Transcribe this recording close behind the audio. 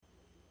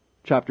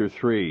Chapter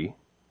 3,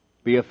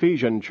 The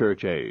Ephesian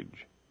Church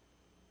Age.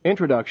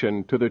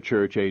 Introduction to the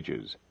Church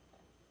Ages.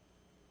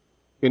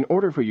 In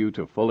order for you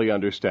to fully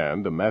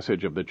understand the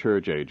message of the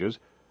Church Ages,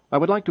 I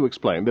would like to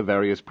explain the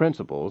various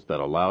principles that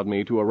allowed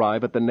me to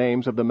arrive at the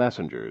names of the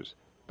messengers,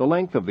 the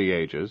length of the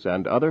ages,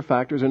 and other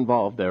factors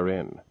involved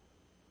therein.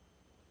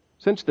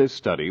 Since this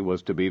study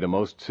was to be the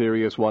most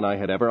serious one I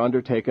had ever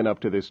undertaken up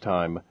to this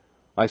time,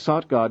 I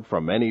sought God for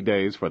many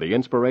days for the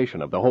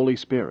inspiration of the Holy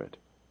Spirit.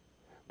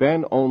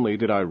 Then only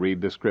did I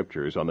read the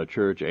Scriptures on the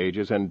Church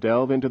Ages and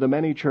delve into the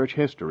many church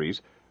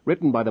histories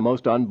written by the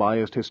most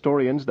unbiased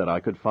historians that I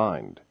could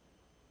find.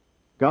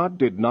 God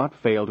did not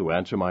fail to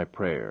answer my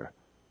prayer,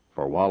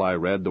 for while I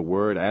read the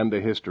Word and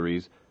the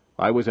histories,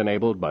 I was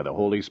enabled by the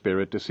Holy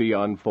Spirit to see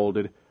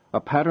unfolded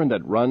a pattern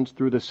that runs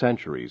through the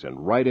centuries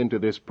and right into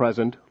this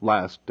present,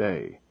 last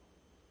day.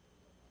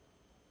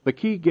 The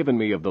key given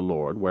me of the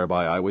Lord,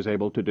 whereby I was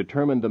able to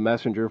determine the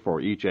messenger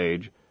for each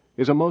age,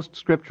 is a most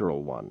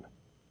scriptural one.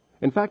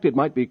 In fact, it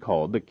might be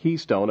called the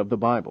keystone of the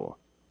Bible.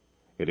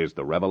 It is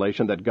the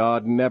revelation that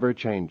God never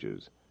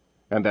changes,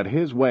 and that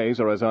His ways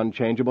are as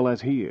unchangeable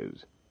as He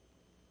is.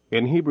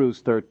 In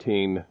Hebrews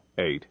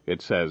 13:8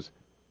 it says,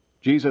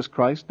 Jesus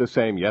Christ the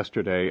same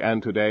yesterday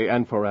and today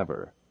and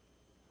forever.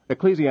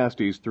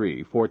 Ecclesiastes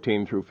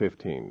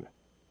 3:14-15.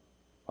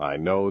 I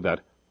know that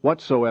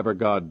whatsoever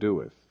God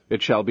doeth,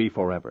 it shall be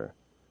forever.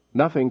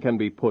 Nothing can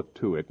be put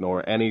to it,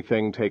 nor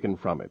anything taken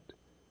from it.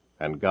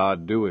 And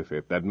God doeth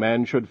it, that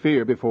men should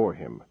fear before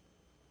Him.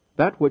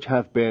 That which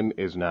hath been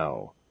is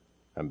now,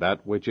 and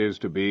that which is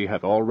to be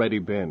hath already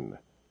been,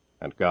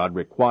 and God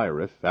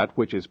requireth that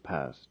which is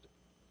past.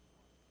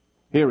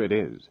 Here it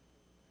is,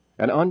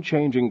 an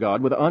unchanging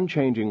God with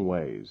unchanging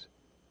ways.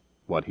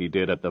 What He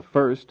did at the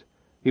first,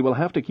 He will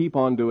have to keep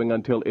on doing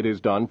until it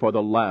is done for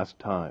the last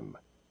time.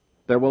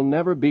 There will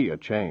never be a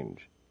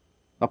change.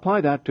 Apply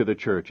that to the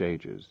church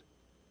ages.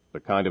 The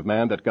kind of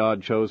man that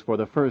God chose for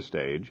the first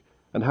age,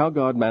 and how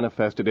God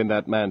manifested in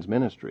that man's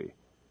ministry,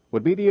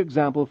 would be the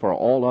example for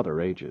all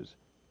other ages.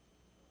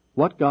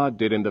 What God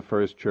did in the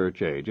first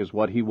church age is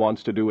what He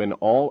wants to do in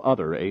all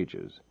other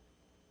ages.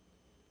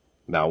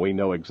 Now we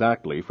know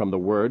exactly from the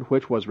Word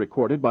which was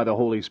recorded by the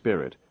Holy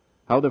Spirit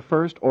how the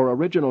first or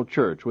original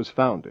church was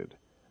founded,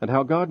 and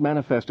how God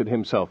manifested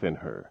Himself in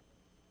her.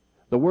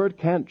 The Word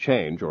can't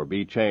change or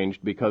be changed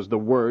because the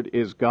Word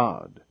is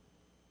God.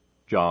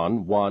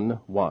 John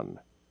 1:1.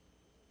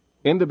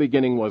 In the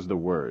beginning was the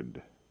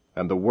Word,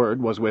 and the Word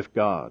was with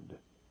God,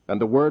 and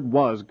the Word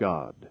was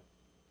God.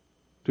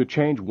 To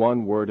change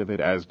one word of it,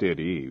 as did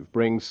Eve,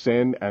 brings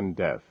sin and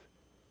death,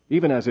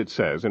 even as it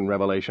says in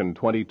Revelation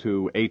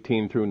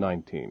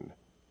 22:18-19.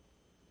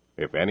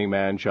 If any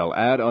man shall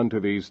add unto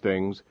these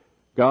things,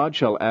 God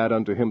shall add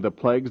unto him the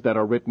plagues that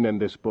are written in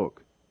this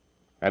book.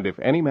 And if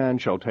any man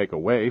shall take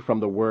away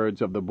from the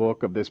words of the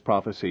book of this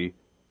prophecy,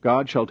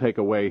 God shall take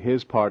away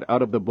his part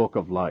out of the book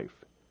of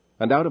life,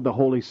 and out of the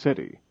holy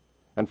city,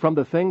 and from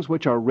the things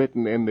which are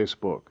written in this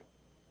book.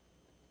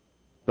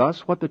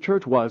 Thus what the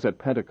church was at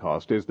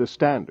Pentecost is the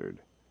standard.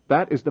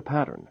 That is the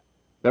pattern.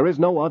 There is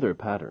no other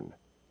pattern.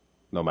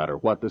 No matter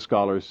what the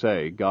scholars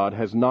say, God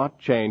has not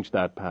changed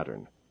that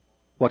pattern.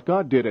 What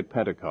God did at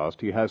Pentecost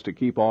He has to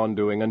keep on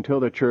doing until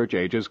the church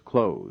ages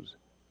close.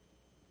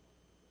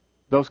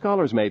 Though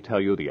scholars may tell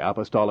you the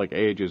apostolic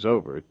age is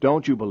over,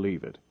 don't you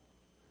believe it.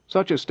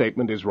 Such a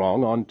statement is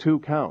wrong on two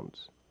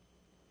counts.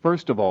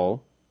 First of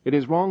all, it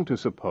is wrong to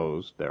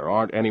suppose there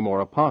aren't any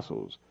more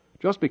apostles,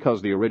 just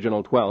because the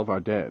original 12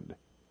 are dead.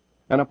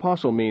 An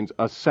apostle means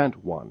a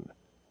sent one,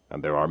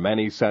 and there are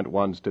many sent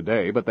ones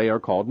today, but they are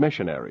called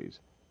missionaries.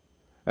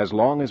 As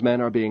long as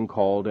men are being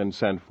called and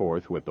sent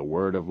forth with the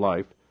word of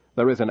life,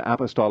 there is an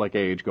apostolic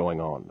age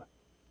going on.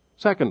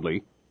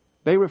 Secondly,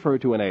 they refer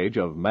to an age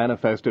of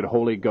manifested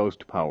Holy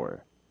Ghost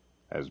power,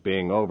 as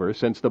being over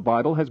since the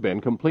Bible has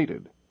been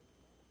completed.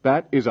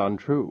 That is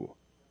untrue.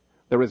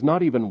 There is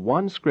not even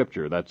one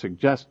scripture that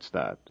suggests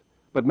that,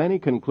 but many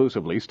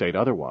conclusively state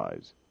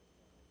otherwise.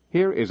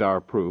 Here is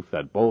our proof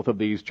that both of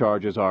these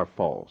charges are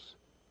false.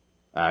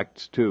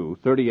 Acts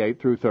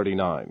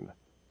 2:38-39.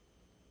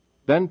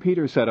 Then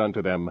Peter said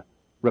unto them,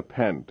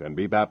 Repent, and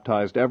be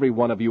baptized every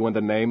one of you in the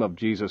name of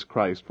Jesus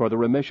Christ for the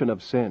remission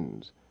of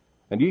sins,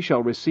 and ye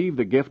shall receive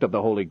the gift of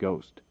the Holy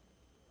Ghost.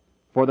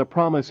 For the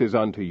promise is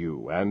unto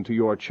you, and to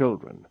your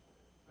children,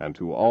 and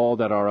to all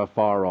that are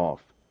afar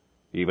off,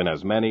 even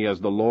as many as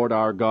the Lord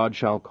our God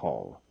shall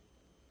call.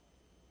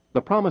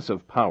 The promise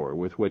of power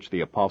with which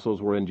the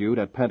apostles were endued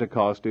at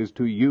Pentecost is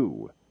to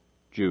you,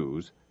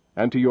 Jews,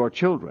 and to your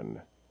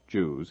children,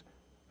 Jews,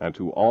 and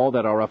to all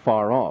that are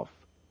afar off,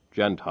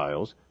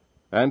 Gentiles,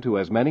 and to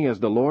as many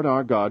as the Lord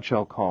our God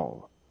shall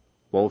call,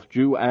 both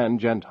Jew and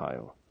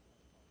Gentile.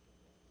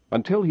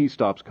 Until He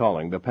stops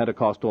calling, the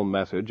Pentecostal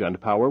message and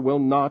power will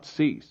not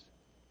cease.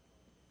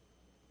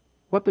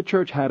 What the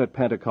church had at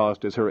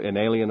Pentecost is her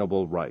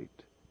inalienable right.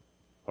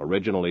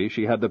 Originally,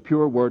 she had the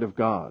pure Word of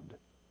God.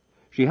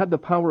 She had the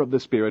power of the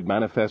Spirit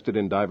manifested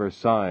in divers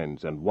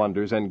signs and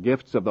wonders and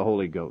gifts of the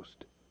Holy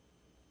Ghost.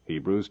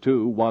 Hebrews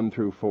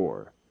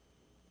 2:1-4.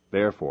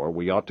 Therefore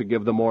we ought to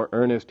give the more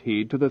earnest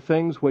heed to the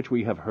things which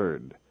we have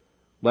heard,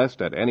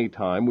 lest at any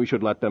time we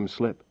should let them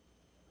slip.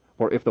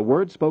 For if the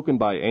word spoken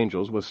by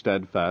angels was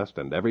steadfast,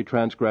 and every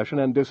transgression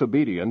and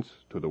disobedience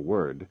to the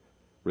word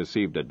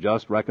received a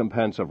just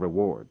recompense of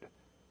reward,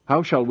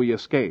 how shall we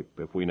escape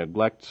if we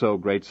neglect so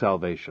great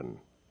salvation,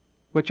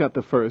 which at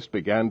the first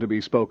began to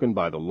be spoken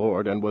by the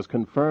Lord, and was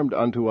confirmed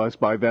unto us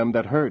by them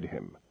that heard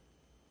him?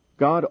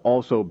 God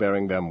also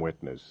bearing them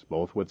witness,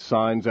 both with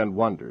signs and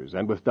wonders,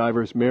 and with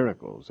divers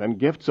miracles, and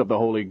gifts of the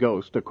Holy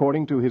Ghost,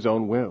 according to his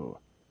own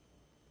will.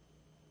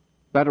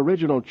 That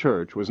original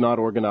church was not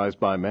organized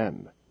by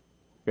men.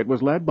 It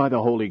was led by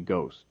the Holy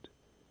Ghost.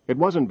 It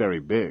wasn't very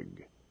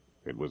big.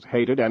 It was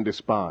hated and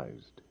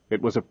despised.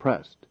 It was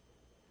oppressed.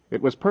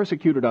 It was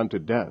persecuted unto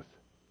death.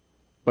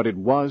 But it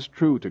was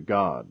true to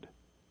God.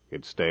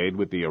 It stayed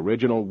with the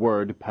original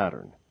word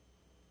pattern.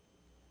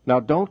 Now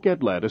don't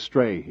get led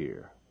astray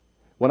here.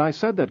 When I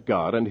said that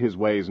God and his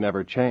ways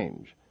never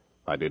change,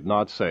 I did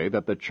not say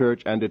that the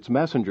church and its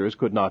messengers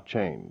could not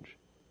change.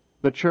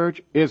 The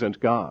church isn't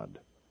God,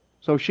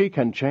 so she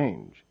can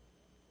change.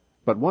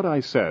 But what I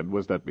said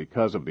was that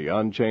because of the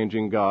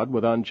unchanging God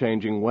with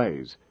unchanging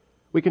ways,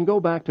 we can go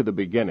back to the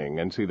beginning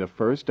and see the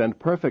first and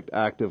perfect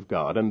act of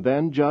God, and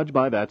then judge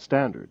by that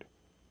standard.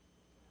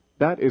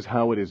 That is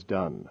how it is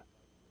done.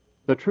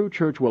 The true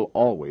church will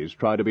always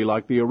try to be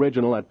like the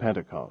original at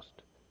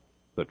Pentecost.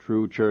 The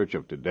true church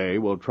of today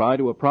will try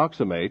to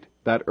approximate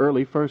that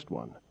early first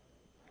one.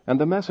 And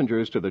the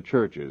messengers to the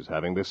churches,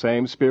 having the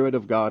same Spirit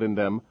of God in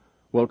them,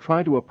 will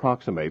try to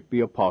approximate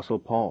the Apostle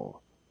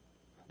Paul.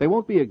 They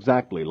won't be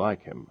exactly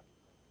like him,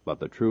 but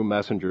the true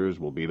messengers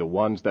will be the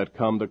ones that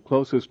come the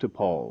closest to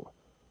Paul,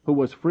 who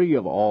was free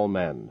of all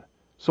men,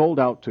 sold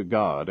out to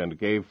God, and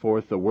gave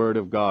forth the word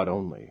of God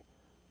only,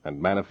 and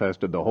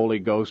manifested the Holy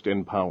Ghost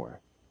in power.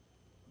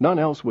 None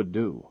else would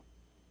do.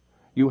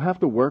 You have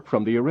to work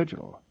from the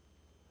original.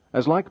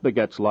 As like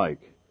begets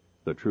like,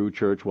 the true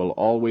church will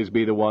always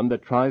be the one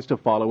that tries to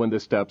follow in the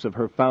steps of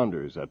her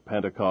founders at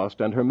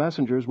Pentecost, and her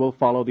messengers will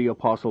follow the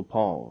Apostle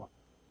Paul,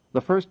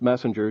 the first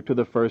messenger to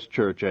the first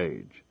church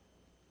age.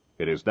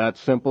 It is that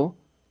simple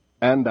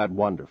and that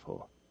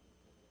wonderful.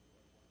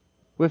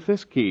 With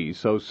this key,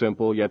 so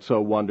simple yet so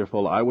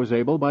wonderful, I was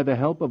able, by the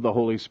help of the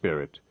Holy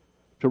Spirit,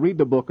 to read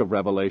the book of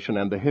Revelation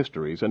and the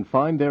histories, and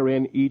find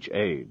therein each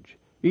age,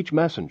 each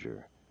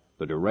messenger,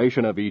 the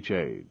duration of each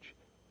age,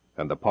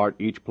 and the part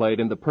each played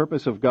in the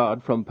purpose of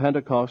God from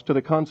Pentecost to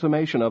the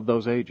consummation of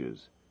those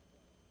ages.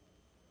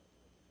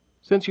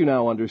 Since you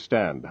now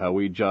understand how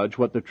we judge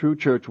what the true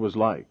church was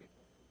like,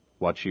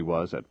 what she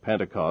was at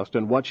Pentecost,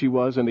 and what she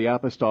was in the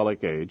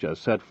apostolic age as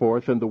set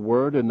forth in the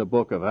Word in the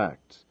book of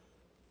Acts,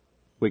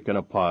 we can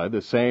apply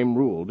the same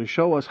rule to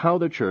show us how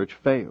the church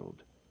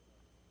failed.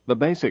 The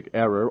basic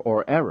error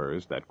or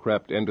errors that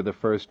crept into the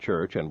first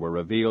church and were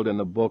revealed in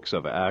the books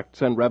of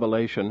Acts and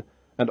Revelation,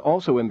 and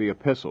also in the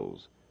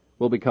epistles,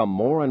 will become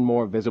more and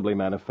more visibly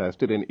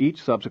manifested in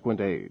each subsequent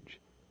age,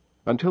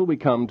 until we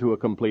come to a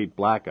complete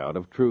blackout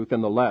of truth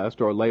in the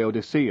last or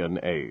Laodicean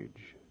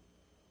age.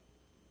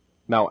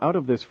 Now, out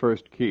of this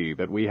first key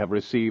that we have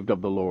received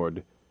of the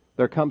Lord,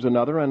 there comes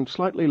another and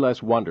slightly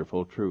less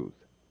wonderful truth.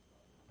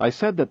 I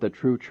said that the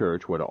true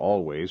church would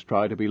always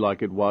try to be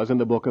like it was in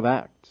the book of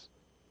Acts.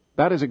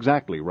 That is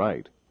exactly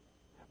right.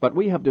 But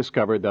we have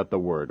discovered that the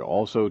Word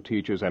also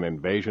teaches an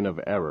invasion of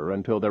error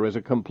until there is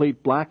a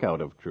complete blackout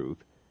of truth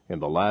in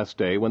the last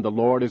day when the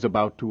Lord is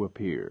about to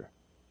appear.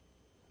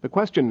 The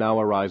question now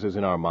arises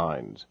in our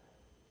minds: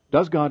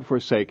 does God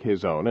forsake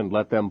his own and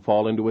let them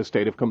fall into a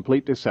state of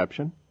complete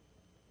deception?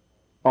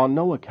 On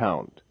no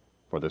account,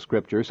 for the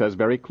Scripture says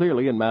very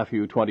clearly in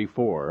Matthew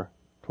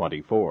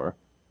 24:24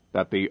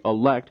 that the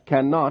elect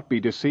cannot be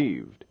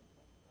deceived.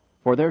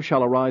 For there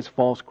shall arise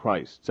false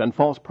Christs and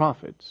false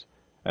prophets,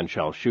 and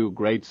shall shew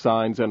great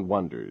signs and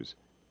wonders,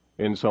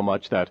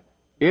 insomuch that,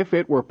 if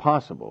it were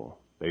possible,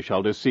 they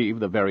shall deceive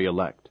the very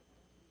elect.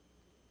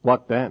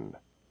 What then?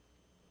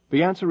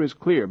 The answer is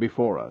clear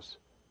before us.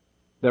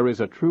 There is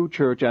a true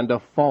church and a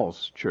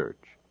false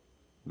church.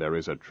 There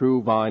is a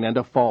true vine and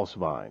a false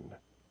vine.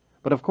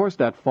 But of course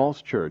that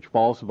false church,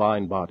 false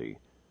vine body,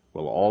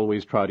 will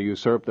always try to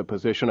usurp the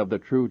position of the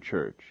true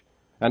church,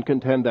 and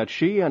contend that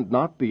she and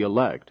not the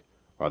elect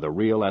are the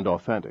real and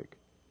authentic.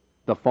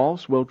 The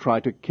false will try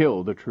to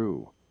kill the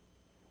true.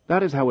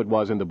 That is how it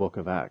was in the book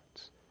of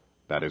Acts.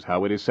 That is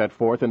how it is set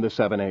forth in the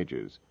 7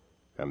 ages,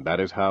 and that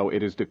is how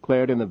it is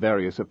declared in the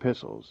various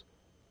epistles.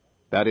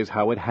 That is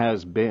how it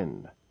has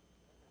been.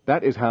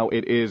 That is how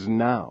it is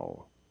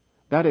now.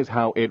 That is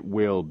how it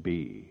will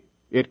be.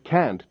 It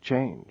can't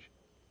change.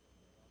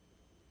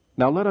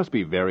 Now let us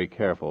be very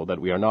careful that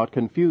we are not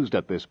confused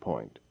at this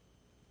point.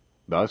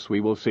 Thus we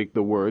will seek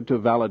the Word to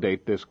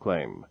validate this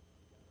claim.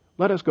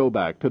 Let us go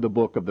back to the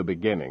book of the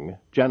beginning,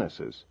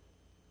 Genesis.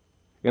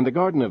 In the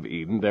Garden of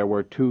Eden there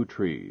were 2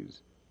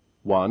 trees.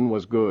 One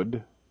was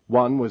good,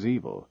 one was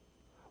evil.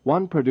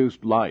 One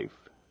produced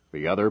life,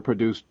 the other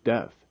produced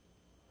death.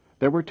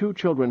 There were 2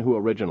 children who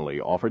originally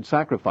offered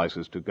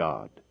sacrifices to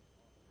God.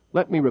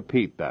 Let me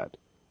repeat that.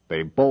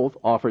 They both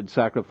offered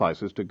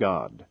sacrifices to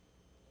God.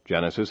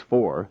 Genesis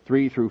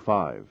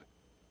 4:3-5.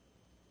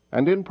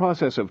 And in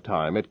process of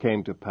time it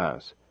came to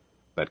pass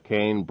that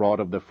Cain brought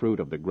of the fruit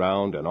of the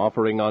ground an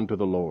offering unto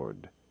the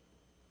Lord.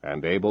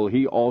 And Abel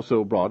he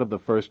also brought of the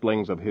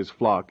firstlings of his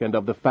flock and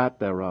of the fat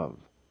thereof.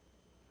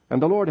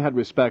 And the Lord had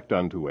respect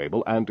unto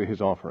Abel and to his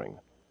offering.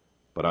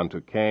 But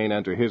unto Cain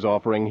and to his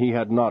offering he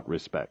had not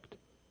respect.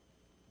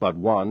 But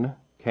one,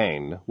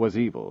 Cain, was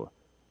evil,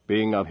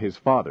 being of his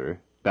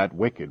father, that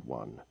wicked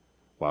one,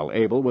 while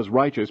Abel was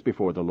righteous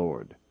before the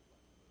Lord.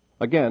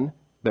 Again,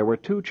 there were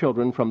 2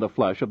 children from the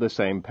flesh of the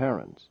same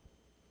parents.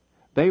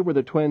 They were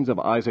the twins of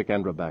Isaac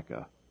and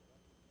Rebekah.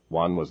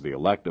 One was the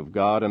elect of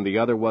God, and the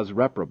other was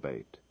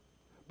reprobate.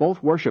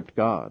 Both worshipped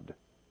God.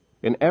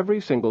 In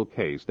every single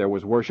case there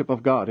was worship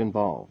of God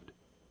involved.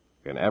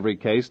 In every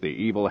case the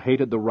evil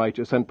hated the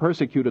righteous and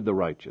persecuted the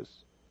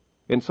righteous.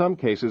 In some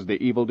cases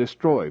the evil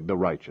destroyed the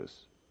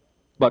righteous.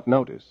 But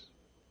notice,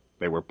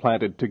 they were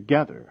planted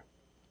together.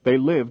 They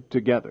lived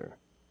together.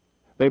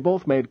 They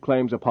both made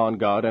claims upon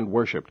God and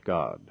worshipped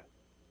God.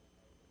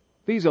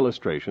 These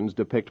illustrations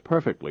depict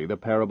perfectly the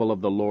parable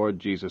of the Lord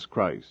Jesus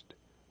Christ,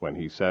 when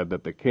he said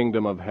that the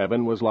kingdom of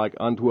heaven was like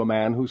unto a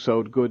man who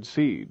sowed good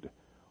seed,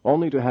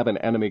 only to have an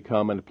enemy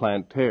come and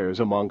plant tares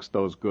amongst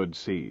those good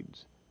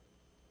seeds.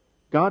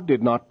 God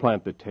did not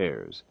plant the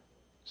tares.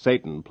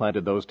 Satan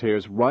planted those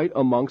tares right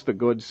amongst the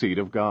good seed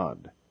of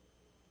God.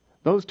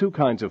 Those 2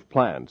 kinds of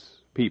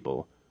plants,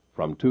 people,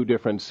 from 2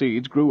 different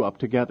seeds grew up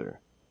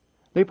together.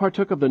 They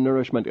partook of the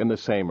nourishment in the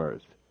same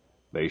earth.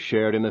 They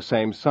shared in the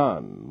same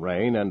sun,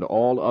 rain, and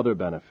all other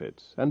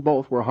benefits, and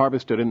both were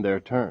harvested in their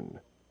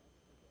turn.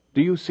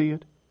 Do you see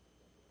it?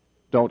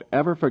 Don't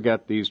ever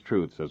forget these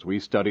truths as we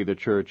study the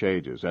church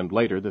ages and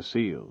later the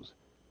seals.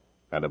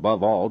 And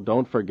above all,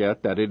 don't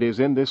forget that it is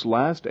in this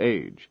last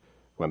age,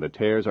 when the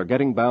tares are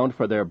getting bound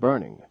for their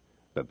burning,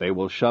 that they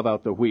will shove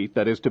out the wheat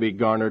that is to be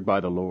garnered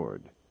by the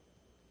Lord.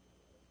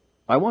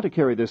 I want to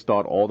carry this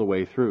thought all the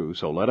way through,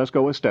 so let us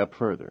go a step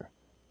further.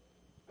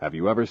 Have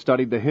you ever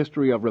studied the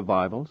history of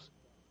revivals?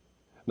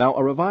 Now,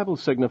 a revival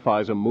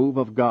signifies a move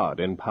of God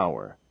in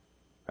power.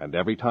 And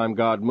every time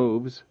God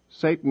moves,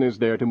 Satan is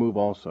there to move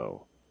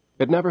also.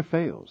 It never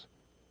fails.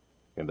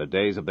 In the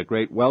days of the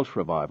great Welsh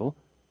revival,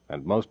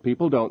 and most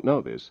people don't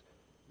know this,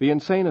 the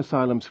insane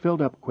asylums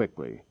filled up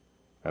quickly,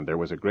 and there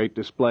was a great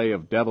display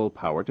of devil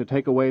power to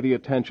take away the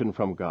attention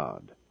from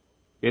God.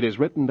 It is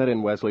written that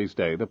in Wesley's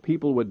day the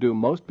people would do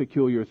most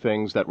peculiar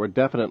things that were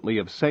definitely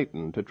of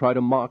Satan to try to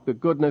mock the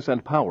goodness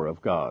and power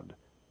of God.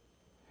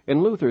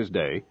 In Luther's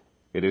day,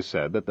 it is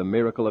said that the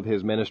miracle of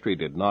his ministry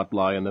did not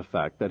lie in the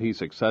fact that he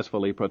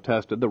successfully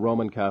protested the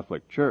Roman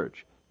Catholic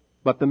Church,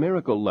 but the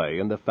miracle lay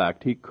in the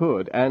fact he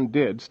could and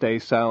did stay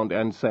sound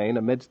and sane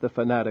amidst the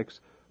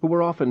fanatics who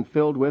were often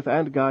filled with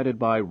and guided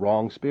by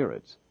wrong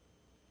spirits.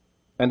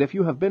 And if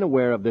you have been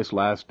aware of this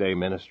last-day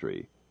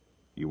ministry,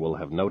 you will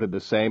have noted the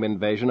same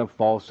invasion of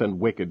false and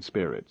wicked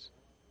spirits.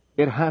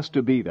 It has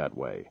to be that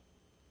way.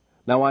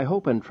 Now, I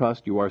hope and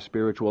trust you are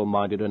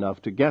spiritual-minded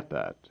enough to get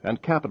that and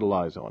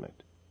capitalize on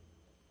it.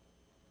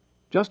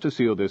 Just to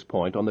seal this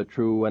point on the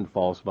true and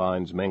false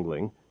vines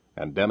mingling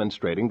and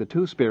demonstrating the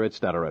 2 spirits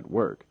that are at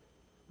work,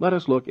 let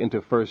us look into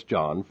 1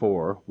 John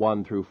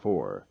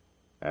 4:1-4,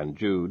 and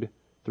Jude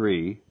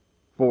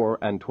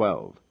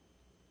 3:4-12.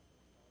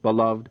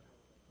 Beloved,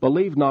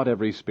 believe not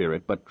every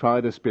spirit, but try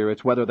the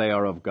spirits whether they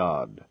are of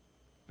God,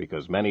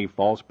 because many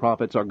false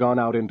prophets are gone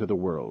out into the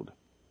world.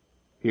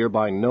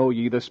 Hereby know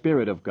ye the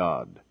Spirit of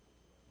God.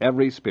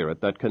 Every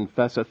spirit that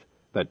confesseth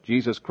that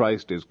Jesus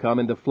Christ is come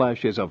in the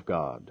flesh is of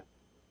God.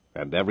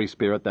 And every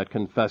spirit that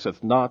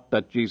confesseth not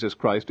that Jesus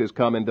Christ is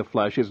come in the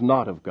flesh is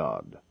not of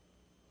God.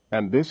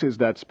 And this is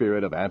that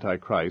spirit of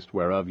Antichrist,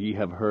 whereof ye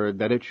have heard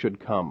that it should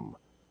come,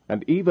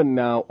 and even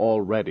now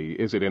already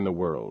is it in the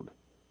world.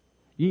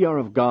 Ye are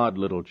of God,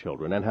 little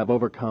children, and have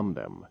overcome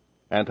them,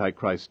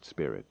 Antichrist's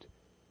spirit,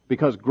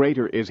 because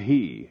greater is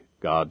he,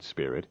 God's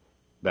Spirit,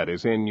 that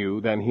is in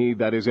you than he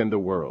that is in the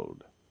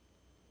world.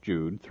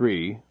 Jude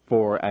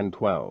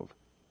 3:4-12.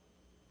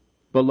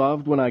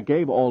 Beloved, when I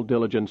gave all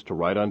diligence to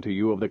write unto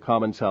you of the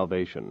common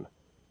salvation,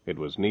 it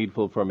was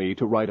needful for me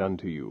to write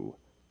unto you,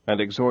 and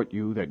exhort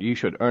you that ye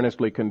should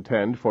earnestly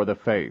contend for the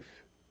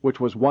faith, which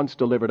was once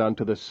delivered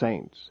unto the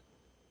saints.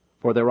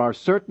 For there are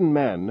certain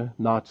men,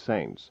 not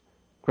saints,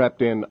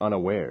 crept in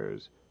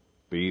unawares.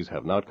 These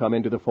have not come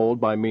into the fold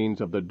by means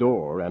of the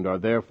door, and are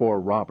therefore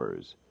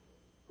robbers,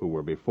 who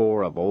were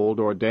before of old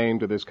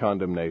ordained to this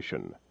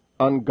condemnation,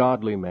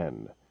 ungodly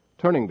men,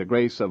 turning the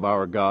grace of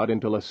our God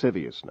into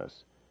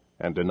lasciviousness,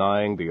 and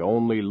denying the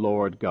only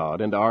Lord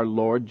God and our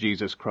Lord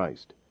Jesus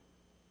Christ.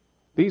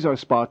 These are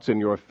spots in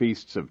your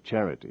feasts of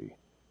charity,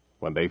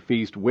 when they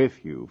feast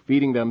with you,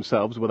 feeding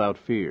themselves without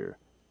fear.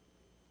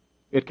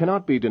 It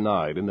cannot be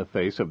denied in the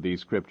face of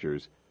these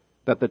scriptures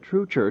that the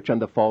true church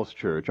and the false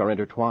church are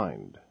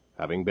intertwined,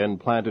 having been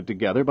planted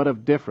together but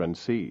of different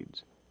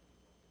seeds.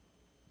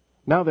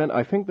 Now then,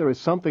 I think there is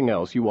something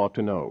else you ought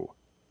to know.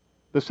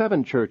 The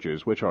 7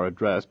 churches which are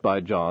addressed by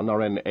John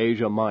are in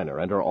Asia Minor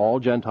and are all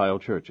Gentile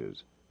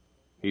churches.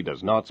 he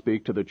does not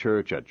speak to the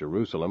church at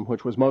Jerusalem,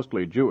 which was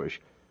mostly Jewish,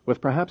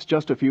 with perhaps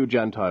just a few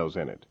Gentiles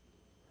in it.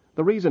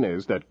 The reason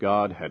is that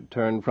God had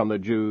turned from the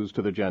Jews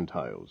to the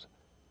Gentiles.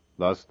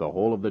 Thus the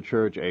whole of the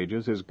church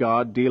ages is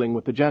God dealing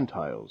with the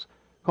Gentiles,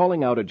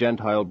 calling out a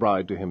Gentile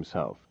bride to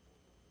himself.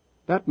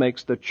 That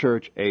makes the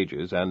church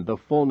ages and the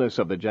fullness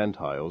of the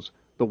Gentiles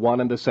the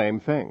one and the same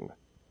thing.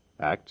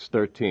 Acts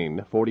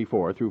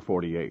 13:44 through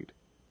 48.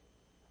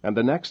 And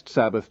the next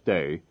Sabbath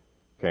day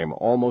came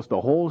almost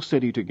the whole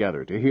city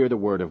together to hear the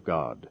word of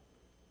God.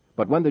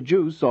 But when the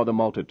Jews saw the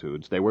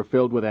multitudes, they were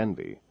filled with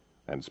envy,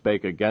 and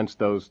spake against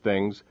those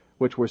things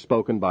which were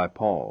spoken by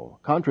Paul,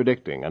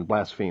 contradicting and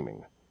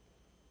blaspheming.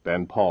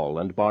 Then Paul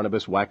and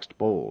Barnabas waxed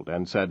bold,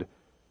 and said,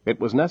 It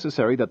was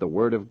necessary that the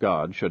word of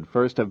God should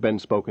first have been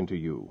spoken to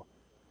you.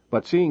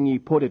 But seeing ye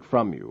put it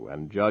from you,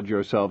 and judge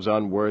yourselves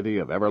unworthy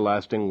of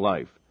everlasting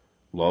life,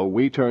 lo,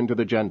 we turn to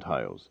the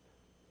Gentiles.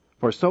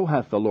 For so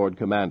hath the Lord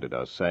commanded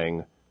us,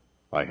 saying,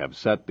 I have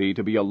set thee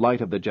to be a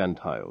light of the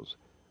Gentiles,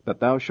 that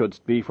thou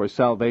shouldst be for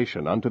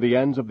salvation unto the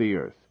ends of the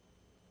earth.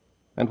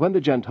 And when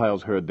the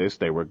Gentiles heard this,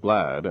 they were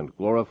glad, and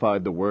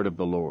glorified the word of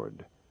the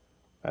Lord.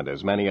 And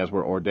as many as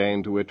were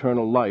ordained to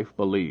eternal life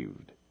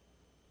believed.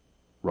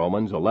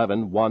 Romans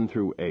 11:1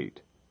 through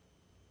 8.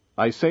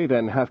 I say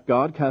then, hath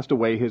God cast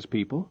away his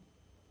people?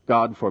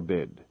 God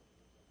forbid.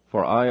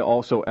 For I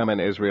also am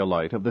an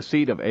Israelite, of the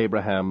seed of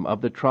Abraham,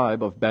 of the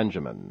tribe of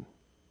Benjamin.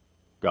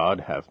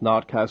 God hath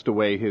not cast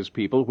away his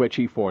people which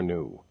he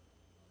foreknew.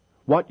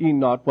 Wot ye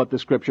not what the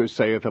Scripture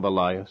saith of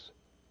Elias?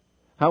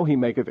 How he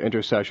maketh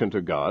intercession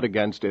to God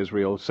against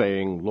Israel,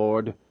 saying,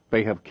 Lord,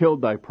 they have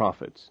killed thy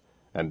prophets,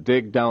 and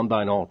digged down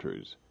thine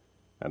altars.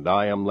 And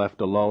I am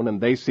left alone,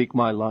 and they seek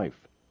my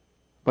life.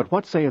 But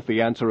what saith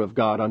the answer of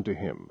God unto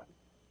him?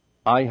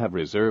 I have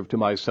reserved to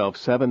myself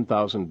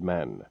 7,000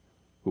 men,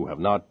 who have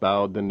not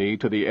bowed the knee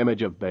to the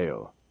image of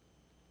Baal.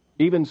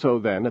 Even so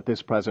then, at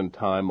this present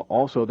time,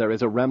 also there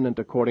is a remnant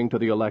according to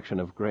the election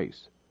of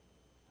grace.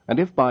 And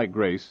if by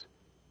grace,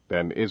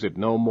 then is it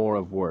no more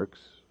of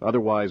works,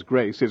 otherwise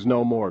grace is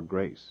no more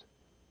grace.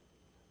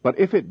 But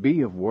if it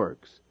be of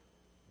works,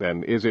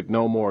 then is it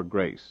no more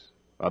grace,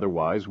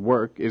 otherwise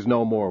work is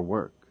no more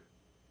work.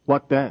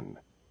 What then?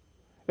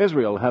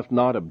 Israel hath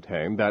not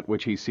obtained that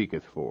which he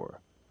seeketh for,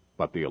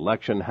 but the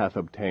election hath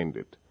obtained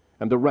it,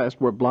 and the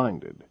rest were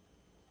blinded.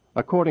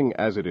 According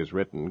as it is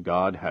written,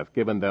 God hath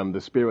given them the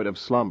spirit of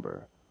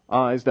slumber,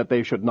 eyes that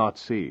they should not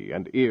see,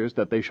 and ears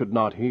that they should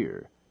not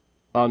hear,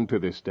 unto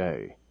this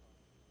day.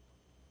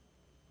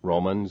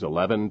 Romans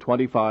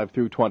 11:25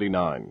 through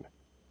 29.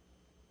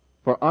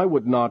 For I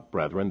would not,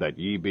 brethren, that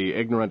ye be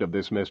ignorant of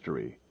this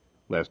mystery,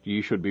 lest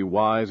ye should be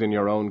wise in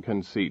your own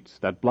conceits,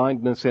 that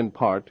blindness in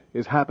part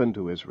is happened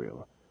to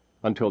Israel,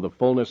 until the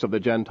fullness of the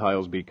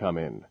Gentiles be come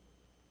in.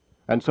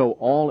 And so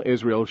all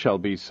Israel shall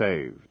be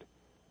saved.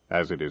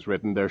 As it is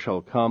written, there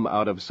shall come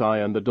out of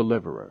Zion the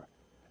deliverer,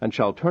 and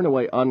shall turn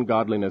away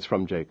ungodliness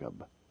from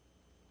Jacob.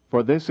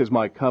 For this is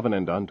my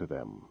covenant unto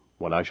them,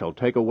 when I shall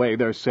take away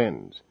their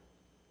sins.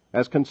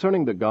 As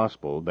concerning the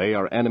gospel, they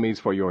are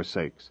enemies for your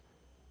sakes.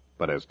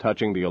 But as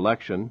touching the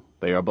election,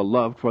 they are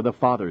beloved for the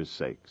Father's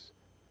sakes.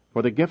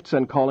 For the gifts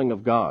and calling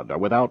of God are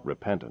without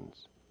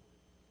repentance.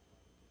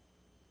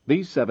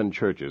 These 7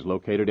 churches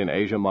located in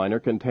Asia Minor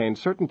contain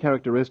certain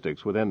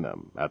characteristics within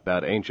them, at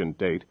that ancient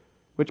date,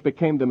 which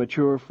became the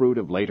mature fruit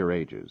of later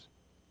ages.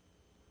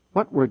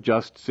 What were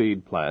just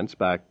seed plants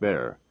back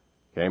there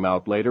came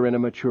out later in a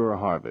mature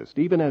harvest,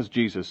 even as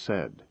Jesus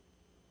said.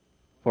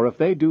 For if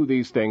they do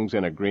these things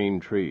in a green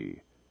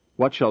tree,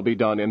 what shall be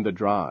done in the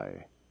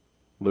dry?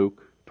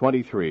 Luke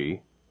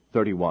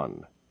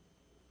 23:31.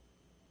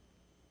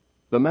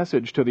 The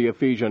message to the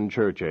Ephesian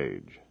church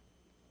age.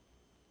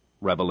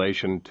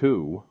 Revelation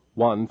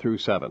 2:1 through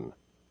 7.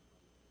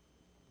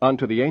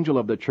 Unto the angel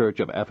of the church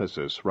of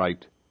Ephesus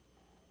write,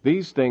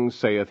 These things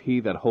saith he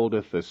that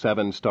holdeth the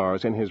 7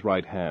 stars in his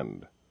right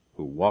hand,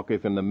 who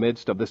walketh in the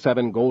midst of the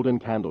 7 golden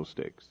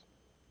candlesticks.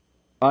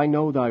 I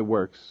know thy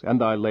works,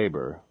 and thy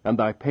labor, and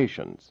thy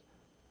patience,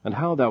 and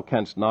how thou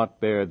canst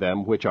not bear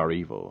them which are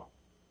evil.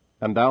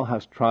 And thou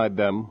hast tried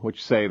them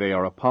which say they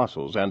are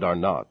apostles, and are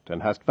not,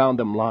 and hast found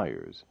them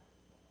liars.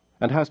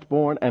 And hast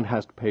borne, and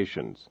hast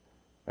patience,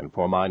 and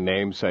for my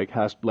name's sake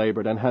hast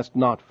labored, and hast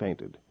not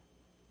fainted.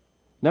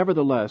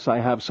 Nevertheless I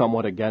have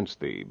somewhat against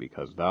thee,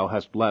 because thou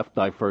hast left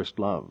thy first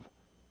love.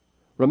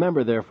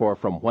 Remember therefore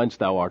from whence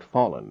thou art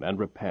fallen, and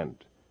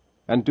repent,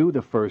 and do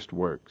the first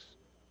works.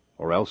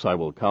 Or else I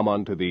will come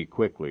unto thee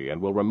quickly,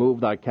 and will remove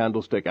thy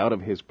candlestick out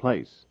of his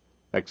place,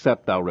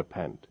 except thou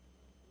repent.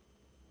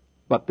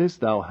 But this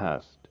thou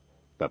hast,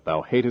 that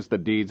thou hatest the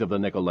deeds of the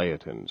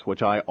Nicolaitans,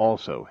 which I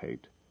also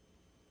hate.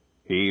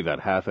 He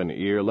that hath an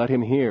ear, let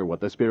him hear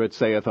what the Spirit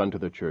saith unto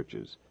the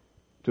churches.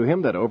 To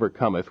him that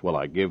overcometh will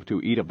I give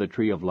to eat of the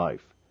tree of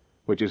life,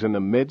 which is in the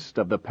midst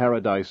of the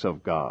paradise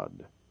of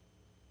God.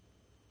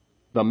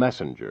 The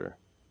Messenger.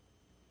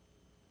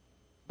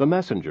 The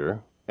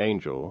messenger,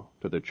 angel,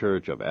 to the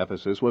church of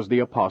Ephesus was the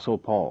Apostle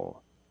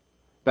Paul.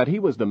 That he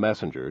was the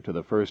messenger to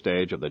the first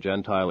age of the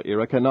Gentile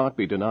era cannot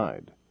be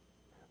denied.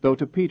 Though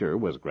to Peter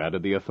was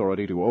granted the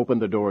authority to open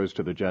the doors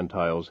to the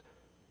Gentiles,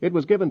 it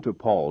was given to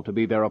Paul to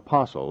be their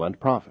apostle and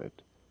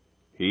prophet.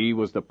 He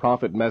was the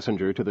prophet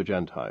messenger to the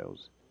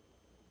Gentiles.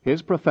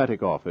 His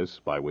prophetic office,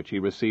 by which he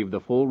received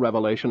the full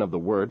revelation of the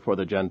Word for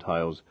the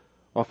Gentiles,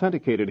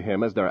 authenticated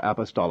him as their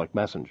apostolic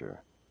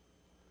messenger.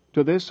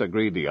 To this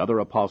agreed the other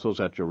apostles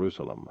at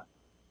Jerusalem.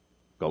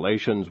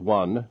 Galatians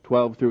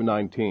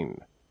 1:12-19.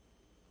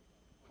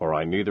 For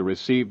I neither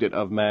received it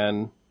of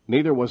man,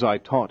 neither was I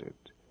taught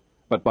it,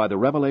 but by the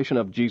revelation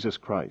of Jesus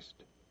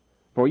Christ.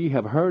 For ye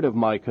have heard of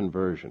my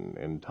conversion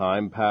in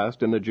time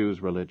past in the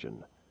Jews'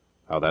 religion,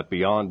 how that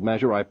beyond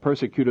measure I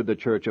persecuted the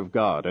church of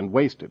God, and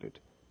wasted it,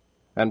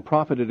 and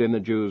profited in the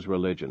Jews'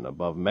 religion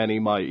above many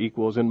my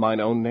equals in mine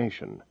own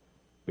nation,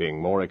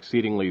 being more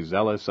exceedingly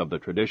zealous of the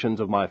traditions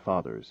of my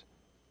fathers.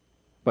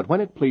 But when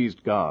it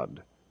pleased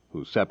God,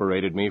 who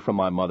separated me from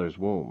my mother's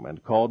womb,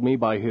 and called me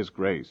by his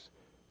grace,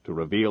 to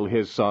reveal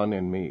his Son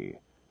in me,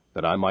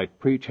 that I might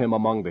preach him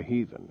among the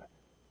heathen,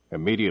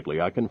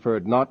 immediately I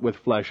conferred not with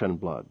flesh and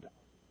blood.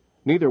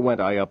 Neither went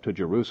I up to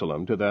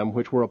Jerusalem to them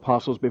which were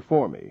apostles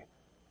before me,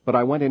 but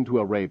I went into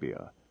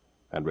Arabia,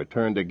 and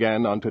returned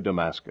again unto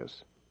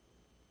Damascus.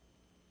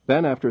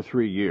 Then after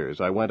 3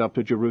 years I went up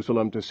to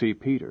Jerusalem to see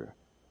Peter,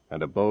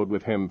 and abode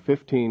with him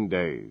 15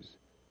 days.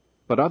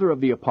 But other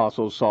of the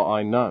apostles saw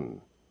I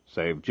none,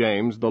 save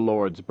James the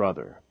Lord's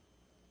brother.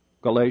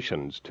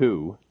 Galatians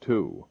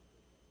 2:2.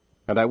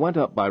 And I went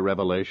up by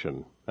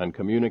revelation, and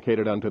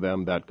communicated unto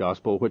them that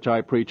gospel which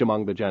I preach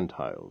among the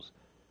Gentiles,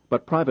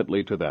 but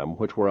privately to them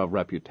which were of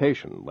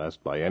reputation,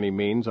 lest by any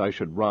means I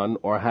should run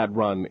or had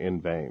run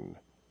in vain.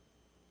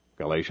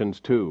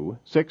 Galatians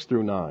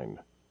 2:6-9.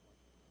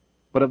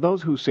 But of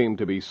those who seem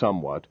to be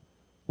somewhat,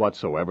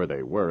 whatsoever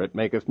they were, it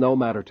maketh no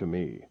matter to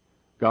me.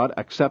 God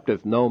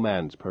accepteth no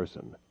man's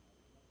person.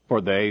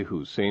 For they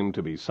who seemed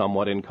to be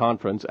somewhat in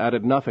conference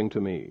added nothing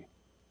to me.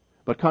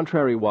 But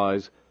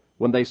contrariwise,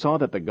 when they saw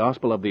that the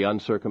gospel of the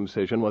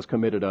uncircumcision was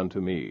committed unto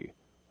me,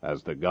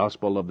 as the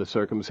gospel of the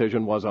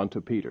circumcision was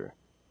unto Peter.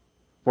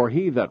 For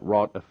he that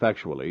wrought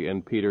effectually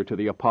in Peter to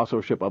the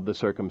apostleship of the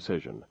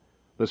circumcision,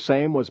 the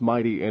same was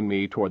mighty in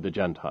me toward the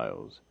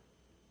Gentiles.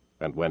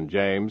 And when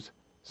James,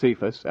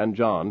 Cephas, and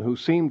John, who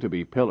seemed to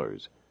be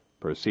pillars,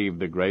 perceived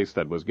the grace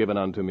that was given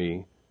unto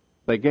me,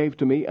 they gave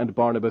to me and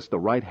Barnabas the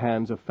right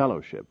hands of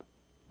fellowship,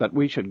 that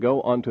we should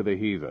go unto the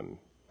heathen,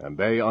 and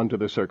they unto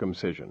the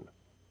circumcision.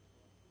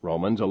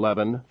 Romans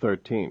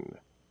 11:13.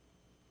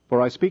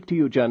 For I speak to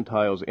you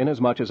Gentiles,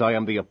 inasmuch as I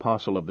am the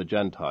apostle of the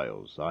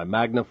Gentiles, I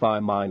magnify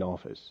mine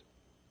office.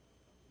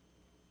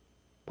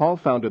 Paul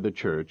founded the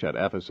church at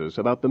Ephesus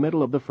about the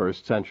middle of the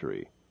 1st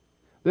century.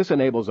 This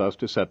enables us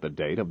to set the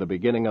date of the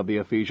beginning of the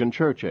Ephesian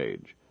church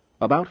age,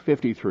 about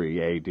 53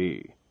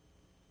 A.D.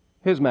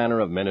 His manner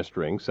of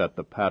ministering set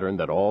the pattern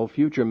that all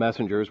future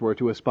messengers were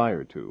to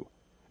aspire to,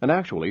 and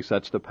actually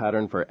sets the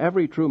pattern for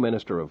every true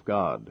minister of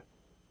God,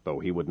 though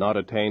he would not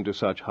attain to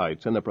such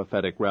heights in the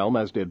prophetic realm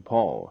as did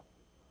Paul.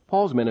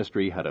 Paul's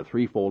ministry had a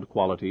threefold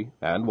quality,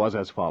 and was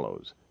as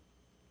follows.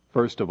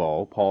 First of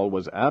all, Paul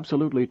was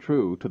absolutely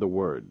true to the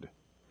Word.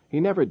 He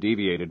never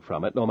deviated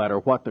from it, no matter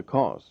what the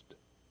cost.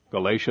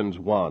 Galatians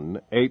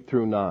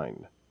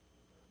 1:8-9.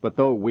 But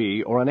though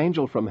we, or an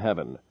angel from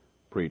heaven,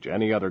 preach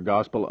any other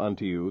gospel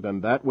unto you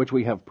than that which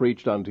we have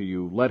preached unto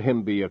you, let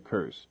him be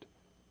accursed.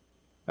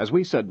 As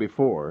we said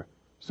before,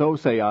 so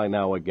say I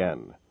now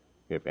again,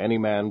 if any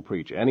man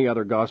preach any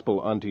other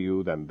gospel unto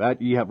you than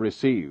that ye have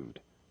received,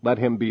 let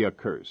him be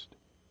accursed.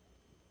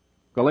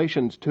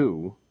 Galatians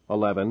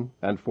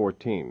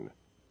 2:11-14.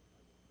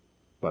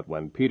 But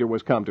when Peter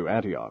was come to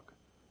Antioch,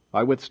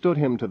 I withstood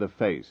him to the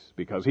face,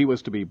 because he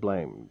was to be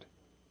blamed.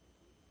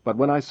 But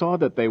when I saw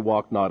that they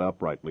walked not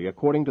uprightly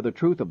according to the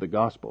truth of the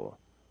gospel,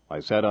 I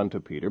said unto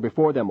Peter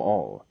before them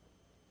all,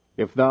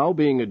 If thou,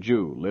 being a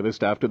Jew,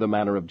 livest after the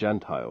manner of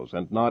Gentiles,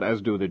 and not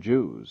as do the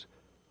Jews,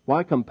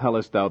 why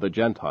compellest thou the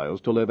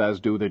Gentiles to live as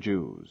do the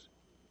Jews?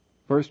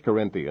 1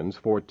 Corinthians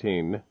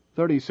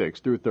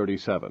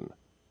 14:36-37.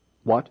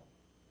 What?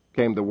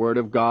 Came the word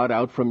of God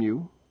out from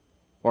you?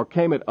 Or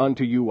came it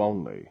unto you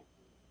only?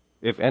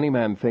 If any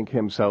man think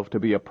himself to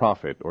be a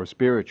prophet or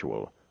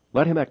spiritual,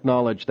 let him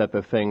acknowledge that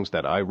the things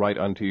that I write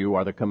unto you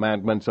are the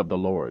commandments of the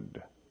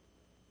Lord.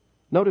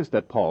 Notice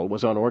that Paul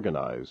was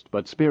unorganized,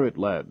 but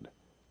Spirit-led,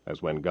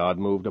 as when God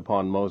moved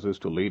upon Moses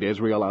to lead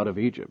Israel out of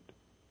Egypt.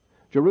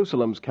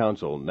 Jerusalem's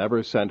council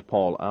never sent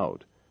Paul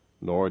out,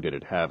 nor did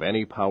it have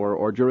any power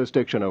or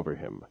jurisdiction over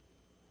him.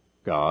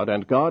 God,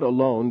 and God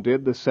alone,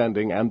 did the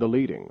sending and the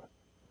leading.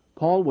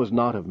 Paul was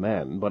not of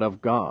men, but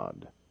of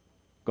God.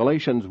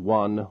 Galatians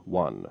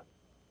 1:1.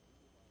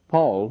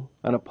 Paul,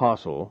 an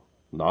apostle,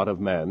 not of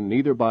men,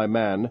 neither by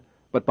man,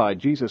 but by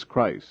Jesus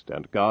Christ,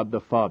 and God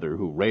the Father,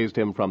 who raised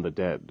him from the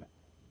dead.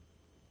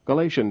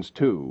 Galatians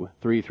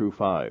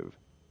 2:3-5.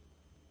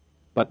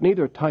 But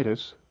neither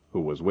Titus,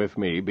 who was with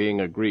me, being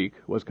a Greek,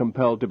 was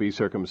compelled to be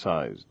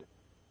circumcised,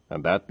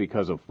 and that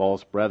because of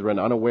false brethren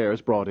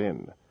unawares brought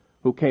in,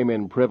 who came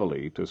in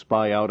privily to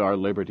spy out our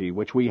liberty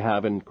which we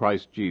have in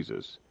Christ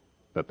Jesus,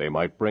 that they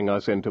might bring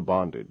us into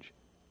bondage.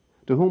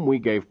 to whom we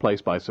gave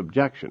place by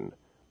subjection,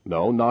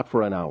 no, not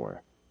for an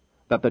hour,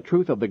 that the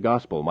truth of the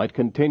gospel might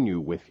continue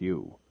with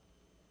you.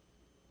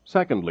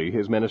 Secondly,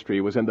 his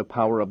ministry was in the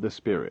power of the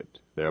Spirit,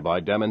 thereby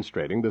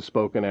demonstrating the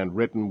spoken and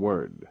written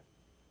word.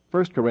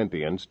 1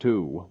 Corinthians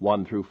 2,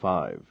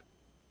 1-5.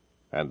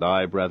 And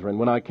I, brethren,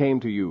 when I came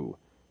to you,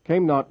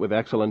 came not with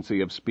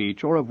excellency of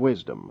speech or of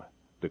wisdom,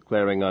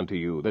 declaring unto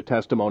you the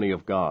testimony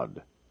of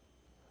God.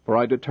 For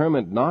I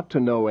determined not to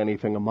know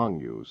anything among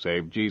you,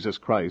 save Jesus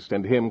Christ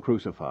and him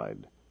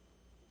crucified.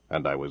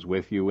 And I was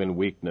with you in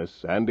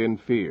weakness, and in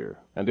fear,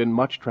 and in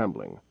much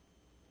trembling.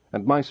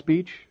 And my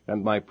speech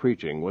and my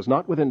preaching was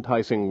not with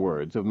enticing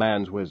words of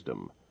man's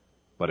wisdom,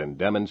 but in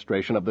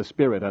demonstration of the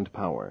Spirit and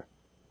power,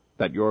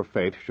 that your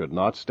faith should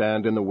not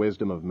stand in the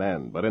wisdom of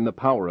men, but in the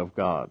power of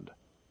God.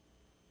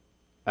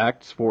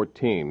 Acts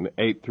 14,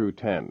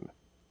 8-10.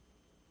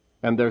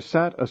 And there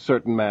sat a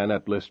certain man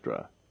at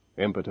Lystra,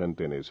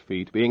 impotent in his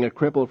feet, being a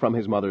cripple from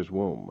his mother's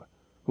womb,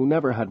 who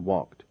never had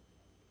walked.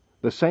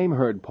 The same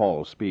heard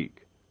Paul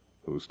speak,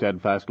 who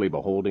steadfastly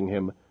beholding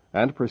him,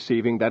 and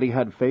perceiving that he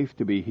had faith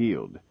to be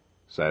healed,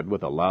 said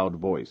with a loud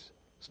voice,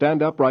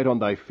 Stand upright on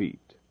thy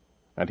feet.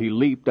 And he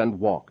leaped and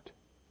walked.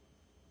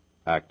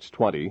 Acts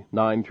 20,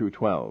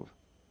 9-12.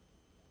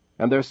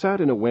 And there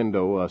sat in a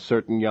window a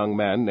certain young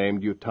man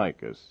named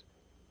Eutychus,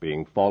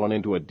 being fallen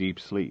into a deep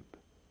sleep.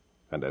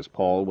 And as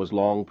Paul was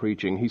long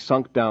preaching, he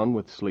sunk down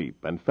with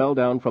sleep, and fell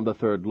down from the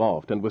third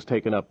loft, and was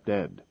taken up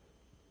dead.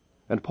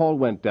 And Paul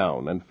went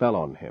down, and fell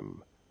on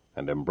him,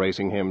 and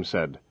embracing him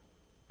said,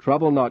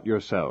 Trouble not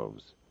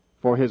yourselves,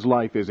 for his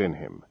life is in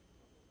him.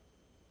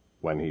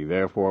 When he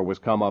therefore was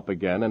come up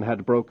again, and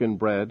had broken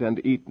bread,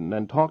 and eaten,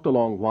 and talked a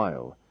long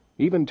while,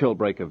 even till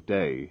break of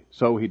day,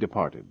 so he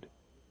departed.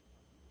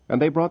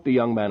 And they brought the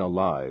young man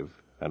alive,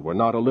 and were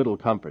not a little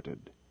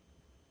comforted.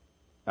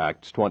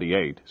 Acts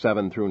 28,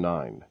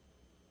 7-9.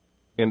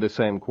 In the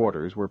same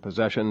quarters were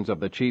possessions of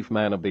the chief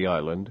man of the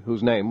island,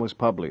 whose name was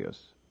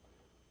Publius,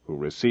 who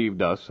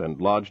received us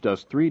and lodged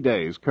us 3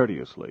 days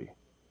courteously.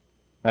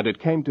 And it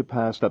came to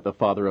pass that the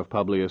father of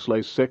Publius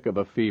lay sick of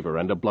a fever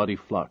and a bloody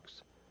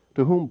flux,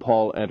 to whom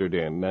Paul entered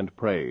in, and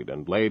prayed,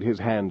 and laid his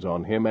hands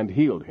on him, and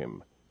healed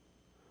him.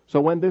 So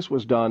when this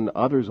was done,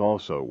 others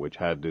also, which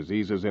had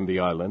diseases in the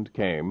island,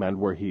 came, and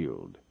were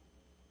healed.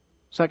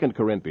 2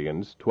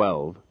 Corinthians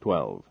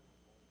 12:12.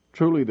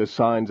 Truly the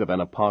signs of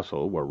an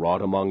apostle were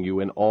wrought among you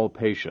in all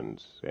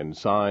patience, in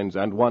signs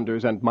and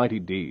wonders and mighty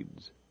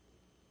deeds.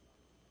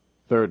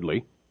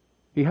 Thirdly,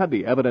 he had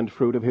the evident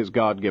fruit of his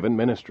God-given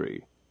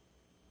ministry.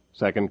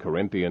 2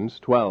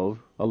 Corinthians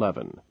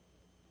 12:11.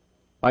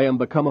 I am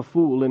become a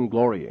fool in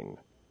glorying.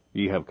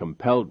 Ye have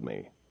compelled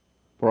me.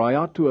 For I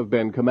ought to have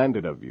been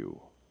commended of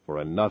you. For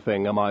in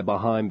nothing am I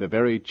behind the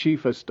very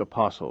chiefest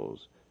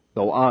apostles,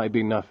 though I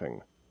be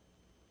nothing.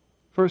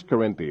 1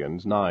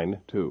 Corinthians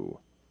 9:2.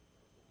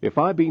 If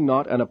I be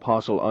not an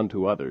apostle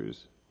unto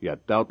others,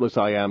 yet doubtless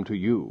I am to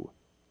you.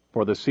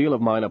 For the seal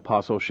of mine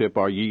apostleship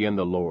are ye in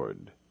the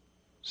Lord.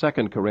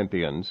 2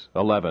 Corinthians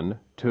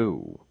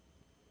 11:2.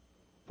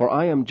 For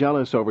I am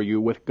jealous over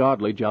you with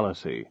godly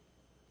jealousy.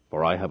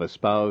 For I have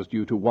espoused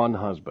you to one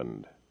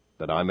husband,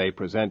 that I may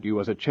present you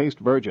as a chaste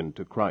virgin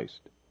to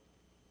Christ.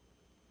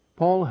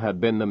 Paul had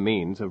been the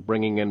means of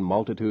bringing in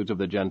multitudes of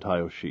the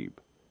Gentile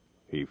sheep.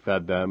 He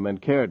fed them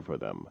and cared for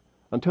them,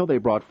 until they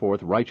brought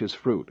forth righteous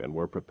fruit and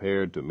were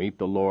prepared to meet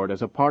the Lord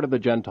as a part of the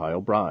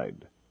Gentile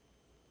bride.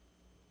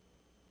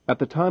 At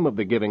the time of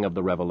the giving of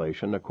the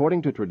revelation,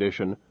 according to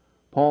tradition,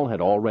 Paul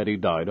had already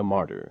died a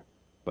martyr,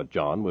 but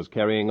John was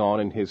carrying on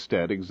in his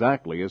stead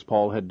exactly as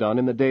Paul had done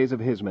in the days of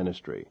his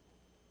ministry.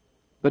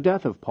 The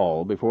death of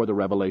Paul before the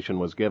revelation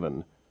was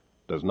given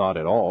does not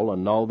at all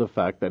annul the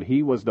fact that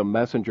he was the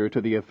messenger to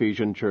the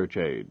Ephesian church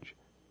age.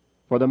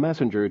 For the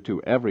messenger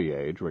to every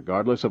age,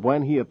 regardless of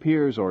when he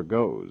appears or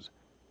goes,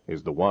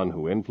 is the one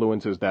who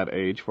influences that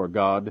age for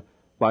God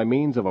by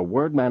means of a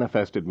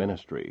word-manifested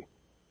ministry.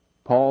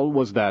 Paul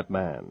was that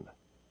man.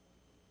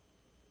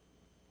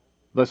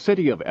 The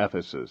city of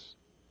Ephesus.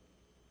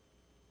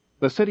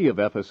 The city of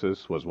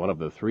Ephesus was one of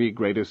the 3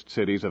 greatest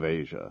cities of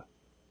Asia.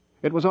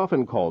 It was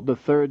often called the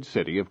third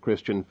city of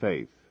Christian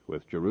faith,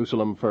 with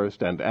Jerusalem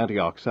first and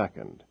Antioch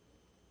second.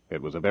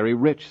 It was a very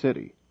rich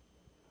city.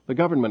 The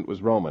government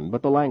was Roman,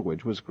 but the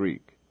language was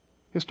Greek.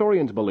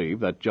 Historians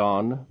believe that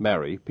John,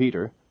 Mary,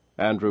 Peter,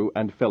 Andrew,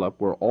 and Philip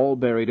were all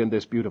buried in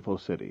this beautiful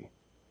city.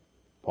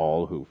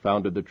 Paul, who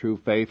founded the true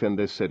faith in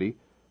this city,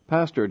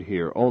 pastored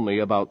here only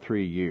about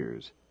 3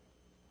 years.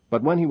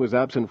 But when he was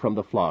absent from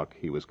the flock,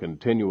 he was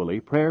continually,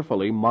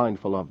 prayerfully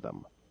mindful of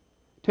them.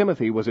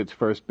 Timothy was its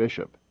first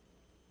bishop.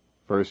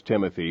 1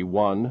 Timothy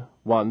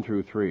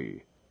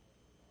 1:1-3.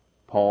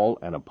 Paul,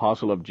 an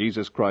apostle of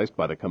Jesus Christ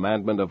by the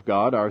commandment of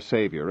God our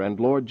Savior and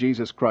Lord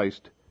Jesus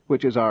Christ,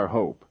 which is our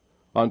hope,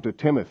 unto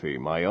Timothy,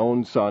 my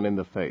own son in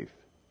the faith.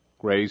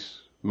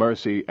 Grace,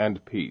 mercy,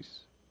 and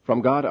peace,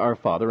 from God our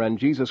Father and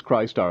Jesus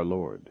Christ our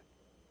Lord.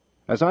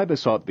 As I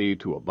besought thee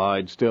to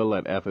abide still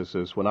at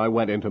Ephesus when I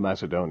went into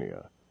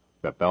Macedonia,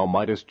 that thou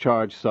mightest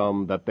charge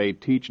some that they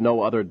teach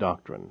no other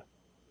doctrine.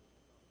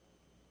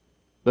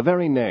 The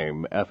very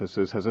name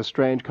Ephesus has a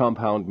strange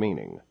compound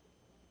meaning: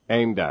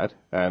 aimed at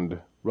and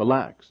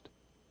relaxed.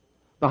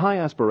 The high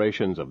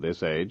aspirations of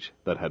this age,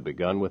 that had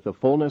begun with the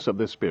fullness of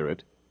the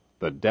Spirit,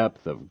 the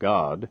depth of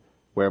God,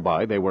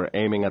 whereby they were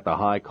aiming at the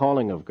high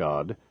calling of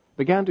God,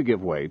 began to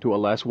give way to a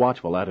less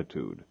watchful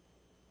attitude.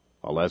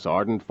 A less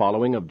ardent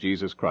following of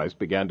Jesus Christ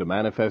began to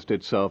manifest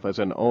itself as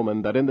an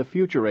omen that in the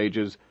future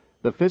ages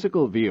the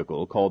physical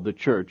vehicle called the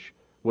church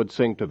would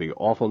sink to the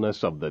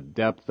awfulness of the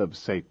depth of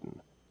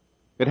Satan.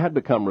 It had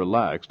become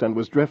relaxed and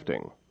was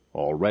drifting.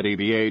 Already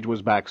the age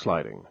was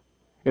backsliding.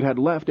 It had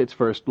left its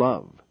first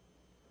love.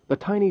 The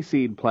tiny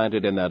seed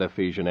planted in that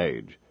Ephesian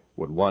age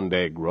would one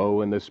day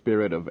grow in the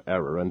spirit of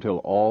error until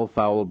all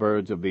foul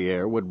birds of the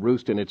air would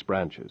roost in its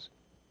branches.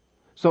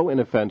 So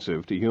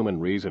inoffensive to human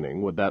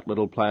reasoning would that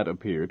little plant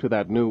appear to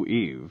that new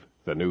Eve,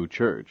 the new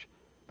church,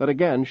 that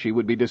again she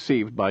would be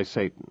deceived by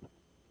Satan.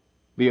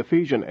 The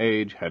Ephesian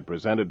age had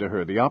presented to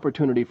her the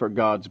opportunity for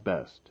God's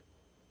best,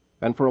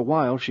 and for a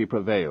while she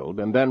prevailed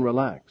and then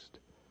relaxed,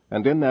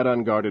 and in that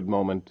unguarded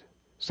moment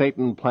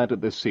Satan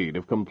planted the seed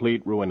of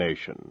complete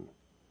ruination.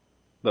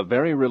 The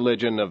very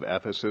religion of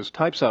Ephesus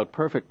types out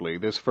perfectly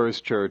this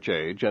first church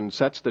age and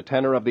sets the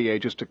tenor of the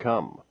ages to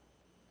come.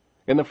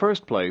 In the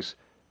first place,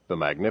 the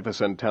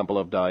magnificent temple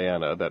of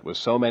Diana that was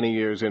so many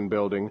years in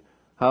building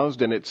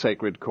housed in its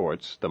sacred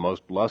courts the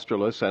most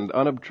lustreless and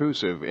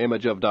unobtrusive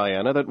image of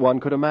Diana that one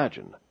could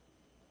imagine.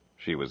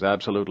 She was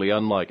absolutely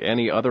unlike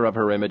any other of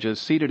her images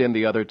seated in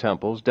the other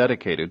temples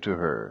dedicated to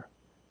her.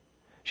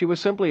 She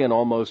was simply an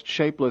almost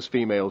shapeless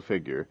female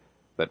figure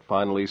that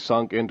finally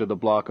sunk into the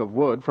block of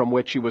wood from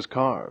which she was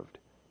carved,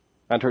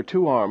 and her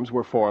two arms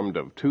were formed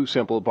of two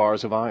simple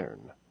bars of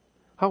iron.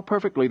 How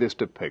perfectly this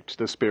depicts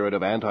the spirit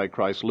of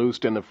Antichrist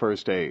loosed in the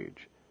first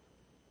age.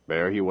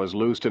 There he was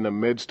loosed in the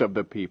midst of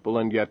the people,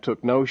 and yet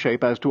took no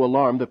shape as to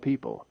alarm the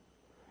people.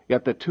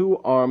 Yet the two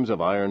arms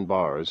of iron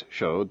bars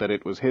showed that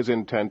it was his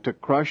intent to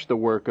crush the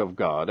work of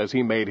God as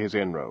he made his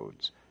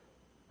inroads,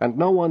 and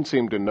no one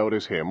seemed to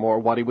notice him or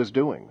what he was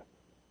doing.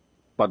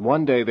 But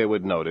one day they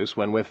would notice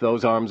when with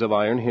those arms of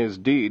iron his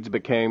deeds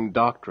became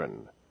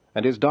doctrine,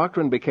 and his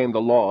doctrine became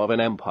the law of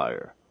an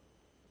empire.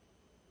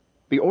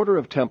 The order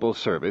of temple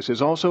service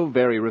is also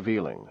very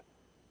revealing.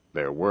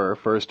 There were,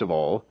 first of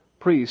all,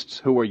 priests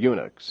who were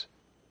eunuchs.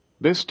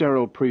 This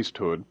sterile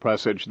priesthood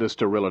presaged the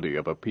sterility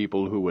of a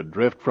people who would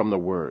drift from the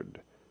Word,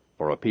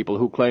 for a people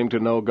who claim to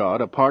know God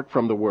apart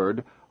from the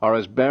Word are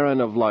as barren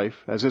of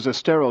life as is a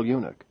sterile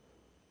eunuch.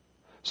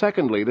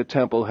 Secondly, the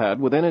temple had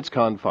within its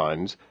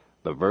confines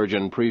the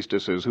virgin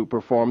priestesses who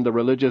performed the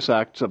religious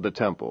acts of the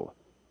temple.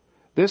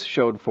 This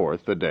showed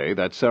forth the day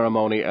that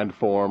ceremony and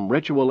form,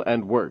 ritual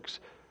and works,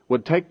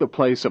 would take the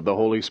place of the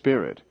Holy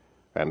Spirit,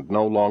 and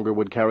no longer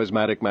would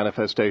charismatic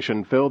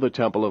manifestation fill the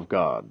temple of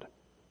God.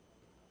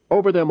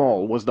 Over them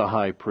all was the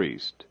high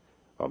priest,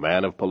 a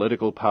man of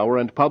political power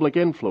and public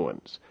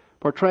influence,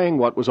 portraying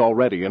what was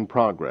already in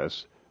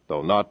progress,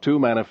 though not too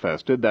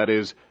manifested, that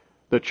is,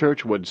 the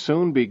church would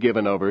soon be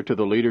given over to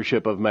the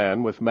leadership of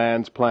man with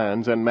man's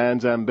plans and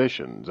man's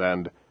ambitions,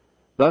 and,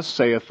 thus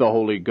saith the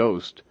Holy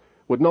Ghost,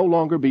 would no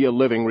longer be a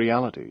living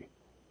reality.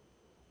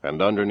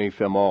 And underneath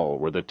them all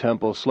were the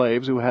temple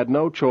slaves who had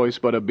no choice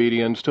but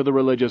obedience to the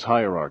religious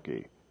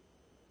hierarchy.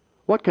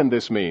 What can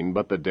this mean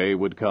but the day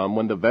would come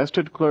when the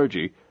vested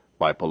clergy,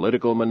 by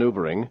political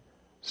maneuvering,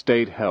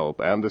 state help,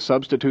 and the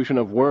substitution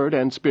of word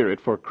and spirit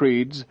for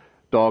creeds,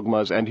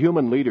 dogmas, and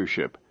human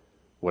leadership,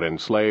 would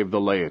enslave the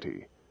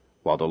laity,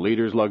 while the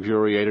leaders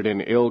luxuriated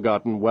in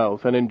ill-gotten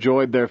wealth and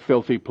enjoyed their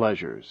filthy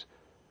pleasures,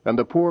 and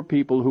the poor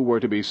people who were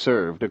to be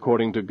served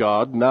according to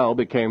God now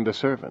became the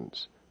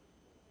servants.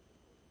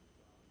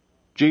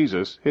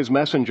 Jesus, his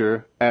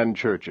messenger, and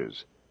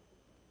churches.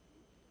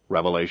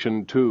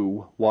 Revelation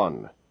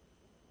 2:1.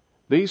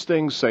 These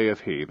things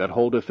saith he that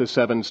holdeth the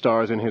 7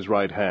 stars in his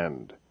right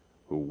hand,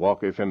 who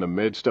walketh in the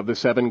midst of the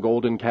 7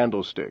 golden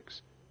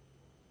candlesticks.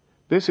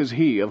 This is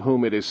he of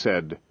whom it is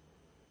said,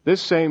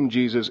 This same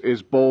Jesus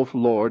is both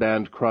Lord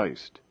and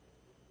Christ.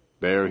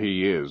 There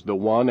he is, the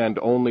one and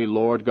only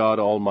Lord God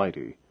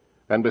Almighty,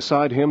 and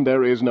beside him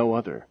there is no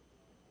other.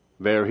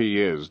 There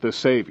he is, the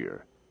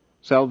Savior.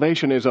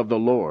 Salvation is of the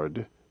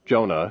Lord,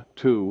 Jonah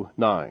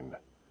 2:9,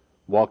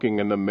 walking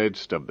in the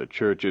midst of the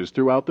churches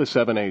throughout the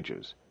 7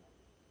 ages.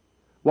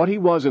 What he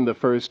was in the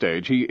first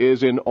age, he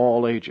is in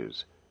all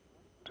ages.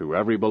 To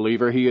every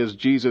believer he is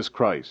Jesus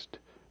Christ,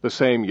 the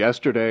same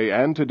yesterday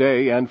and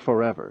today and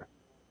forever.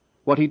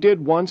 What he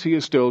did once he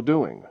is still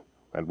doing,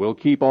 and will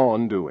keep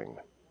on doing.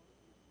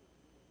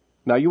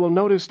 Now you will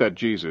notice that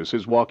Jesus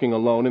is walking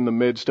alone in the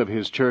midst of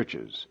his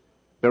churches.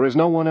 There is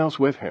no one else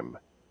with him.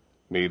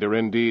 Neither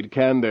indeed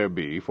can there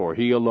be, for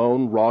he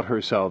alone wrought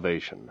her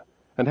salvation,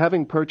 and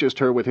having purchased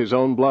her with his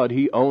own blood,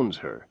 he owns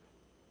her.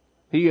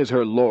 He is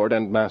her Lord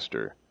and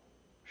Master.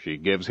 She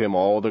gives him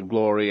all the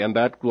glory, and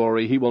that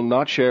glory he will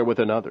not share with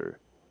another.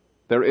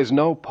 There is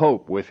no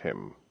pope with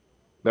him.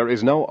 There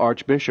is no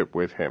archbishop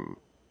with him.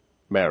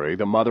 Mary,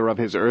 the mother of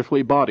his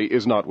earthly body,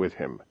 is not with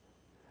him.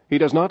 He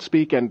does not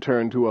speak and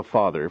turn to a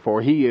father,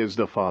 for he is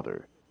the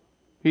Father.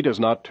 He does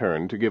not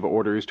turn to give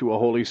orders to a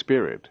Holy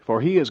Spirit,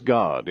 for he is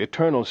God,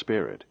 eternal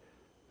Spirit,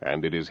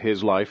 and it is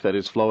his life that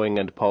is flowing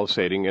and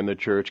pulsating in the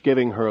church,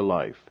 giving her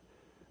life,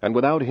 and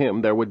without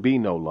him there would be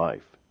no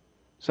life.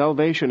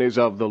 Salvation is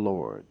of the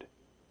Lord.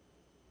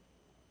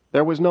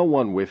 There was no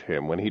one with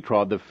him when he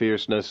trod the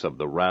fierceness of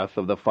the wrath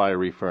of the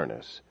fiery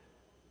furnace.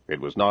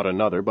 It was not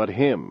another but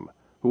him,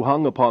 who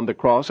hung upon the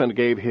cross and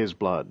gave his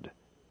blood.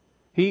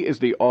 He is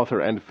the author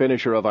and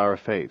finisher of our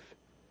faith.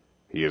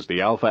 He is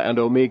the Alpha and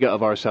Omega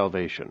of our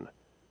salvation.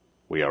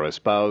 We are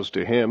espoused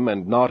to him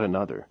and not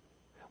another.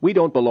 We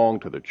don't belong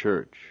to the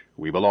church.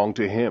 We belong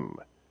to him.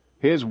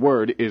 His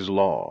word is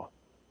law.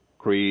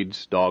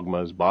 Creeds,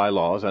 dogmas,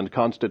 bylaws, and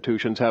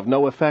constitutions have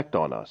no effect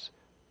on us.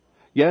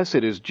 Yes,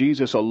 it is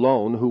Jesus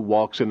alone who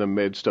walks in the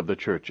midst of the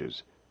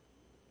churches.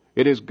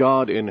 It is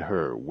God in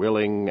her,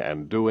 willing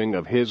and doing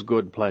of his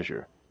good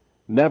pleasure.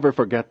 Never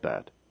forget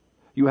that.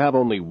 You have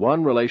only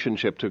one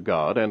relationship to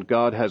God, and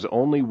God has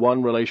only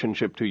one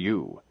relationship to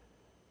you.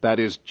 That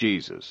is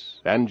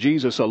Jesus, and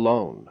Jesus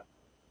alone.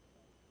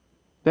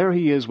 There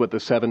he is with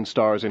the 7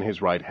 stars in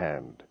his right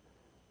hand.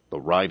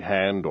 The right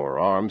hand or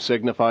arm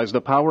signifies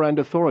the power and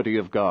authority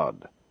of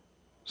God.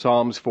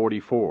 Psalms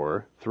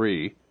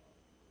 44:3.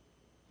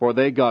 For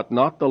they got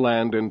not the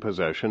land in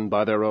possession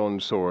by their own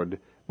sword,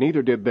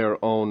 neither did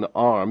their own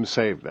arm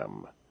save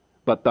them.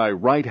 But thy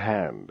right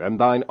hand, and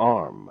thine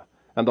arm,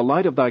 and the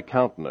light of thy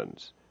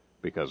countenance,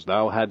 because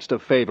thou hadst a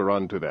favor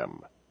unto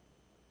them.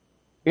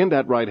 In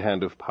that right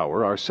hand of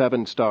power are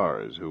 7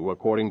 stars, who,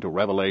 according to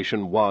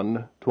Revelation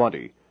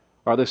 1:20,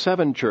 are the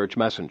 7 church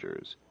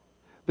messengers.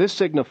 This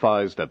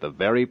signifies that the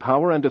very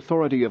power and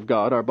authority of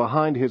God are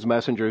behind his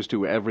messengers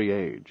to every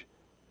age.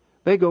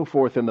 They go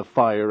forth in the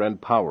fire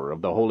and power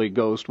of the Holy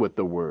Ghost with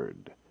the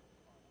Word.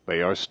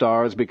 They are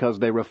stars because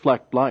they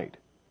reflect light.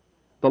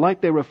 The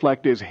light they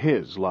reflect is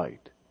his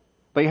light.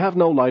 They have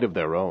no light of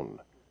their own.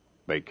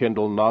 They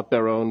kindle not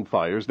their own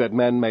fires, that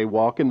men may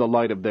walk in the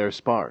light of their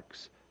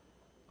sparks.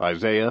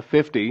 Isaiah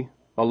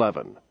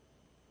 50:11.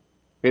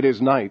 It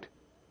is night,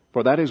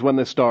 for that is when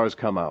the stars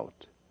come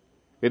out.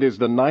 It is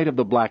the night of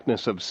the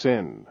blackness of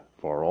sin,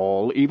 for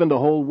all, even the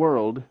whole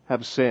world,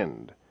 have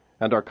sinned,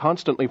 and are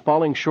constantly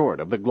falling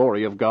short of the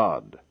glory of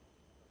God.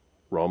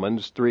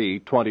 Romans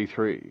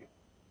 3:23.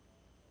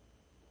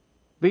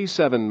 These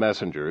 7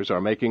 messengers are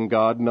making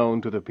God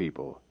known to the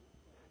people.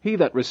 He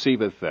that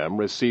receiveth them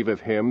receiveth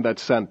him that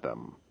sent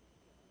them.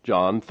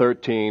 John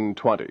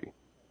 13:20.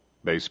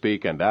 They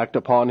speak and act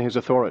upon his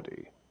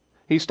authority.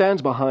 He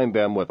stands behind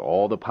them with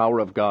all the power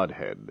of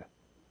Godhead.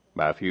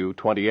 Matthew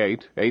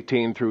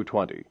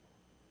 28:18-20.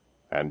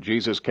 And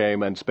Jesus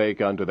came and spake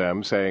unto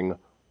them, saying,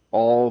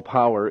 All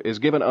power is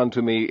given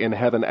unto me in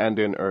heaven and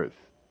in earth.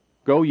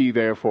 Go ye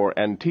therefore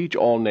and teach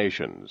all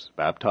nations,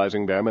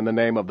 baptizing them in the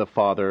name of the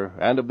Father,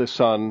 and of the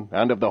Son,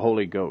 and of the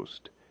Holy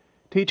Ghost,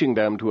 teaching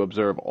them to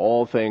observe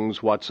all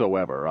things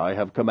whatsoever I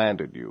have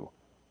commanded you.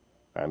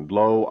 And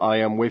lo, I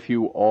am with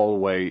you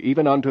alway,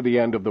 even unto the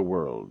end of the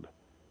world.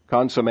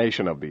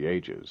 Consummation of the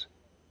ages.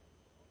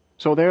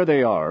 So there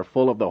they are,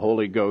 full of the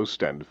Holy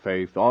Ghost and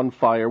faith, on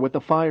fire with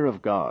the fire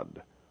of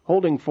God,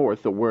 holding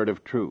forth the word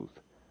of truth,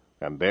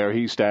 and there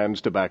he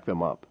stands to back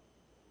them up.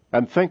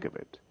 And think of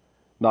it,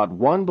 not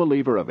one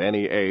believer of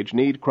any age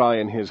need cry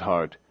in his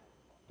heart,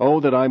 Oh,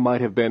 that I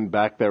might have been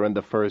back there in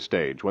the first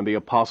age, when the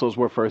apostles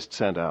were first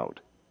sent out.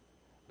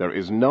 There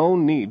is no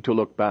need to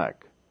look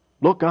back.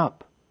 Look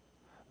up.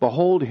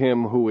 Behold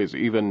him who is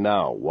even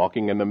now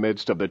walking in the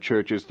midst of the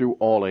churches through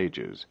all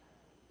ages.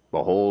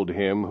 Behold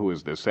him who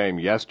is the same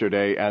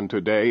yesterday and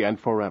today and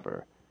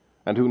forever,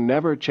 and who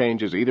never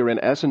changes either in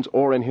essence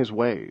or in his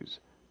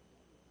ways.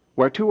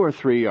 Where 2 or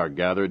 3 are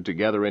gathered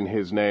together in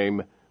his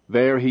name,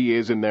 there he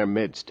is in their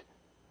midst,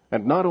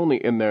 and not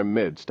only in their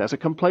midst as a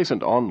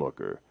complacent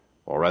onlooker,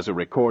 or as a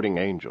recording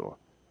angel,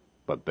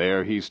 but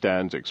there he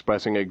stands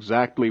expressing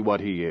exactly what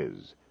he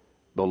is,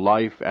 the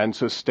life and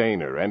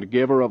sustainer and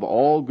giver of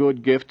all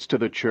good gifts to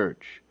the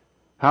church.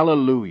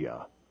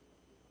 Hallelujah!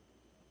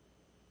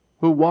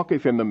 Who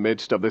walketh in the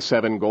midst of the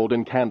 7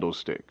 golden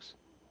candlesticks.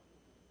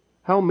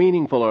 How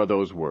meaningful are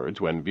those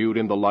words when viewed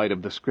in the light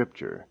of the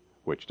Scripture,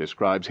 which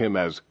describes him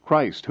as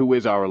Christ, who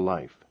is our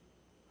life.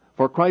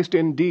 For Christ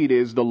indeed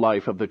is the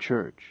life of the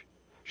church.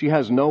 She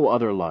has no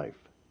other life.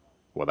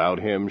 Without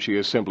him she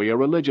is simply a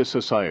religious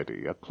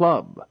society, a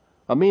club,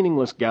 a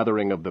meaningless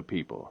gathering of the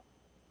people.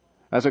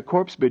 As a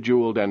corpse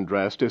bejeweled and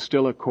dressed is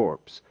still a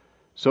corpse,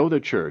 so the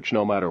church,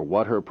 no matter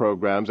what her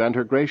programs and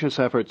her gracious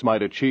efforts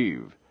might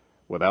achieve,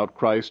 without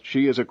Christ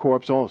she is a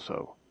corpse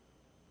also.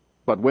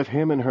 But with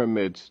him in her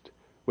midst,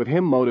 with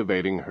him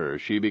motivating her,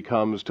 she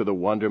becomes, to the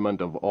wonderment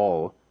of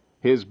all,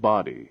 his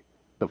body,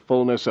 the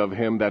fullness of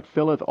him that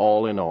filleth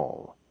all in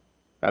all.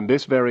 And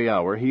this very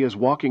hour he is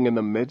walking in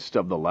the midst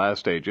of the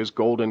last age's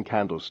golden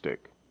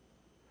candlestick.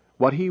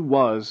 What he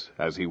was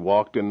as he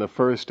walked in the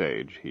first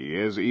age, he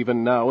is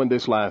even now in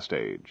this last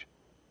age.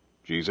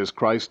 Jesus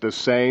Christ the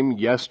same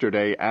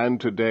yesterday and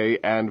today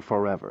and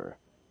forever.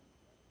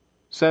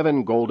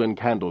 7 golden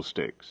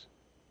candlesticks.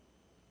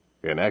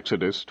 In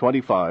Exodus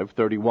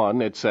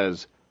 25:31 it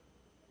says,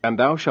 And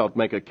thou shalt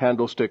make a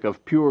candlestick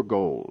of pure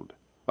gold.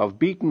 Of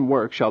beaten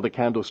work shall the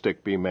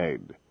candlestick be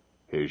made.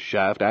 His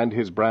shaft and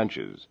his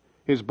branches,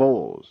 his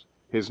bowls,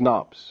 his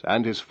knops,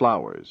 and his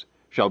flowers,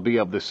 shall be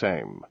of the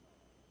same.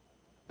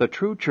 The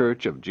true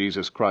church of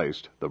Jesus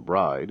Christ, the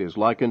bride, is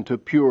likened to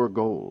pure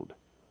gold.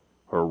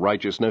 Her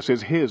righteousness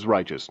is his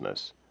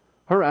righteousness.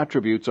 Her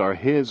attributes are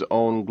his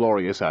own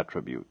glorious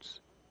attributes.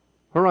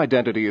 Her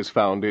identity is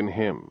found in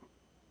him.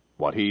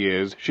 What he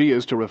is, she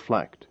is to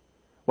reflect.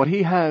 What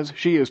he has,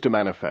 she is to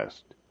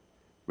manifest.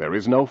 There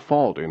is no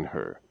fault in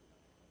her.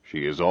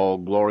 She is all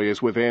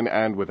glorious within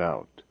and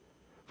without.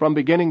 From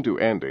beginning to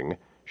ending,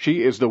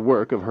 she is the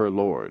work of her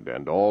Lord,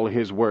 and all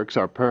his works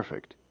are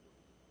perfect.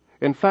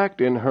 In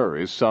fact, in her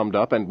is summed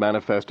up and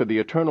manifested the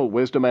eternal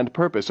wisdom and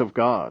purpose of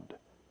God.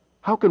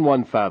 How can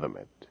one fathom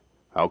it?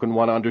 How can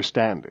one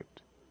understand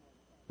it?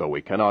 Though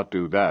we cannot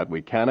do that,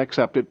 we can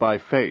accept it by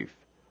faith,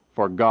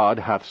 for God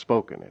hath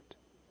spoken it.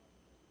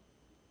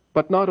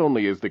 But not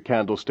only is the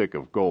candlestick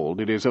of gold,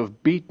 it is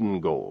of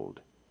beaten gold,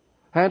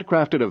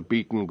 handcrafted of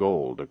beaten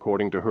gold,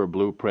 according to her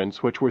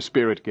blueprints which were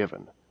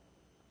Spirit-given.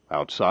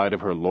 Outside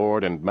of her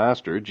Lord and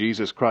Master,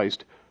 Jesus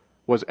Christ,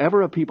 was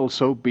ever a people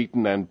so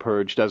beaten and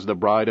purged as the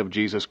bride of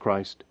Jesus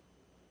Christ?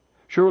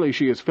 Surely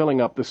she is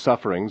filling up the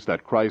sufferings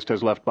that Christ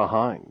has left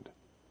behind.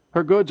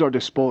 Her goods are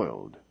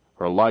despoiled.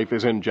 Her life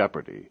is in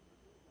jeopardy.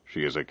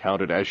 She is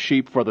accounted as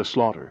sheep for the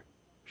slaughter.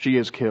 She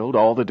is killed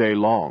all the day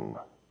long.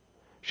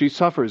 She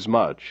suffers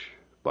much,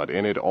 but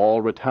in it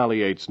all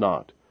retaliates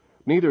not,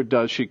 neither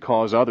does she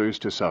cause others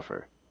to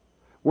suffer.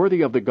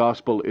 Worthy of the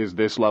gospel is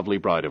this lovely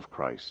bride of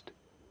Christ.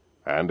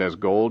 And as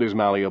gold is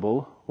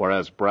malleable,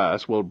 whereas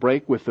brass will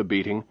break with the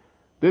beating,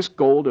 this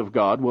gold of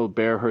God will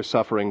bear her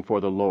suffering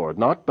for the Lord,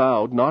 not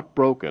bowed, not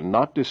broken,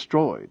 not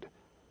destroyed,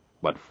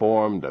 but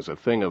formed as a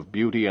thing of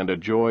beauty and a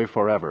joy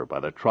forever by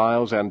the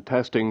trials and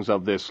testings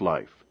of this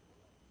life.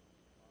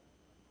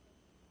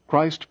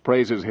 Christ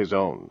praises his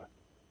own.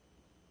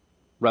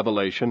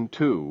 Revelation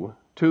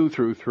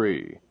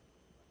 2:2-3.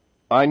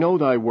 I know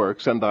thy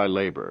works and thy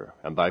labor,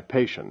 and thy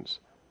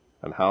patience,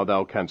 and how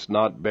thou canst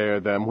not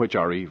bear them which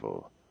are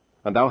evil.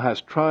 And thou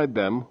hast tried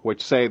them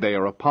which say they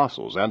are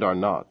apostles, and are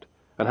not,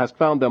 and hast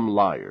found them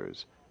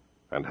liars,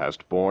 and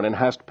hast borne and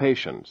hast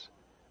patience,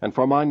 and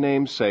for my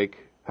name's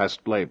sake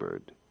hast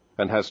labored,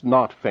 and hast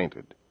not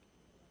fainted.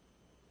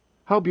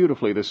 How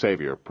beautifully the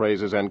Savior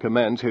praises and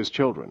commends his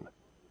children!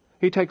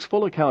 He takes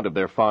full account of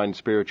their fine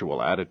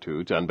spiritual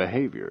attitudes and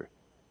behavior.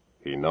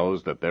 He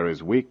knows that there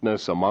is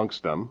weakness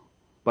amongst them,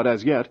 but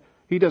as yet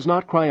he does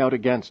not cry out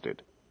against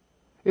it.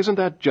 Isn't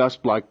that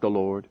just like the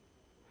Lord?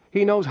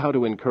 He knows how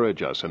to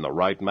encourage us in the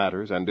right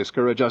matters and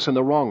discourage us in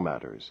the wrong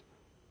matters.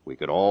 We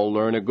could all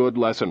learn a good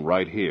lesson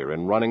right here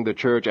in running the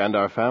church and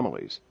our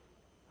families.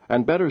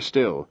 And better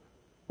still,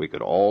 we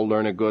could all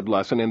learn a good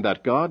lesson in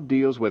that God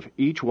deals with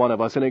each one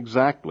of us in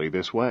exactly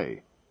this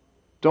way.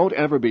 Don't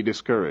ever be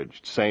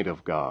discouraged, saint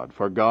of God,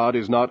 for God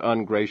is not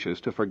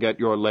ungracious to forget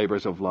your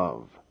labors of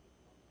love.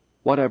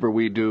 Whatever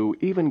we do,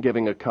 even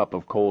giving a cup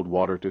of cold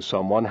water to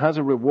someone, has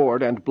a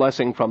reward and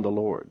blessing from the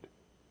Lord.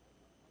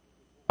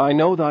 I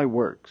know thy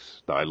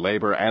works, thy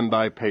labor, and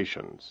thy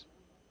patience.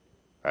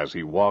 As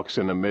he walks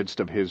in the midst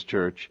of his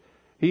church,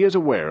 he is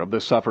aware of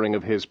the suffering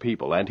of his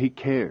people, and he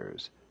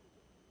cares.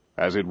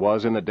 As it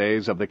was in the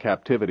days of the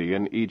captivity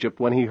in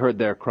Egypt when he heard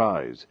their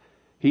cries,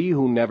 he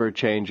who never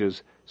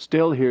changes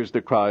still hears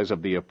the cries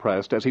of the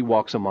oppressed as he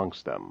walks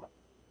amongst them.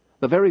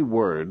 The very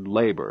word,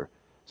 labor,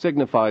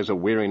 signifies a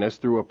weariness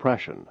through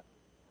oppression.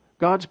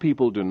 God's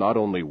people do not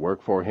only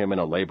work for him in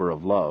a labor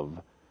of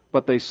love,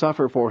 but they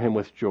suffer for him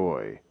with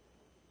joy.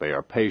 They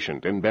are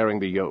patient in bearing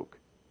the yoke.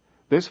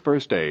 This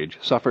first age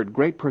suffered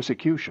great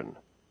persecution.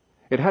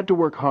 It had to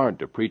work hard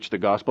to preach the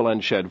gospel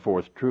and shed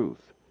forth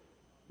truth.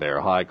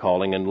 Their high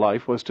calling in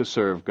life was to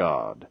serve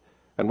God,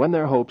 and when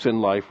their hopes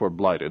in life were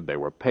blighted, they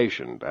were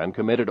patient and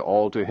committed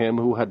all to him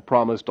who had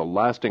promised a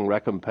lasting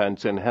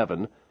recompense in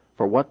heaven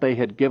for what they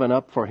had given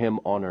up for him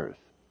on earth.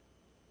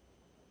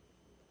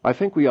 I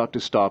think we ought to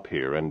stop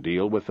here and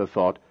deal with the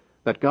thought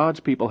that God's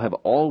people have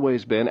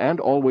always been and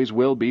always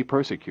will be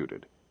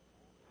persecuted.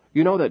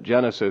 You know that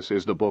Genesis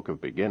is the book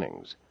of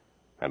beginnings,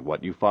 and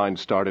what you find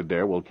started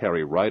there will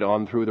carry right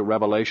on through the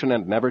Revelation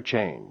and never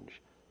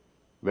change.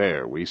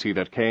 There we see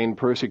that Cain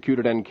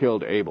persecuted and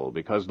killed Abel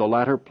because the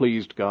latter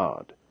pleased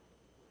God.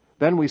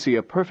 Then we see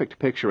a perfect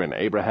picture in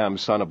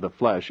Abraham's son of the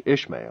flesh,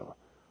 Ishmael,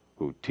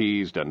 who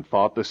teased and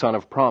fought the son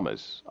of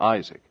promise,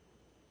 Isaac.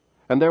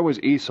 And there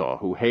was Esau,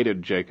 who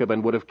hated Jacob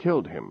and would have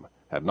killed him,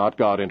 had not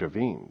God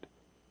intervened.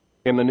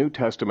 In the New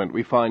Testament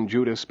we find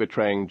Judas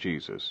betraying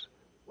Jesus,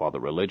 while the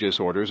religious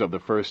orders of the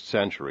first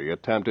century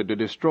attempted to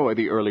destroy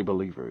the early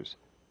believers.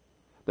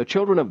 The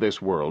children of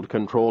this world,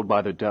 controlled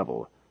by the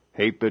devil,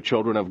 hate the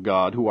children of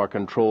God who are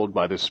controlled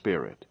by the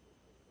Spirit.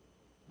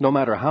 No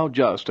matter how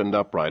just and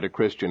upright a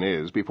Christian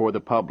is before the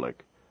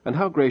public, and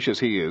how gracious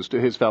he is to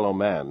his fellow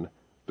man,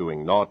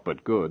 doing naught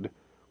but good,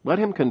 let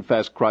him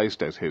confess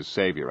Christ as his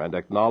Savior and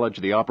acknowledge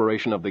the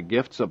operation of the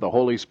gifts of the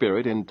Holy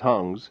Spirit in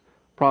tongues,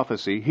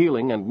 prophecy,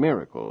 healing, and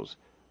miracles,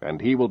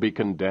 and he will be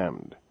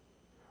condemned.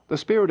 The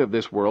spirit of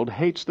this world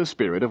hates the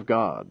Spirit of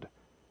God,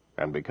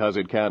 and because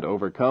it can't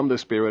overcome the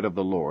Spirit of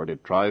the Lord,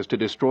 it tries to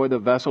destroy the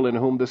vessel in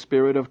whom the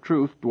Spirit of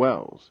truth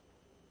dwells.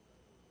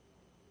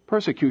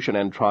 Persecution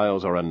and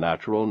trials are a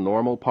natural,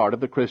 normal part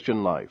of the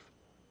Christian life.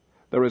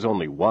 There is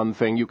only one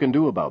thing you can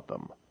do about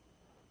them.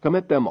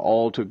 Commit them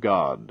all to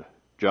God,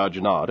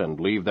 judge not, and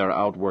leave their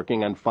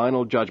outworking and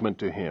final judgment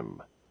to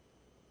Him.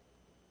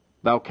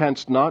 Thou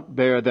canst not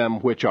bear them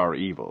which are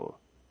evil,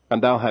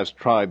 and thou hast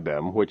tried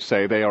them which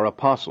say they are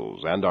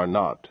apostles, and are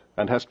not,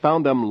 and hast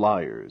found them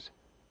liars.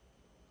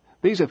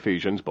 These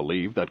Ephesians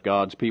believed that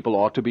God's people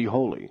ought to be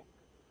holy.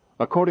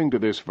 According to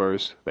this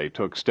verse, they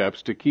took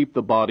steps to keep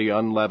the body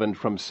unleavened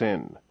from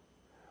sin.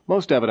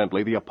 Most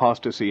evidently, the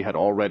apostasy had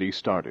already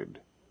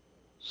started.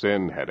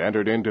 Sin had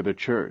entered into the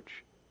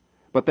church.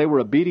 But they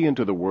were obedient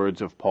to the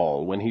words of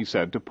Paul when he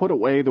said to put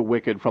away the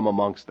wicked from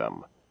amongst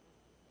them.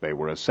 They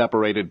were a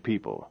separated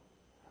people.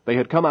 They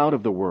had come out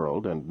of the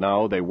world, and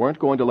now they weren't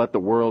going to let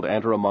the world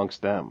enter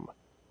amongst them.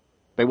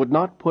 They would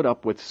not put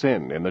up with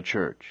sin in the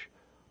church.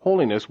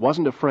 Holiness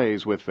wasn't a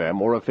phrase with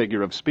them or a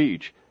figure of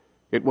speech.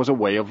 It was a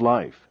way of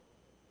life.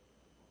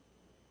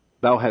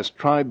 Thou hast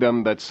tried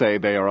them that say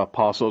they are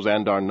apostles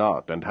and are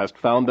not, and hast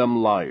found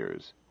them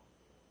liars.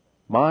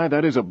 My,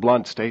 that is a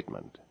blunt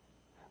statement.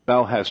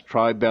 Thou hast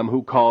tried them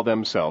who call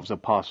themselves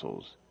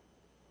apostles.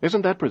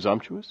 Isn't that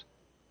presumptuous?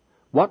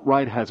 What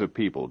right has a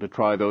people to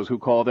try those who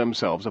call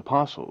themselves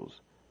apostles?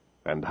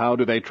 And how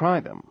do they try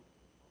them?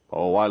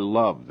 Oh, I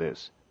love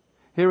this.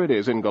 Here it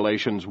is in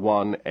Galatians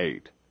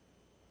 1:8.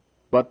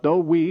 But though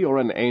we or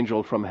an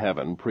angel from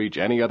heaven preach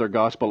any other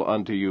gospel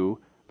unto you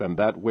than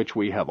that which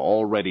we have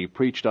already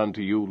preached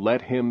unto you,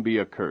 let him be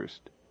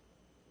accursed.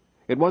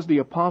 It was the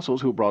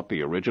apostles who brought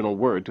the original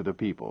word to the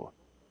people.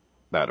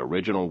 That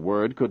original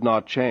word could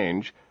not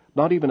change,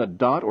 not even a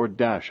dot or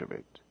dash of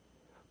it.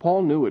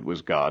 Paul knew it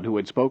was God who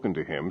had spoken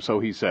to him, so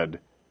he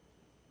said,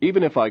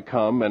 "Even if I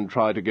come and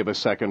try to give a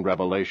second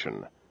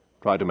revelation,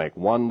 try to make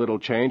one little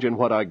change in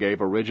what I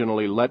gave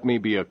originally, let me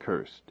be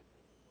accursed."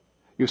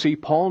 You see,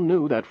 Paul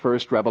knew that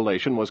first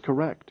revelation was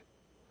correct.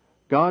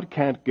 God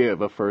can't give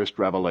a first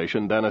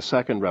revelation, then a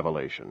second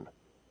revelation.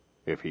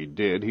 If he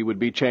did, he would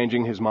be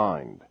changing his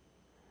mind.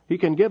 He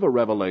can give a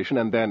revelation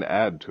and then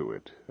add to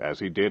it, as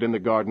he did in the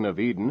Garden of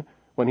Eden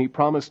when he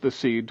promised the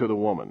seed to the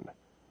woman,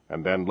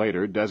 and then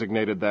later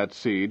designated that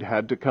seed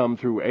had to come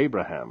through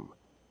Abraham,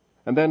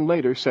 and then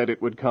later said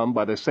it would come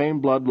by the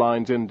same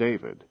bloodlines in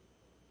David.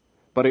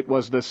 But it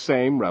was the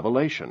same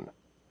revelation.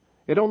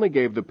 It only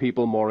gave the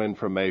people more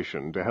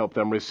information to help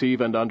them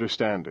receive and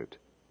understand it.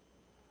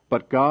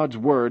 But God's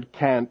word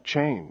can't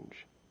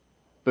change.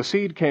 The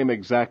seed came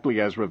exactly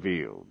as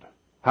revealed.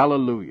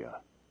 Hallelujah.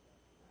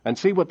 And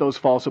see what those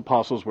false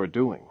apostles were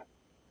doing.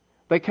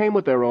 They came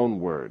with their own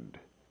word.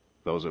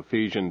 Those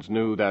Ephesians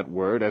knew that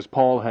word as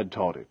Paul had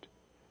taught it.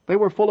 They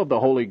were full of the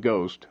Holy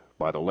Ghost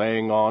by the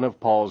laying on of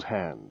Paul's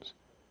hands.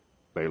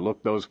 They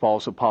looked those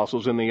false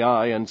apostles in the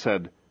eye and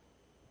said,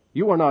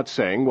 "You are not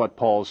saying what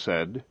Paul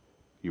said.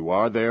 You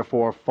are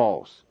therefore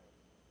false."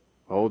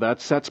 Oh,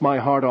 that sets my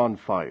heart on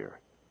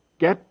fire.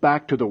 Get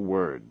back to the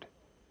Word.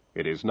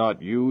 It is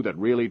not you that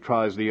really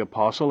tries the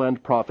apostle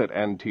and prophet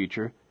and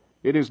teacher.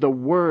 It is the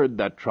Word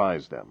that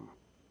tries them.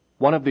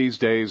 One of these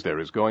days there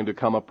is going to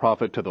come a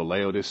prophet to the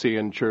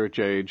Laodicean church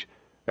age,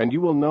 and you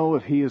will know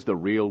if he is the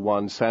real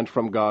one sent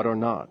from God or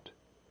not.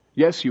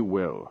 Yes, you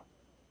will.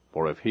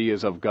 For if he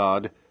is of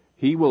God,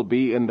 he will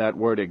be in that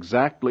word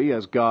exactly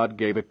as God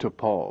gave it to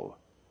Paul.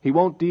 He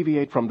won't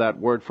deviate from that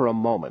word for a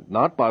moment,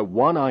 not by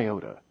one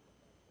iota.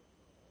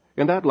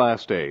 In that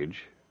last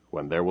age,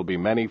 when there will be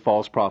many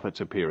false prophets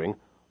appearing,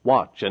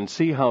 watch and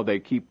see how they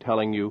keep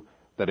telling you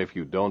that if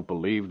you don't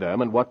believe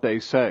them and what they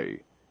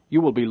say, you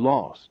will be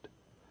lost.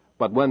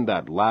 But when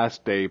that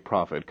last day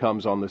prophet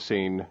comes on the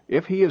scene,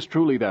 if he is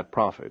truly that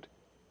prophet,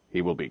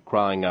 he will be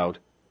crying out,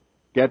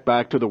 "Get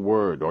back to the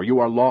Word, or you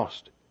are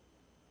lost."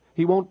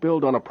 He won't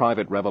build on a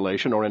private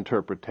revelation or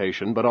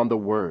interpretation, but on the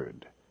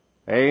Word.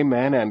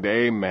 Amen and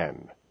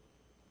amen.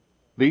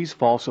 These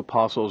false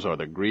apostles are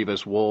the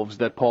grievous wolves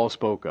that Paul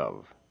spoke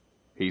of.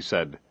 He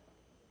said,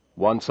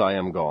 "Once I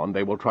am gone,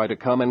 they will try to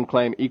come and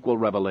claim equal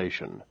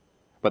revelation.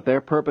 But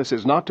their purpose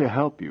is not to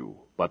help you,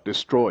 but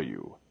destroy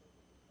you."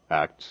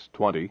 Acts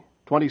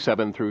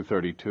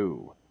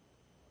 20:27-32.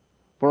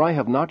 "For I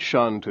have not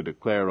shunned to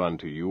declare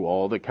unto you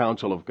all the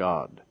counsel of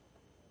God.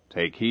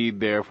 Take heed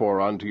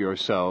therefore unto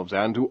yourselves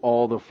and to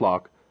all the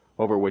flock,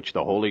 over which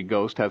the Holy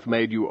Ghost hath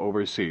made you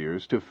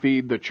overseers, to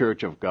feed the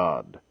church of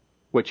God,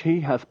 which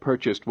he hath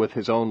purchased with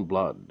his own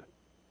blood.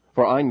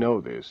 For I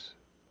know this,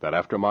 that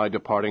after my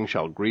departing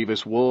shall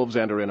grievous wolves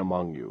enter in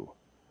among you,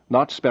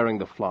 not sparing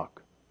the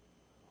flock.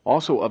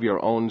 Also of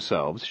your own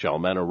selves shall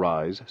men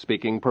arise,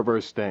 speaking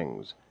perverse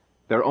things,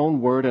 their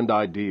own word and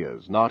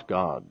ideas, not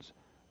God's,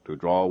 to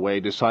draw away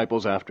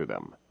disciples after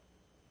them.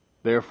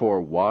 Therefore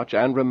watch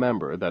and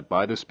remember that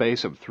by the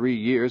space of 3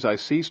 years I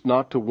ceased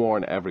not to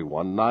warn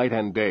everyone night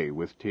and day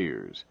with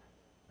tears.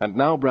 And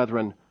now,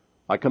 brethren,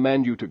 I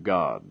commend you to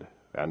God,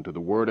 and to the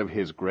word of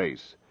his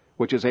grace,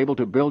 which is able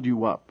to build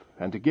you up,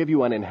 and to give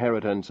you an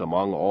inheritance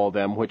among all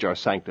them which are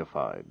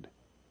sanctified.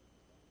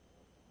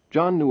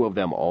 John knew of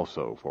them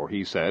also, for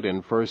he said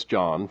in 1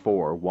 John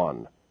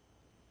 4:1,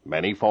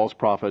 Many false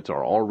prophets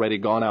are already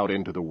gone out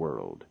into the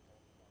world.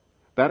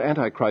 That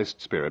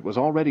Antichrist spirit was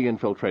already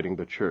infiltrating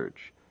the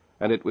church,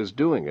 and it was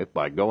doing it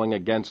by going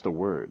against the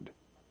Word.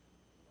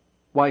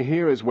 Why,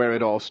 here is where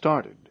it all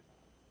started,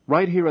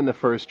 right here in the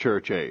first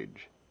church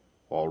age.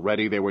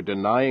 Already they were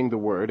denying the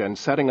Word and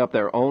setting up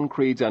their own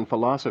creeds and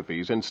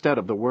philosophies instead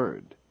of the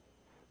Word.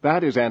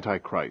 That is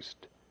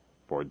Antichrist,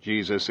 for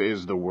Jesus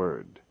is the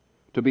Word.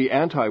 To be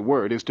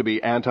anti-Word is to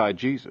be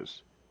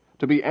anti-Jesus.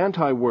 To be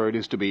anti-Word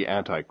is to be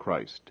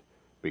anti-Christ,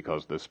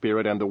 because the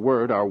Spirit and the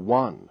Word are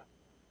one.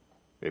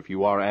 If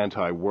you are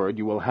anti-Word,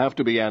 you will have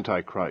to be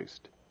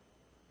anti-Christ.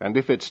 And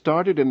if it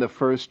started in the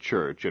first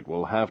church, it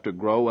will have to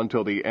grow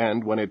until the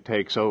end when it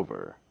takes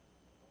over.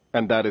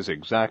 And that is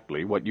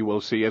exactly what you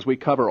will see as we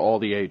cover all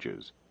the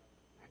ages.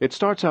 It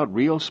starts out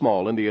real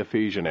small in the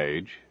Ephesian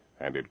age,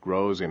 and it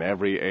grows in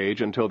every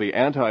age until the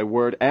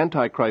anti-Word,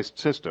 anti-Christ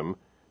system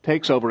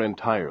takes over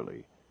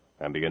entirely,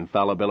 and the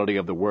infallibility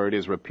of the Word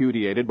is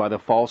repudiated by the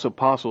false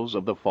apostles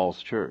of the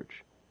false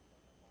church.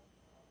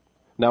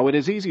 Now, it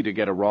is easy to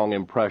get a wrong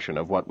impression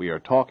of what we are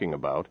talking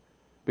about,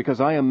 because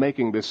I am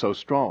making this so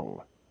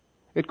strong.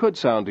 It could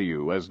sound to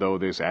you as though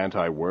this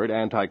anti-Word,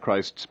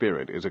 anti-Christ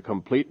spirit is a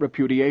complete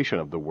repudiation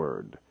of the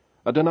Word,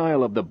 a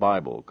denial of the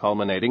Bible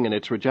culminating in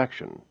its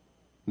rejection.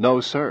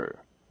 No, sir,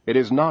 it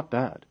is not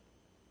that.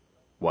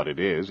 What it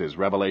is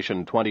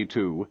Revelation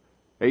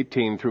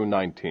 22:18 through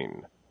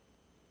 19.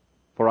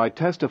 For I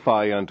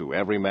testify unto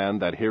every man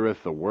that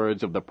heareth the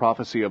words of the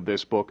prophecy of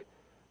this book,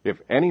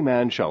 if any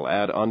man shall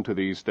add unto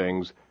these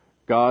things,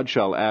 God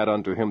shall add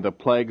unto him the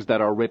plagues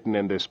that are written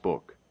in this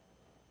book.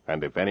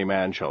 And if any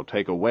man shall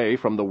take away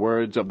from the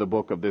words of the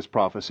book of this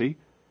prophecy,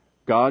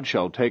 God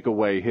shall take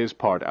away his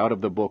part out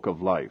of the book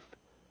of life,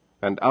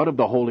 and out of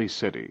the holy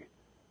city,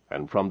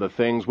 and from the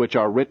things which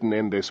are written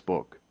in this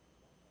book.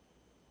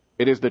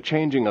 It is the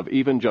changing of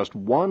even just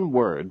one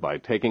word by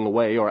taking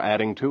away or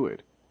adding to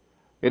it.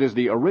 It is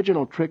the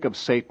original trick of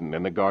Satan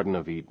in the Garden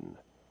of Eden.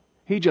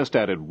 He just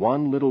added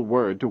one little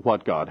word to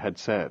what God had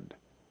said.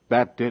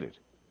 That did it.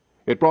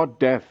 It brought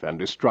death and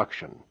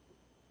destruction.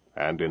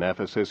 And in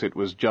Ephesus it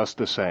was just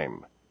the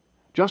same.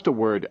 Just a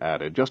word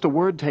added, just a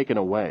word taken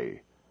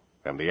away,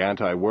 and the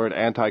anti-Word,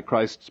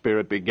 anti-Christ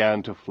spirit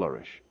began to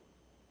flourish.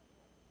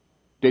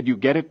 Did you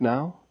get it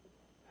now?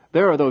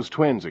 There are those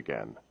twins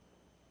again.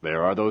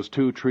 There are those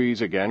two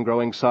trees again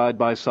growing side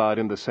by side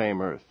in the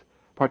same earth,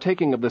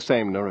 partaking of the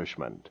same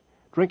nourishment,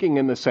 drinking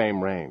in the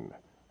same rain,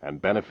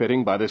 and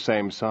benefiting by the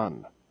same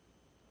sun.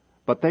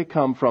 But they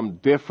come from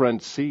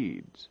different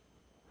seeds.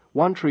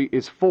 One tree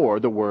is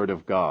for the Word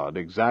of God,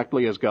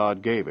 exactly as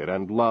God gave it,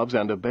 and loves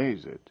and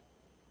obeys it.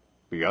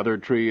 The other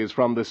tree is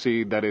from the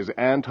seed that is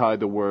anti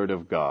the Word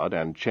of God,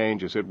 and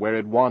changes it where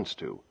it wants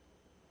to.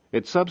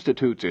 It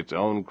substitutes its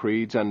own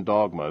creeds and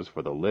dogmas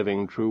for the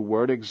living, true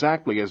Word,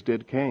 exactly as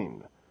did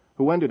Cain,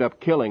 who ended up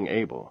killing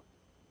Abel.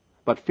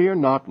 But fear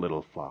not,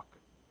 little flock.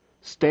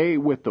 Stay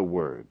with the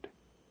Word.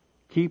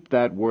 Keep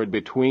that Word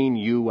between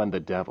you and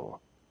the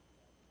devil.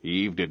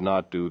 Eve did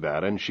not do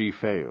that, and she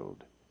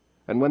failed.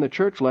 And when the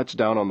church lets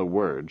down on the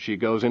Word, she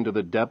goes into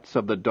the depths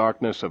of the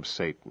darkness of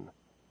Satan.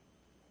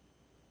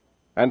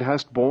 And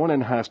hast borne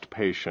and hast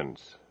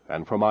patience,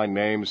 and for my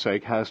name's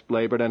sake hast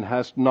labored and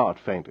hast not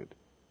fainted.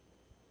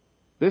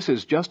 This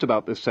is just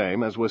about the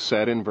same as was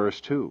said in verse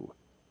 2.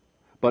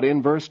 But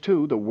in verse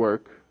 2 the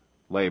work,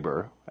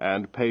 labor,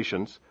 and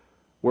patience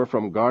were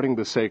from guarding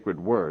the sacred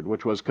word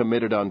which was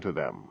committed unto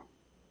them.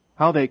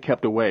 How they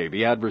kept away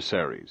the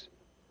adversaries!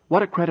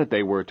 What a credit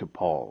they were to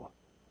Paul!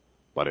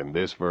 But in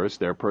this verse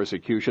their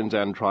persecutions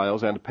and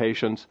trials and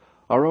patience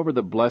are over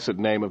the blessed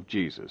name of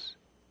Jesus.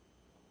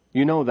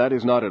 You know that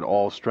is not at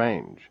all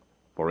strange,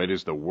 for it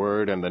is the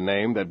word and the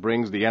name that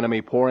brings the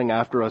enemy pouring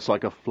after us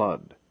like a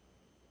flood.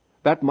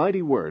 That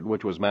mighty word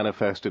which was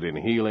manifested in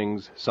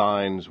healings,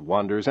 signs,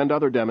 wonders, and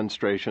other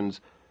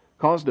demonstrations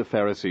caused the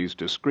Pharisees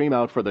to scream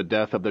out for the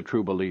death of the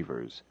true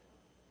believers.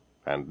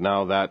 And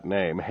now that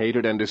name,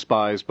 hated and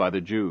despised by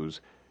the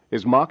Jews,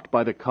 is mocked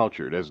by the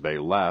cultured as they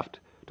laughed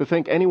to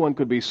think anyone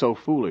could be so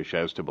foolish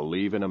as to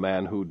believe in a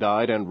man who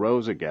died and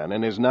rose again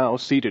and is now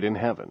seated in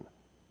heaven.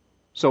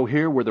 So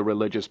here were the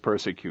religious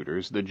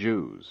persecutors, the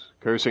Jews,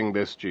 cursing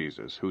this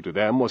Jesus, who to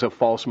them was a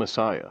false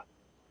Messiah.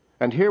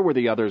 And here were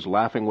the others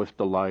laughing with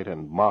delight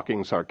and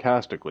mocking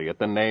sarcastically at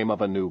the name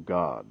of a new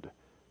God,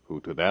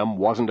 who to them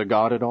wasn't a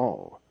God at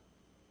all.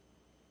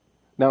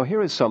 Now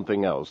here is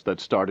something else that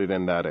started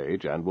in that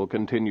age and will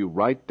continue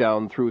right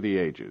down through the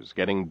ages,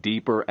 getting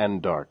deeper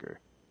and darker.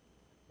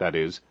 That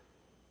is,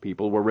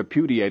 people were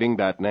repudiating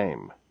that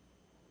name.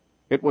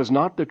 It was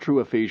not the true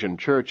Ephesian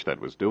church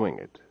that was doing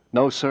it.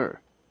 No, sir.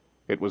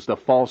 It was the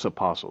false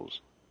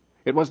apostles.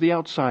 It was the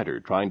outsider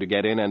trying to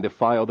get in and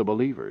defile the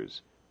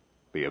believers.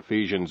 The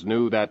Ephesians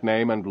knew that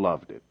name and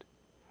loved it.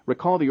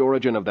 Recall the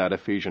origin of that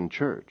Ephesian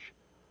church.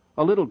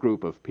 A little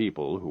group of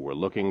people who were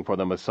looking for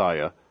the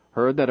Messiah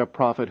heard that a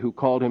prophet who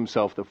called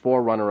himself the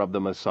forerunner of the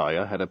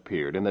Messiah had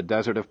appeared in the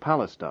desert of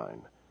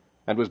Palestine,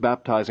 and was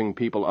baptizing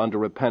people unto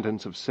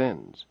repentance of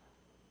sins.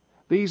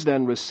 These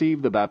then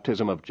received the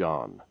baptism of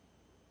John.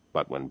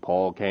 But when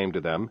Paul came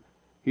to them,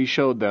 he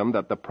showed them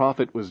that the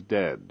prophet was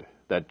dead,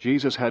 that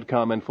Jesus had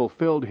come and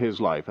fulfilled his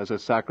life as a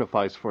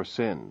sacrifice for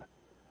sin,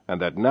 and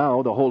that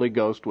now the Holy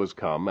Ghost was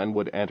come and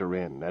would enter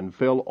in, and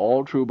fill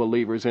all true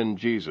believers in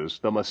Jesus,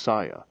 the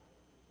Messiah.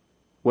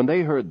 When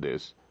they heard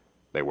this,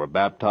 they were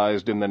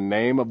baptized in the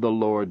name of the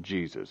Lord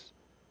Jesus.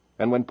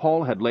 And when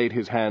Paul had laid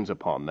his hands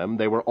upon them,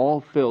 they were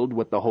all filled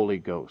with the Holy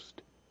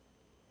Ghost.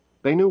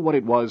 They knew what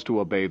it was to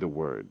obey the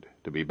word,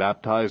 to be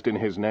baptized in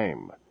his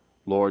name,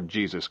 Lord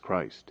Jesus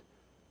Christ.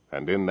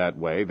 And in that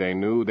way they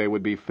knew they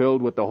would be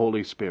filled with the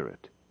Holy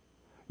Spirit.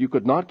 You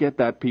could not get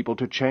that people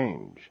to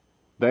change.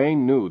 They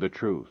knew the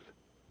truth.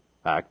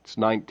 Acts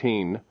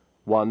 19,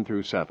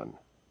 1-7.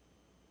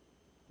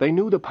 They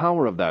knew the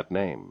power of that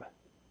name.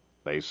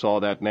 They saw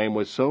that name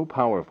was so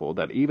powerful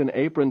that even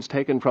aprons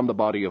taken from the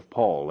body of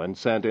Paul and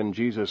sent in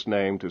Jesus'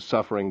 name to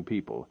suffering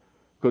people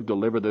could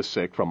deliver the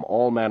sick from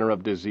all manner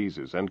of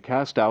diseases and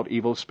cast out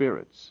evil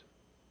spirits.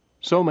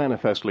 So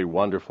manifestly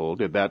wonderful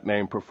did that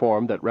name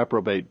perform that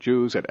reprobate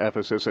Jews at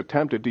Ephesus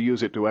attempted to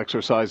use it to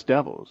exorcise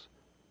devils.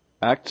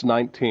 Acts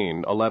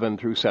 19,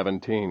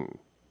 11-17.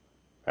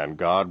 And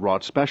God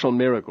wrought special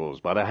miracles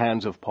by the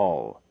hands of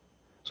Paul,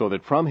 so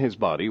that from his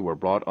body were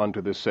brought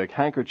unto the sick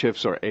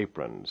handkerchiefs or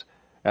aprons,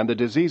 and the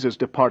diseases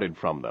departed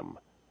from them,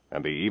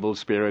 and the evil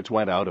spirits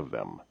went out of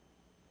them.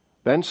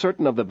 Then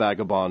certain of the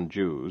vagabond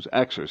Jews,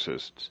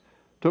 exorcists,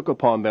 took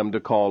upon them to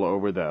call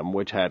over them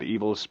which had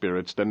evil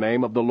spirits the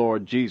name of the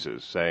Lord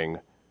Jesus, saying,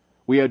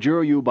 We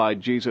adjure you by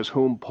Jesus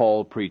whom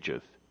Paul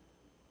preacheth.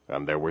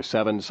 And there were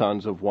 7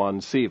 sons of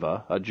one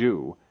Sceva, a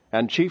Jew,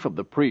 and chief of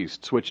the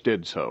priests, which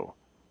did so.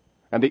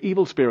 And the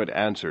evil spirit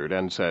answered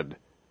and said,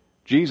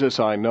 Jesus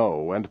I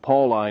know, and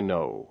Paul I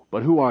know,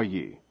 but who are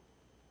ye?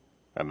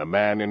 And the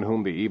man in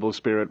whom the evil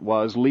spirit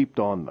was leaped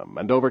on them,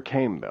 and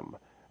overcame them,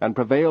 and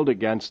prevailed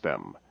against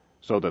them,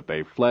 so that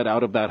they fled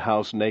out of that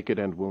house naked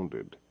and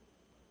wounded.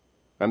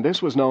 And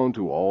this was known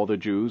to all the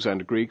Jews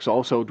and Greeks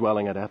also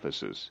dwelling at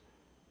Ephesus,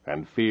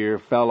 and fear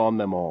fell on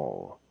them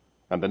all,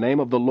 and the name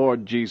of the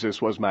Lord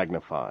Jesus was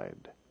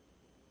magnified.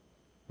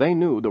 They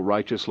knew the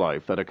righteous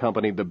life that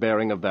accompanied the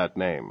bearing of that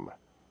name,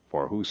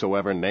 for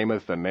whosoever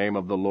nameth the name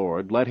of the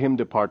Lord, let him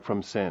depart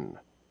from sin.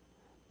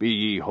 Be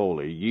ye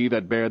holy, ye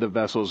that bear the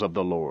vessels of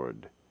the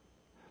Lord.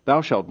 Thou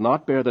shalt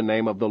not bear the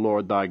name of the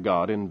Lord thy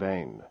God in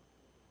vain.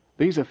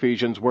 These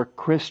Ephesians were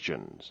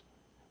Christians.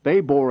 They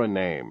bore a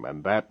name,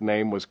 and that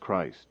name was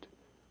Christ,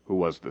 who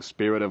was the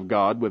Spirit of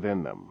God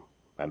within them,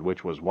 and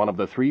which was one of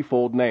the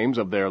threefold names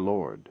of their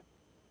Lord.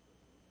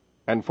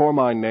 And for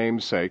my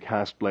name's sake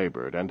hast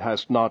labored, and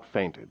hast not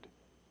fainted.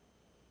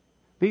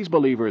 These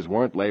believers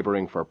weren't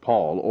laboring for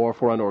Paul or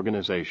for an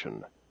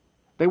organization.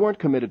 They weren't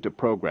committed to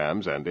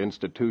programs and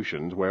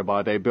institutions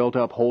whereby they built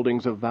up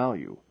holdings of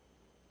value.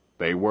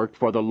 They worked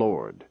for the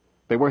Lord.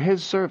 They were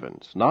his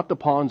servants, not the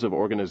pawns of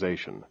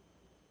organization.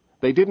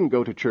 They didn't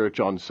go to church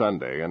on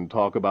Sunday and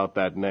talk about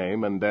that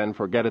name and then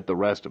forget it the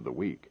rest of the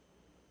week.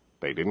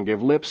 They didn't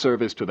give lip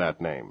service to that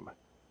name.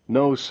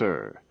 No,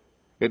 sir.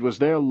 It was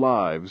their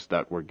lives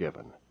that were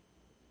given.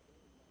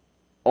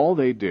 All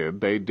they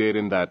did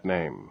in that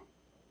name.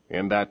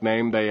 In that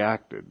name they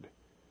acted.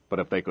 But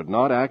if they could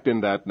not act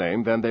in that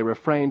name, then they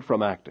refrained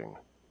from acting.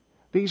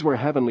 These were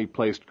heavenly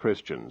placed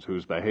Christians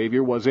whose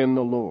behavior was in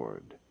the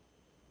Lord.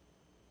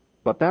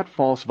 But that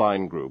false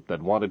vine group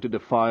that wanted to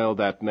defile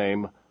that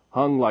name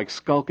hung like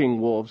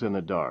skulking wolves in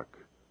the dark,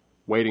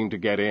 waiting to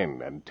get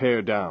in and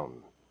tear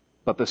down.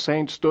 But the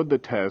saints stood the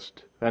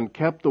test and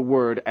kept the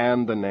word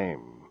and the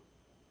name.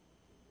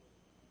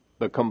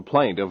 The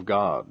complaint of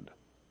God.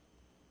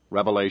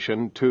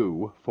 Revelation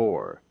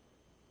 2:4.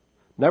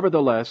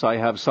 Nevertheless I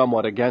have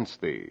somewhat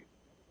against thee,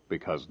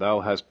 because thou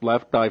hast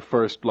left thy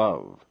first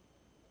love.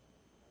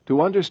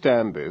 To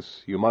understand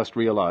this, you must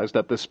realize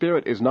that the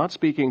Spirit is not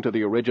speaking to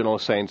the original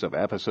saints of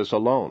Ephesus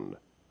alone.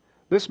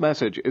 This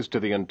message is to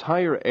the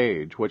entire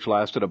age, which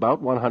lasted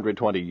about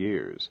 120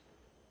 years.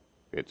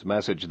 Its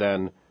message,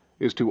 then,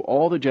 is to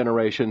all the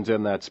generations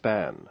in that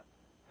span.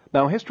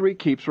 Now, history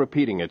keeps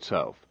repeating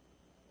itself.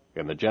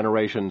 In the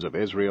generations of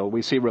Israel,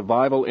 we see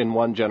revival in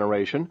one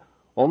generation,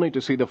 only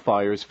to see the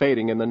fires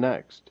fading in the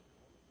next.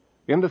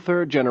 In the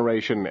third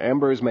generation,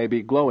 embers may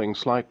be glowing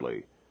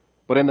slightly,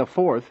 but in the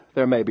fourth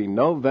there may be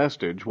no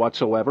vestige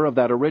whatsoever of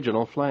that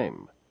original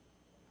flame.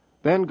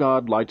 Then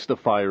God lights the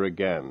fire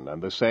again,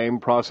 and the same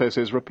process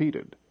is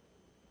repeated.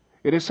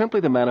 It is simply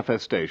the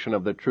manifestation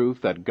of the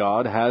truth that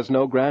God has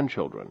no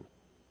grandchildren.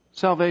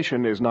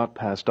 Salvation is not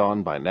passed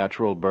on by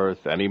natural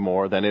birth any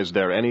more than is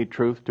there any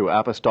truth to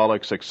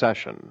apostolic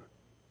succession.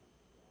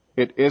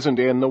 It isn't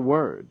in the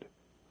Word.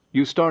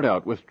 You start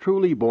out with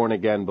truly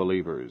born-again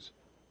believers,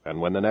 and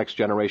when the next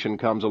generation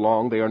comes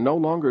along, they are no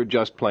longer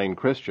just plain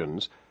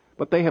Christians,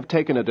 but they have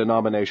taken a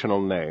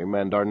denominational name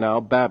and are now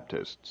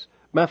Baptists,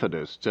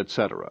 Methodists,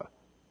 etc.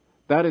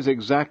 That is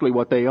exactly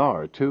what they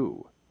are,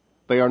 too.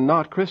 They are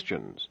not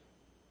Christians.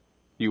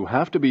 You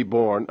have to be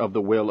born of the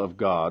will of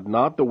God,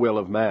 not the will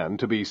of man,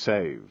 to be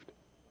saved.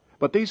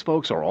 But these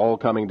folks are all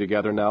coming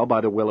together now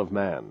by the will of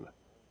man.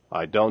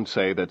 I don't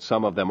say that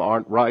some of them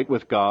aren't right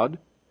with God.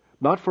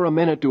 Not for a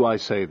minute do I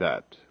say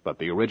that, but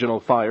the original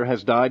fire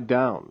has died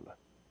down.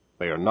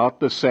 They are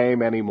not the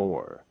same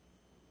anymore.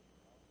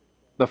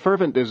 The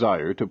fervent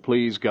desire to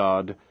please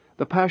God,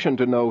 the passion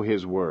to know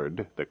His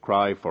Word, the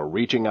cry for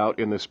reaching out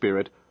in the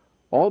Spirit,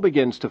 all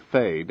begins to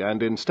fade,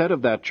 and instead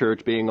of that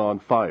church being on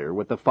fire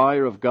with the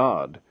fire of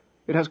God,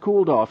 it has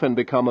cooled off and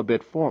become a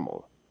bit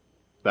formal.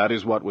 That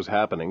is what was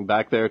happening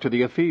back there to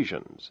the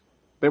Ephesians.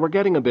 They were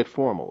getting a bit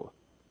formal.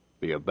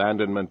 The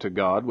abandonment to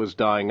God was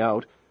dying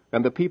out,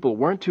 and the people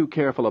weren't too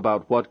careful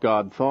about what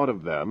God thought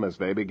of them as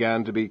they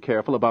began to be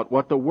careful about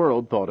what the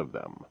world thought of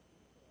them.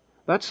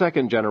 That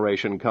second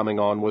generation coming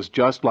on was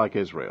just like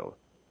Israel.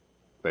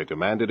 They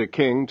demanded a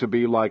king to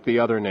be like the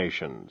other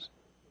nations.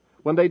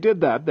 When they did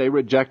that, they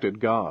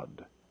rejected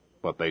God.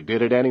 But they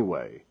did it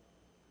anyway.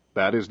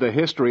 That is the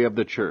history of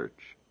the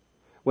church.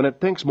 When it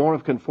thinks more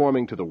of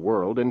conforming to the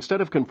world instead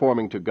of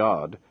conforming to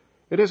God,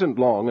 it isn't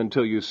long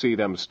until you see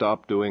them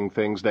stop doing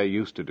things they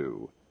used to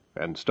do,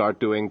 and start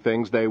doing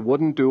things they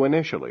wouldn't do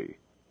initially.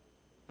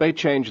 They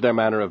change their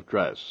manner of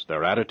dress,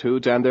 their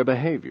attitudes, and their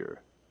behavior.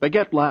 They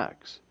get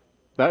lax.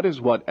 That is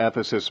what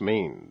Ephesus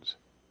means.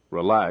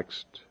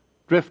 Relaxed,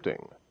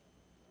 drifting.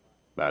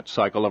 That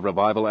cycle of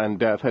revival and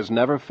death has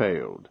never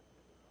failed.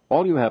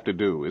 All you have to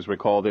do is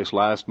recall this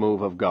last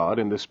move of God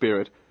in the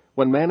Spirit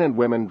when men and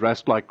women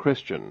dressed like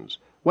Christians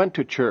went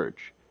to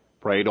church,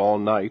 prayed all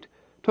night,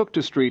 took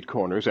to street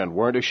corners, and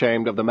weren't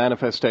ashamed of the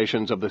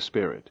manifestations of the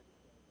Spirit.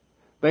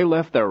 They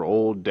left their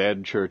old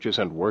dead churches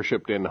and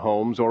worshipped in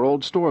homes or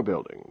old store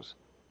buildings.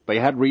 They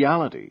had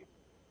reality.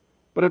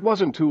 But it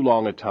wasn't too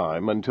long a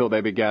time until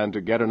they began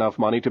to get enough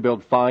money to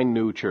build fine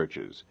new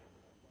churches.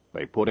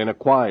 They put in a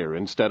choir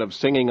instead of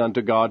singing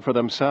unto God for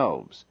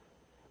themselves.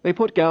 They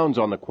put gowns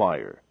on the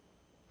choir.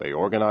 They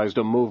organized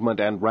a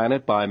movement and ran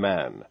it by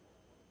man.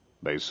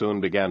 They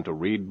soon began to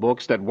read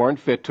books that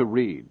weren't fit to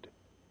read.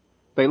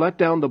 They let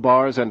down the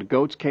bars and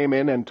goats came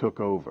in and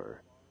took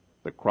over.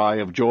 The cry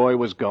of joy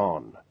was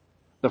gone.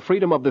 The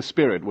freedom of the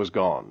Spirit was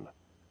gone.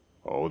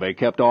 Oh, they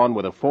kept on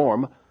with a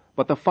form,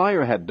 but the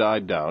fire had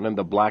died down, and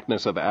the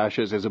blackness of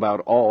ashes is about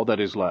all that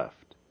is left.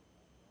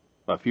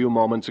 A few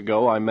moments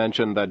ago I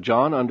mentioned that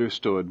John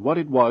understood what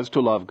it was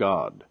to love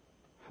God.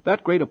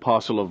 That great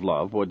apostle of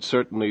love would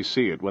certainly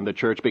see it when the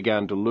church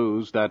began to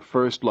lose that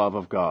first love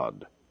of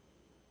God.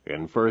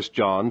 In 1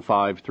 John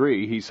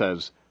 5:3 he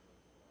says,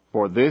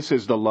 "For this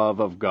is the love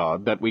of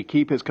God, that we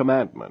keep His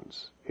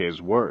commandments,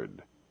 His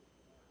word."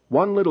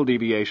 One little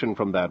deviation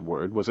from that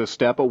word was a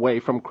step away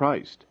from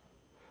Christ.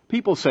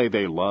 People say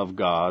they love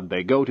God,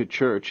 they go to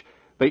church,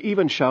 they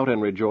even shout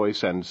and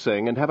rejoice and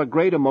sing and have a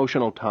great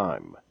emotional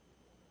time.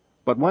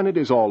 But when it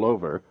is all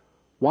over,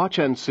 watch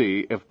and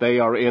see if they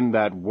are in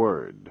that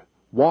word,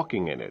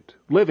 walking in it,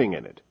 living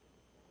in it.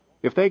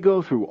 If they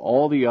go through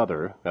all the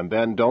other and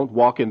then don't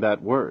walk in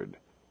that word,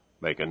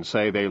 they can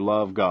say they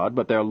love God,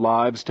 but their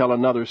lives tell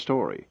another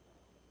story.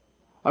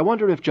 I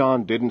wonder if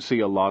John didn't see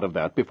a lot of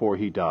that before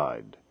he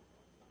died.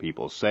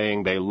 People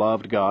saying they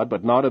loved God,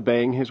 but not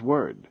obeying His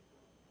word.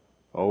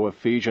 Oh,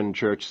 Ephesian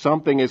church,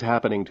 something is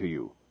happening to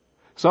you.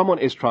 Someone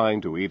is trying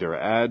to either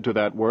add to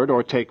that word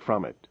or take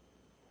from it.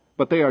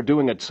 But they are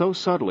doing it so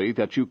subtly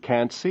that you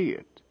can't see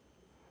it.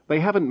 They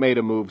haven't made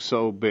a move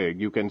so big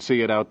you can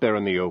see it out there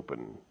in the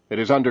open. It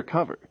is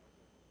undercover.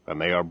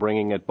 And they are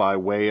bringing it by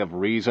way of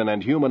reason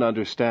and human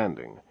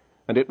understanding,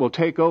 and it will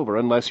take over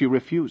unless you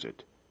refuse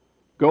it.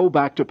 Go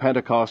back to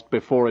Pentecost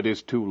before it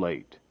is too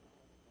late.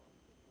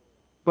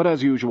 But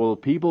as usual,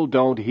 people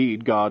don't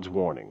heed God's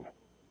warning.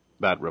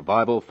 That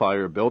revival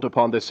fire built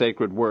upon the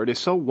sacred word is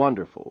so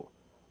wonderful,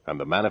 and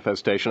the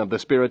manifestation of the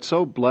Spirit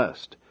so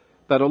blessed,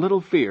 that a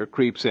little fear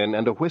creeps in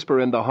and a whisper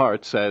in the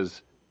heart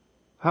says,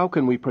 "How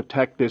can we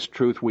protect this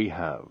truth we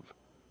have?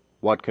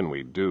 What can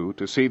we do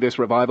to see this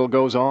revival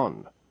goes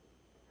on?"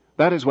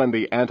 That is when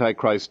the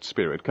Antichrist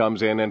spirit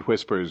comes in and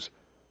whispers,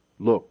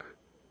 "Look,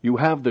 you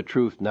have the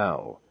truth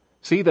now.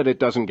 See that it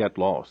doesn't get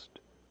lost.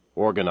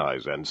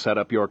 Organize and set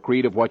up your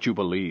creed of what you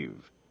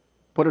believe.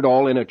 Put it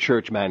all in a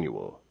church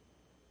manual."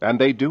 And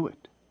they do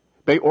it.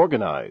 They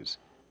organize.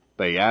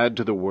 They add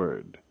to the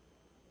word.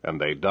 And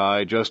they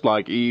die just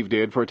like Eve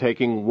did for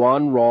taking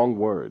one wrong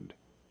word.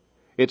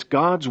 It's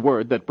God's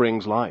word that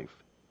brings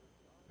life.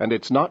 And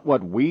it's not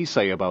what we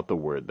say about the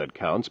word that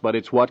counts, but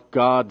it's what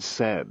God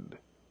said.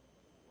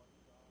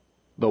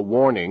 The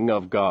warning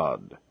of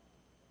God.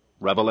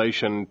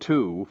 Revelation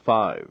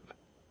 2:5.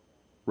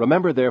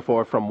 Remember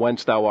therefore from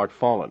whence thou art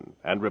fallen,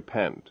 and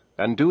repent,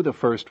 and do the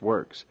first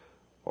works,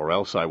 or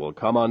else I will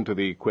come unto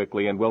thee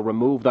quickly, and will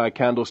remove thy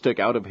candlestick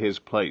out of his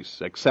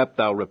place, except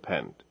thou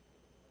repent.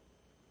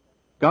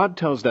 God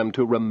tells them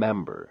to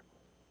remember.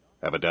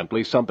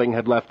 Evidently something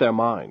had left their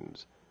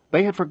minds.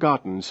 They had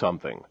forgotten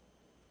something.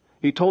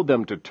 He told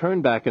them to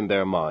turn back in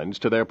their minds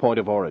to their point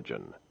of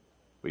origin.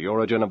 The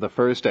origin of the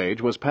first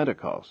age was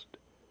Pentecost.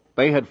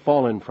 They had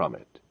fallen from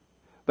it.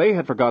 They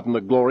had forgotten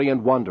the glory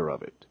and wonder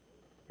of it.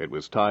 It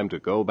was time to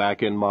go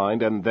back in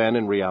mind and then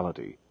in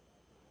reality.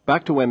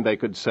 Back to when they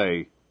could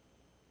say,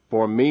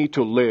 "For me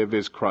to live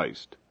is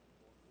Christ."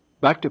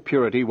 Back to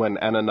purity when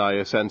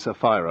Ananias and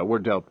Sapphira were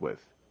dealt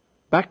with.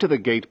 Back to the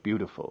gate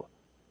beautiful.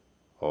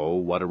 Oh,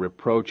 what a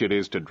reproach it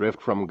is to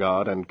drift from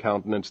God and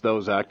countenance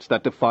those acts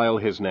that defile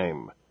his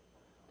name.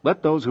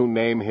 Let those who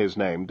name his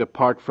name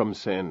depart from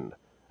sin,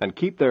 and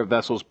keep their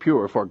vessels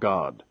pure for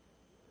God.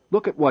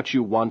 Look at what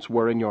you once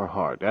were in your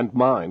heart and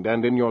mind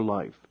and in your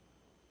life.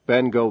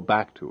 Then go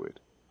back to it.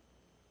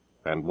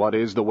 And what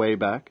is the way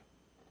back?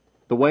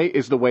 The way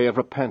is the way of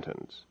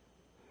repentance.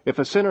 If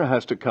a sinner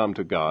has to come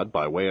to God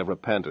by way of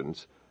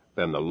repentance,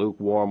 then the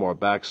lukewarm or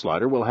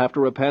backslider will have to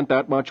repent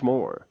that much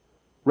more.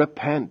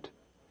 Repent.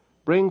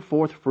 Bring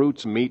forth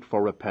fruits meet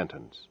for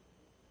repentance.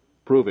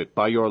 Prove it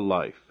by your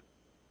life.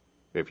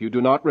 If you do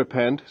not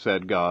repent,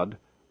 said God,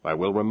 I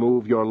will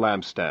remove your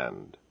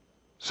lampstand.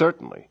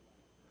 Certainly.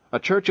 A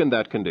church in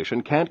that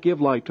condition can't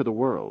give light to the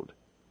world.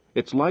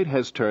 Its light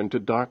has turned to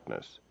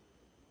darkness.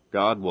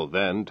 God will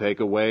then take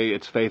away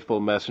its faithful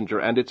messenger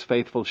and its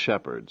faithful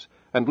shepherds,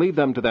 and leave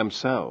them to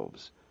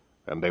themselves,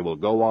 and they will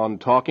go on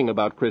talking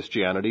about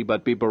Christianity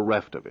but be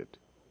bereft of it.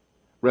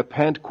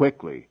 Repent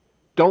quickly.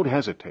 Don't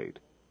hesitate.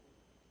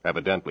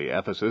 Evidently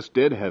Ephesus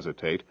did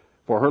hesitate,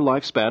 for her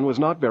lifespan was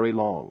not very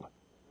long.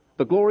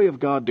 The glory of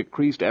God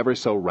decreased ever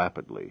so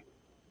rapidly.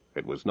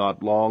 It was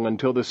not long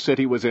until the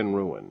city was in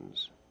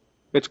ruins.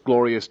 Its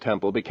glorious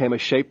temple became a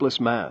shapeless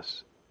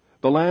mass.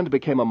 The land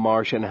became a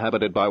marsh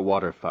inhabited by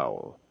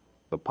waterfowl.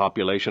 The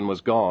population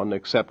was gone,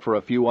 except for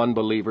a few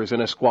unbelievers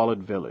in a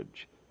squalid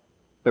village.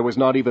 There was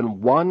not even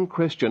one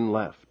Christian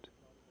left.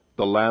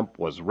 The lamp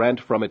was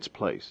rent from its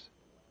place.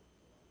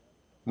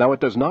 Now it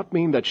does not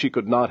mean that she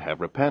could not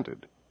have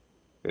repented.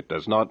 It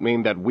does not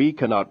mean that we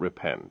cannot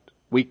repent.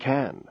 We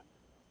can.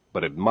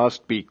 But it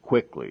must be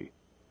quickly.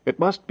 It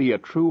must be a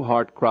true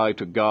heart cry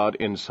to God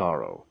in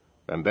sorrow,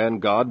 and then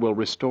God will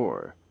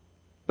restore.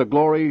 The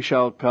glory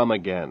shall come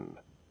again.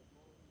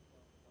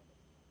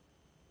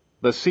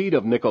 The seed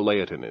of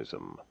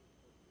Nicolaitanism.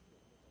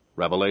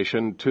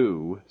 Revelation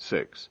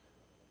 2:6.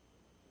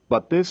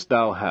 But this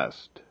thou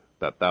hast,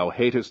 that thou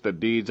hatest the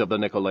deeds of the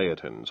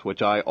Nicolaitans,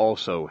 which I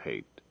also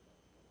hate.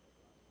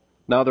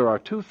 Now there are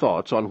two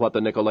thoughts on what the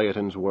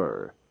Nicolaitans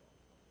were.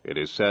 It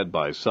is said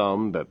by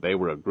some that they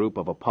were a group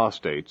of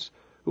apostates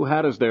who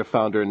had as their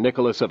founder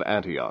Nicholas of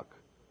Antioch,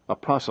 a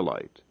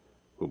proselyte,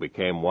 who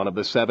became one of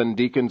the 7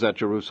 deacons at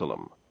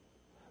Jerusalem.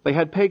 They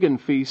had pagan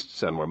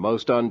feasts and were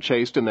most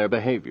unchaste in their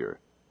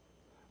behavior.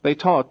 They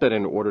taught that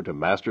in order to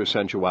master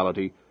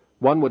sensuality,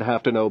 one would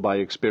have to know by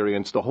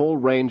experience the whole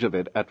range of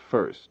it at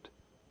first.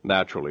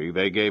 Naturally,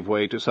 they gave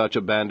way to such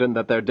abandon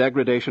that their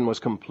degradation was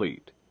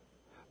complete.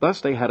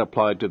 Thus they had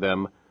applied to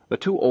them the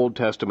 2 Old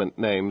Testament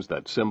names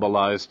that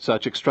symbolized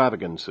such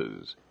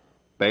extravagances,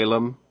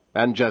 Balaam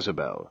and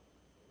Jezebel.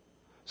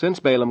 Since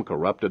Balaam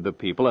corrupted the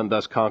people and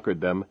thus conquered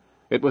them,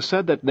 it was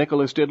said that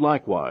Nicholas did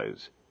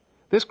likewise.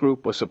 This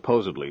group was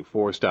supposedly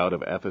forced out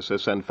of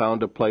Ephesus and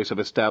found a place of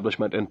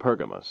establishment in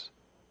Pergamos.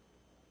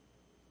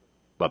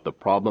 But the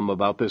problem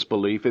about this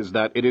belief is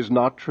that it is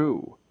not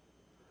true.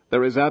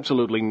 There is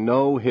absolutely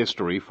no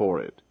history for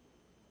it.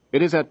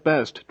 It is at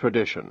best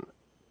tradition.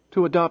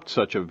 To adopt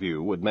such a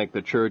view would make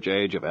the church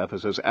age of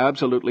Ephesus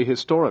absolutely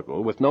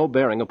historical with no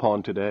bearing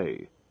upon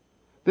today.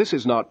 This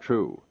is not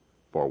true,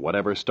 for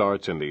whatever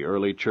starts in the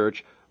early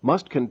church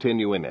must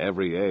continue in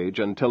every age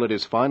until it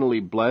is finally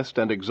blessed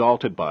and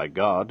exalted by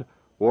God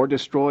or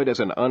destroyed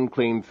as an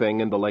unclean thing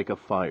in the lake of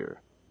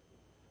fire.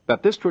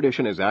 That this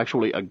tradition is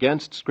actually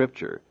against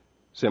Scripture,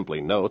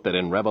 simply note that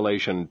in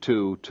Revelation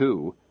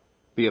 2:2,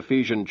 the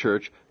Ephesian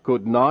church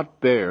could not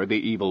bear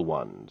the evil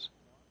ones.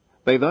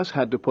 They thus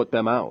had to put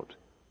them out,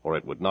 or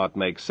it would not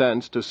make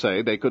sense to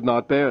say they could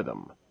not bear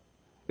them.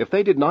 If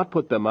they did not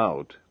put them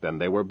out, then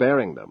they were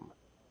bearing them.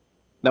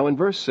 Now in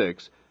verse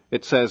 6,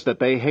 it says that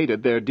they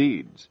hated their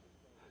deeds.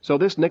 So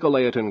this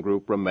Nicolaitan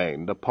group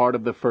remained a part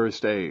of the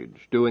first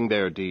age, doing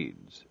their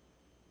deeds.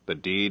 The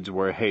deeds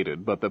were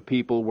hated, but the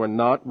people were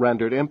not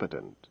rendered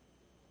impotent.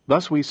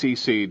 Thus we see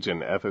seeds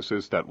in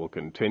Ephesus that will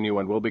continue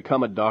and will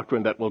become a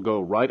doctrine that will go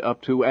right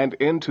up to and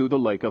into the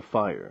lake of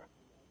fire.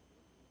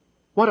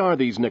 What are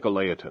these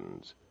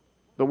Nicolaitans?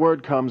 The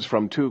word comes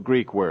from 2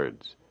 Greek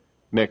words,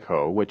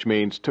 Nikho, which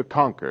means to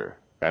conquer,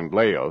 and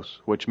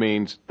Laos, which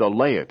means the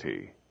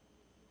laity.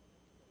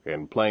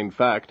 In plain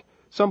fact,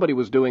 somebody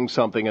was doing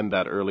something in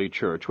that early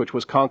church which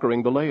was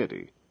conquering the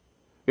laity.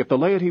 If the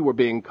laity were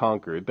being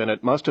conquered, then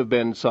it must have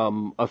been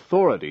some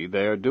authority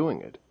there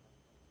doing it.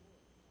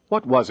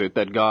 What was it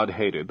that God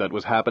hated that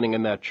was happening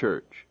in that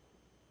church?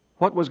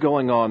 What was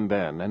going on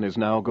then and is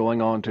now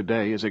going on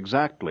today is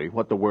exactly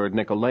what the word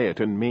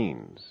Nicolaitan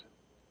means.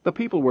 The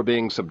people were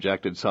being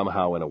subjected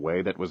somehow in a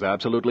way that was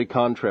absolutely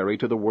contrary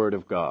to the Word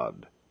of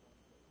God.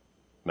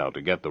 Now,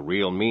 to get the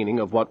real meaning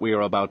of what we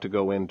are about to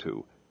go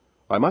into,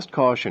 I must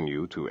caution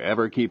you to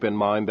ever keep in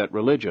mind that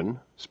religion,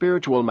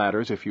 spiritual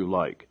matters if you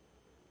like,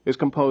 is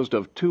composed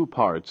of 2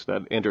 parts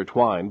that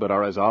intertwine but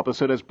are as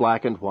opposite as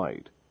black and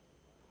white.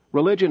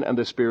 Religion and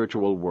the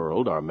spiritual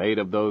world are made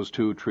of those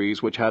two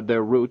trees which had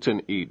their roots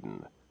in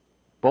Eden.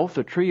 Both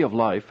the tree of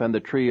life and the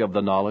tree of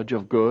the knowledge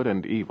of good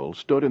and evil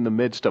stood in the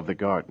midst of the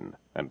garden,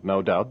 and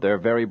no doubt their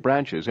very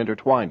branches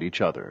intertwined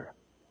each other.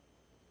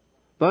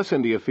 Thus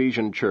in the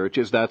Ephesian church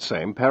is that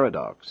same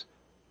paradox.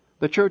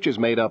 The church is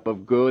made up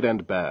of good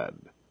and bad.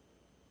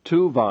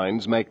 Two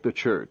vines make the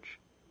church.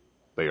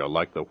 They are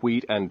like the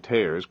wheat and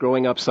tares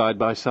growing up side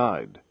by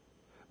side.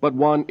 But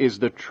one is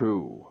the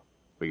true,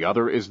 the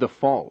other is the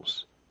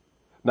false.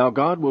 Now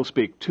God will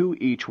speak to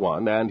each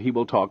one, and he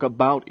will talk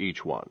about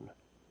each one.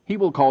 He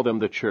will call them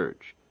the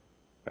church,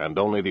 and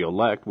only the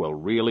elect will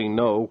really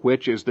know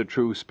which is the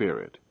true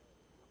spirit.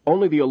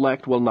 Only the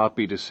elect will not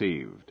be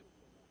deceived.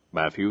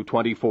 Matthew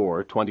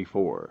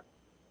 24:24.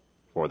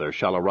 For there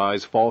shall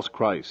arise false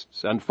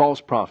Christs and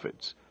false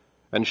prophets,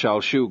 and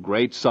shall shew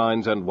great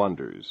signs and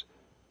wonders,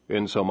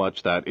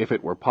 insomuch that, if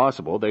it were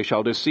possible, they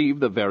shall deceive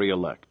the very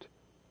elect.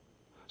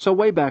 So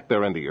way back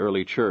there in the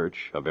early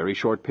church, a very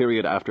short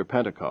period after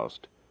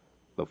Pentecost,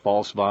 the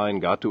false vine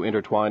got to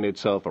intertwine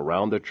itself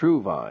around the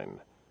true vine,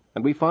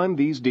 and we find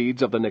these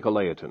deeds of the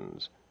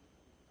Nicolaitans.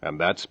 And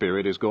that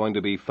spirit is going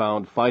to be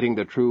found fighting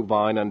the true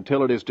vine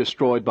until it is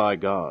destroyed by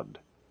God.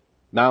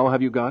 Now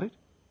have you got it?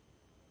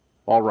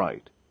 All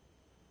right.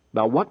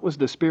 Now what was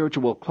the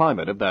spiritual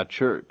climate of that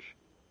church?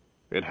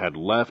 It had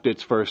left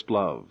its first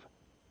love.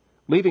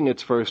 Leaving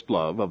its first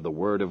love of the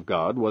Word of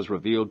God was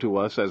revealed to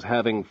us as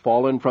having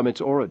fallen from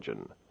its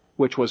origin,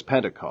 which was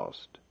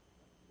Pentecost.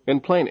 In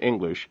plain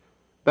English,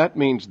 that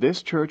means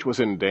this church was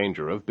in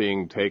danger of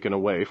being taken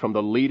away from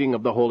the leading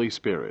of the Holy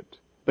Spirit,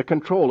 the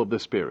control of the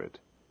Spirit.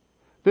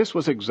 This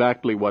was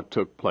exactly what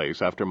took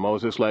place after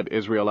Moses led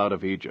Israel out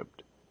of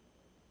Egypt.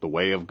 The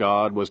way of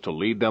God was to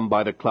lead them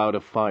by the cloud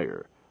of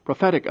fire,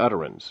 prophetic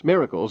utterance,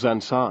 miracles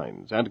and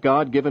signs, and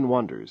God-given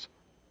wonders.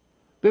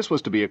 This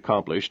was to be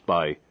accomplished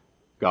by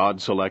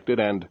God-selected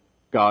and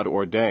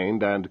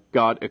God-ordained and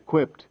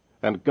God-equipped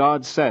and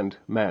God-sent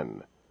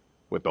men,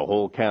 with the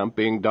whole camp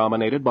being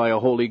dominated by a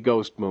Holy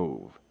Ghost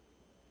move.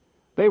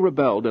 They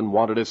rebelled and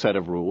wanted a set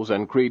of rules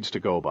and creeds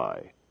to go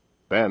by.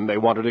 Then they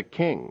wanted a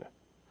king.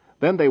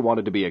 Then they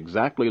wanted to be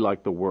exactly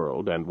like the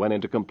world and went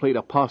into complete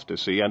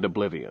apostasy and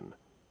oblivion.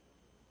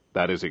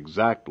 That is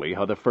exactly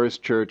how the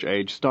first church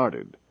age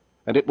started,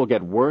 and it will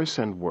get worse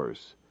and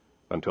worse,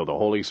 until the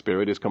Holy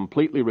Spirit is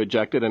completely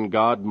rejected and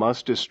God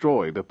must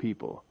destroy the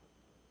people.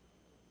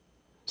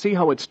 See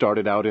how it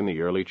started out in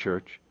the early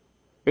church?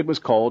 It was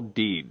called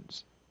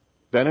deeds.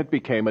 Then it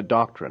became a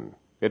doctrine.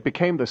 It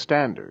became the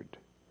standard.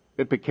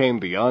 It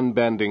became the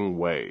unbending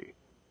way.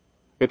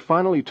 It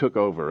finally took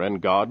over, and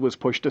God was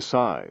pushed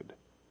aside.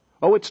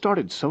 Oh, it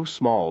started so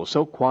small,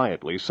 so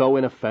quietly, so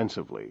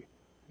inoffensively.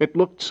 It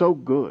looked so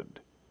good.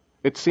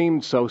 It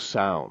seemed so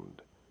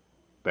sound.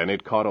 Then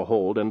it caught a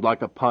hold, and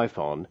like a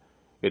python,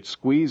 it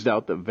squeezed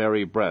out the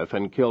very breath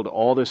and killed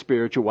all the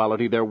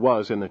spirituality there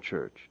was in the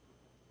church.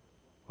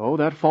 Oh,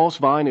 that false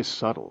vine is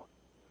subtle.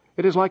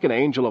 It is like an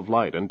angel of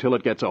light until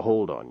it gets a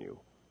hold on you.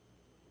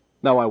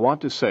 Now I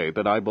want to say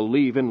that I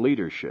believe in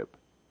leadership.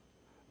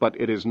 But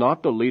it is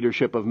not the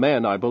leadership of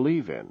men I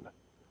believe in.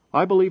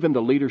 I believe in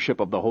the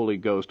leadership of the Holy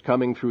Ghost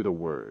coming through the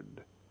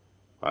Word.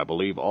 I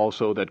believe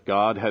also that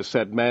God has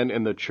set men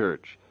in the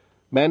church,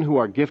 men who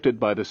are gifted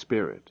by the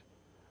Spirit,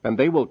 and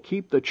they will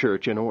keep the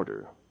church in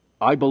order.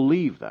 I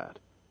believe that.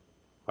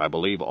 I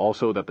believe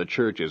also that the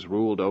church is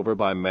ruled over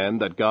by men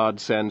that God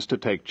sends to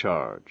take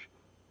charge.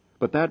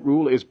 But that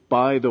rule is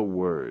by the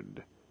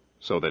Word,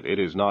 so that it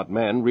is not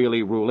men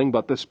really ruling,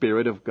 but the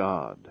Spirit of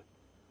God.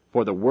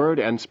 For the Word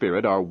and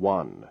Spirit are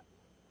one.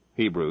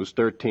 Hebrews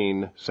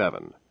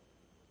 13:7.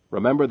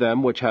 Remember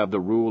them which have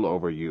the rule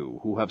over you,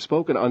 who have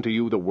spoken unto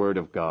you the word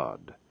of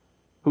God,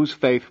 whose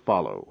faith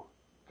follow,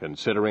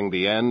 considering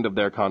the end of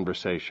their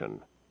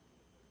conversation.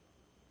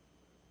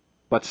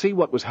 But see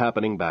what was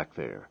happening back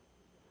there.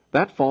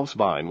 That false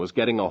vine was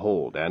getting a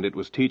hold, and it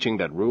was teaching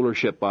that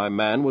rulership by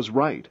man was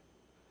right.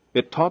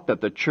 It taught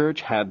that the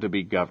church had to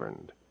be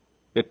governed.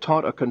 It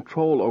taught a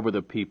control over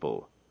the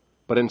people.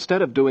 But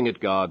instead of doing it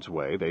God's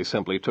way, they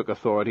simply took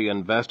authority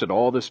and vested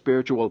all the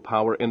spiritual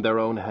power in their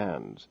own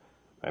hands,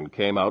 and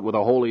came out with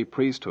a holy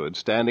priesthood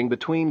standing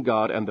between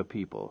God and the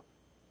people.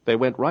 They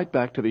went right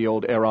back to the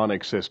old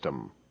Aaronic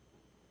system.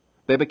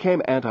 They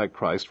became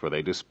Antichrist, for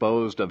they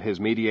disposed of his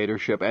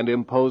mediatorship and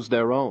imposed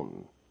their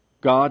own.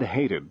 God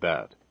hated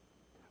that.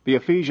 The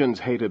Ephesians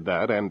hated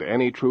that, and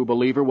any true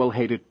believer will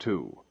hate it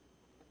too.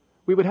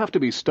 We would have to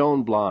be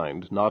stone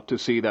blind not to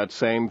see that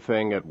same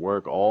thing at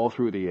work all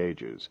through the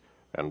ages,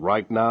 and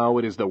right now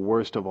it is the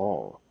worst of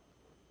all.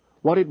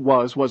 What it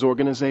was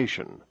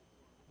organization.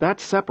 That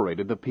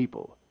separated the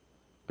people.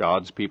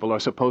 God's people are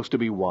supposed to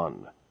be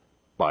one.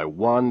 By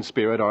one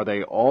Spirit are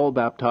they all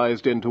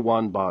baptized into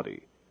one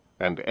body,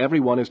 and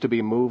everyone is to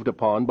be moved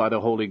upon by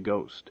the Holy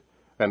Ghost,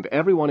 and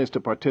everyone is to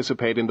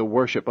participate in the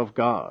worship of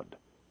God.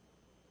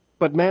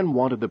 But men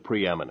wanted the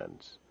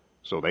preeminence,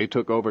 so they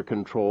took over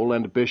control,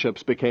 and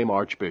bishops became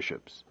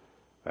archbishops,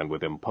 and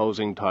with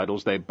imposing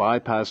titles they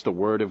bypassed the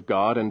Word of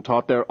God and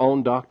taught their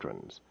own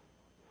doctrines.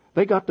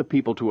 They got the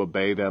people to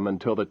obey them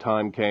until the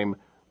time came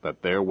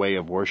that their way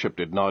of worship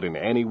did not in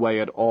any way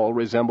at all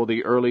resemble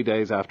the early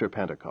days after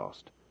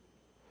Pentecost.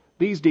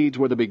 These deeds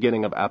were the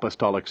beginning of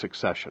apostolic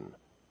succession.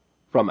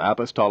 From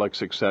apostolic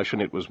succession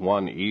it was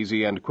one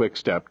easy and quick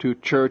step to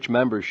church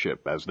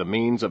membership as the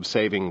means of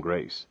saving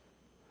grace.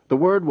 The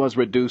Word was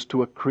reduced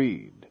to a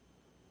creed.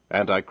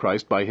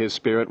 Antichrist by his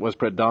Spirit was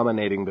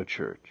predominating the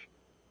church.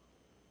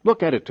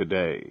 Look at it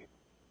today.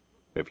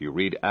 If you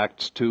read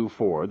Acts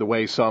 2:4 the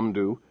way some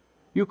do,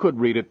 you could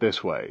read it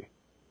this way.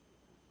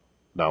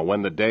 Now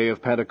when the day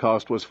of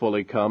Pentecost was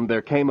fully come,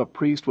 there came a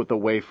priest with a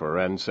wafer,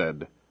 and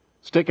said,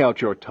 Stick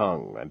out your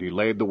tongue. And he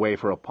laid the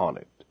wafer upon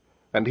it.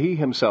 And he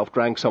himself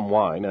drank some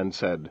wine, and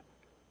said,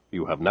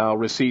 You have now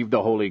received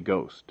the Holy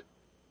Ghost.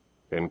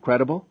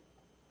 Incredible?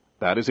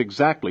 That is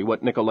exactly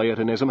what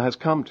Nicolaitanism has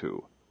come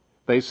to.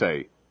 They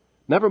say,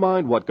 Never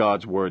mind what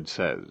God's Word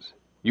says.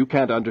 You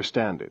can't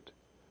understand it.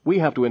 We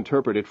have to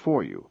interpret it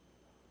for you.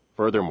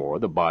 Furthermore,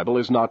 the Bible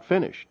is not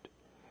finished.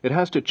 It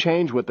has to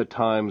change with the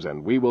times,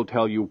 and we will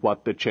tell you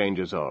what the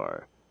changes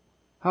are.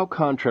 How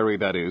contrary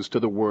that is to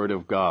the Word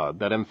of God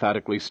that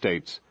emphatically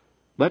states,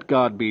 Let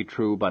God be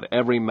true, but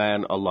every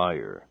man a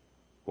liar,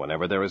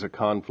 whenever there is a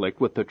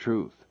conflict with the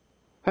truth.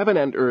 Heaven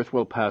and earth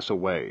will pass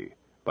away,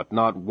 but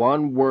not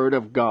one word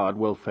of God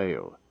will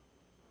fail.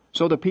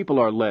 So the people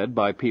are led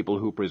by people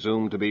who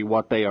presume to be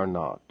what they are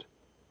not.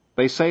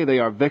 They say they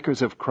are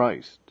vicars of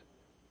Christ,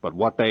 but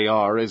what they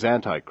are is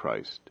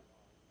Antichrist.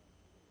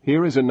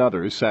 Here is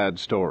another sad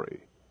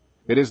story.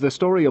 It is the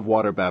story of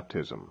water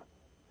baptism.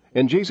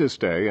 In Jesus'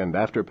 day and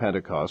after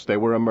Pentecost they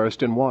were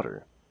immersed in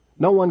water.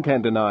 No one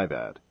can deny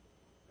that.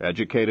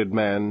 Educated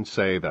men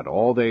say that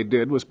all they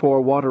did was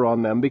pour water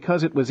on them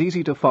because it was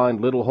easy to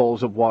find little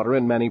holes of water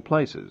in many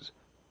places.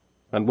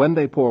 And when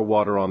they pour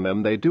water on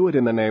them, they do it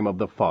in the name of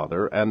the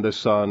Father, and the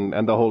Son,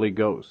 and the Holy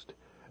Ghost,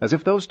 as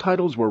if those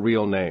titles were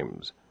real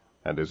names,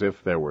 and as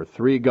if there were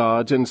 3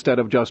 gods instead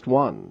of just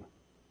one.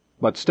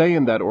 But stay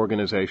in that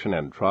organization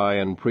and try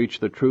and preach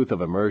the truth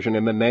of immersion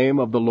in the name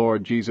of the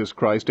Lord Jesus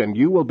Christ, and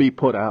you will be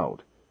put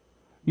out.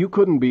 You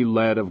couldn't be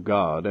led of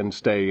God and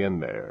stay in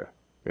there.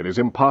 It is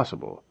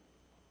impossible.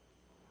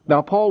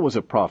 Now Paul was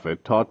a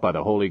prophet taught by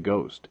the Holy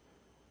Ghost.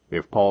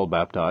 If Paul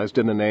baptized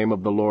in the name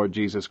of the Lord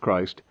Jesus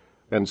Christ,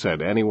 and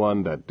said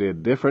anyone that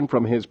did different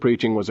from his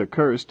preaching was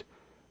accursed,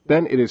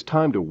 then it is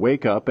time to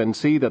wake up and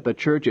see that the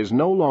church is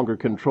no longer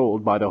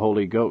controlled by the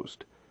Holy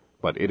Ghost,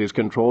 but it is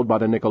controlled by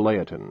the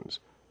Nicolaitans.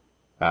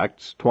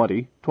 Acts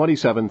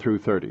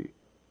 20:27-30.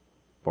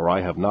 For I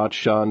have not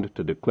shunned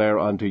to declare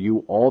unto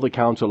you all the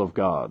counsel of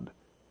God.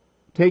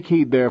 Take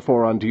heed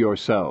therefore unto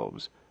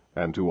yourselves,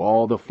 and to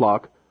all the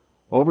flock,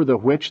 over the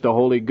which the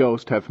Holy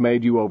Ghost hath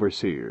made you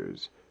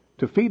overseers,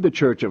 to feed the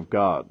church of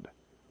God,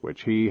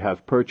 which he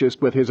hath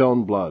purchased with his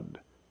own blood.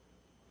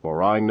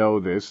 For I know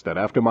this, that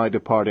after my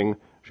departing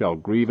shall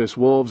grievous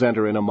wolves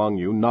enter in among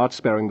you, not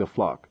sparing the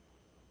flock.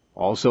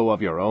 Also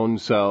of your own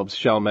selves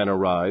shall men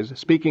arise,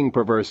 speaking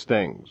perverse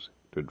things,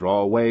 to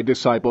draw away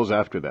disciples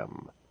after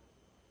them.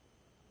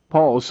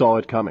 Paul saw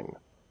it coming,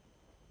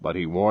 but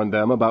he warned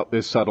them about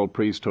this subtle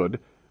priesthood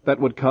that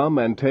would come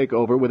and take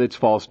over with its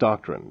false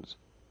doctrines.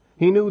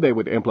 He knew they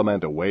would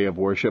implement a way of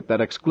worship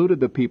that excluded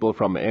the people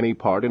from any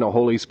part in a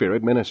Holy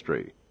Spirit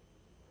ministry.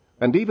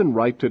 And even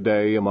right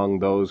today, among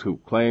those who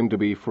claim to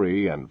be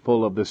free and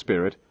full of the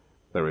Spirit,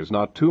 there is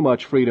not too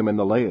much freedom in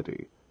the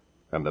laity,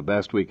 and the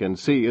best we can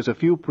see is a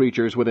few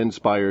preachers with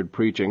inspired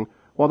preaching,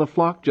 while the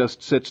flock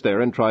just sits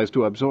there and tries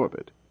to absorb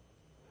it.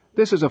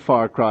 This is a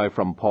far cry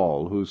from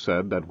Paul, who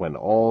said that when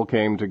all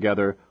came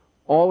together,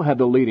 all had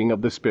the leading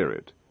of the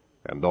Spirit,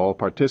 and all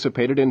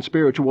participated in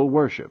spiritual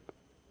worship.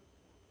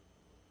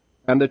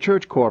 And the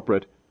church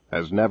corporate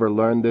has never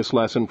learned this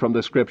lesson from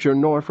the Scripture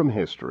nor from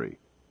history.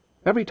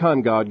 Every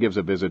time God gives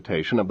a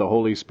visitation of the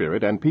Holy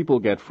Spirit and people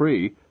get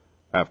free,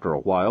 after a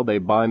while they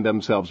bind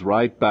themselves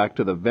right back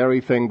to the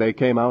very thing they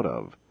came out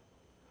of.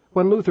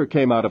 When Luther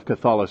came out of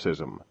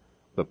Catholicism,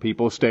 the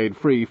people stayed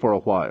free for a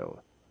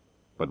while.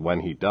 But when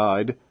he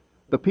died,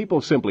 the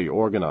people simply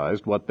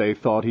organized what they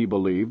thought he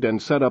believed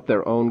and set up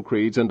their own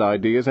creeds and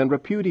ideas and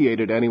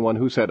repudiated anyone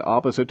who said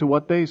opposite to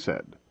what they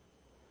said.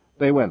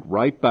 They went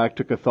right back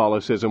to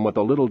Catholicism with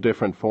a little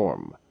different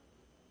form.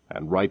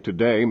 And right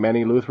today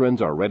many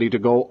Lutherans are ready to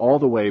go all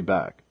the way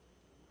back.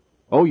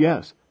 Oh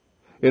yes,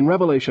 in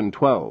Revelation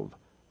 12,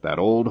 that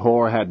old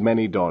whore had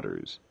many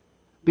daughters.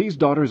 These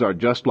daughters are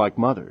just like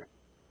Mother.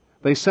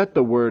 They set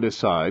the Word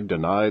aside,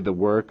 deny the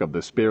work of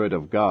the Spirit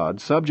of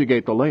God,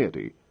 subjugate the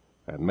laity,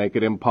 and make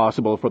it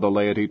impossible for the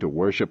laity to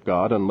worship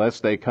God unless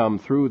they come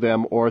through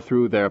them or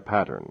through their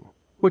pattern,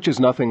 which is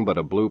nothing but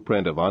a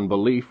blueprint of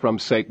unbelief from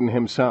Satan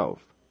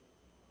himself.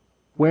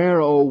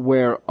 Where, oh,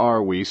 where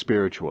are we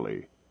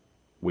spiritually?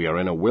 We are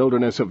in a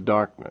wilderness of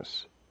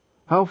darkness.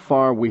 How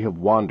far we have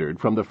wandered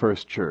from the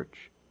first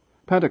church.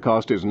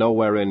 Pentecost is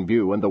nowhere in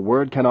view, and the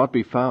Word cannot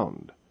be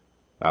found.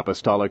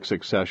 Apostolic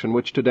succession,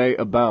 which today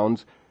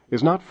abounds,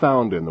 is not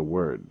found in the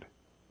Word.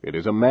 It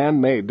is a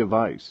man-made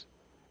device.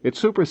 It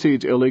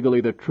supersedes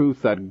illegally the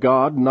truth that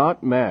God,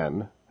 not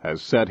man,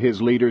 has set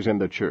his leaders in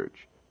the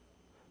church.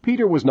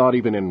 Peter was not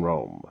even in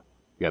Rome,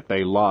 yet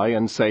they lie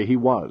and say he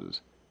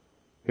was.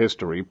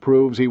 History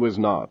proves he was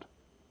not.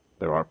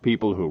 There are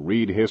people who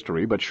read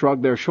history but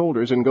shrug their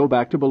shoulders and go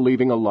back to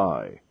believing a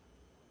lie.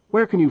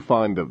 Where can you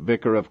find the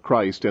vicar of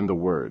Christ in the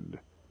Word?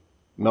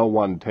 No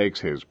one takes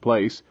his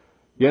place,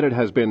 yet it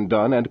has been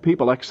done and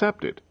people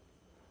accept it.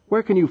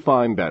 Where can you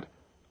find that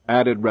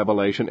added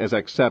revelation is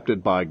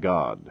accepted by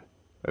God,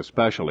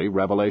 especially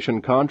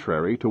revelation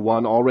contrary to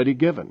one already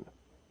given?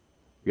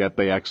 Yet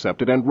they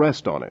accept it and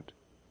rest on it.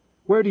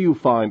 Where do you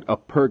find a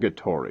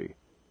purgatory?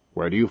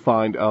 Where do you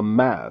find a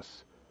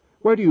mass?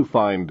 Where do you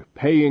find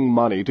paying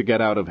money to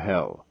get out of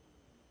hell?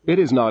 It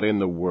is not in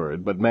the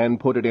Word, but men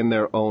put it in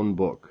their own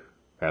book,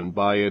 and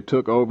by it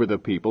took over the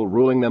people,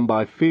 ruling them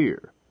by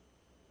fear.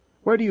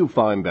 Where do you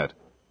find that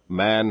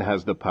man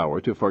has the power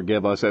to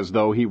forgive us as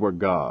though he were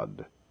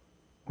God?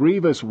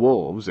 Grievous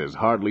wolves is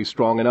hardly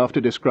strong enough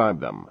to describe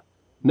them.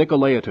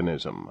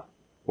 Nicolaitanism,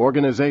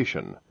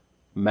 organization,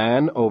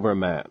 man over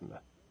man.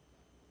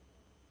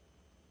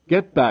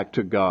 Get back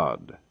to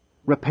God.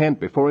 Repent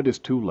before it is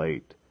too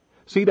late.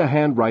 See the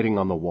handwriting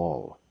on the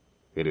wall.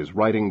 It is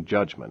writing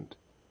judgment.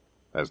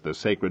 As the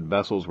sacred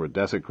vessels were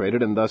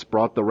desecrated and thus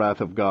brought the wrath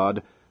of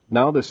God,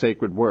 now the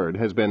sacred word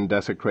has been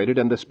desecrated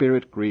and the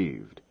Spirit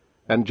grieved,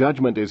 and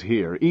judgment is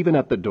here, even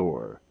at the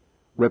door.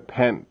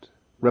 Repent.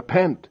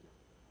 Repent.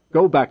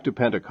 Go back to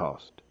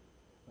Pentecost.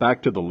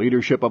 Back to the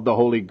leadership of the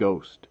Holy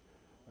Ghost.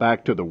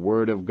 Back to the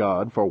Word of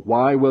God, for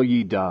why will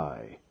ye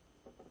die?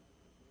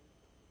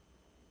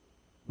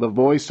 The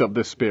voice of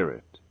the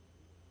Spirit.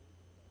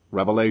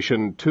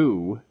 Revelation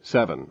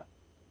 2:7.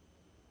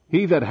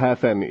 He that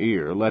hath an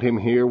ear, let him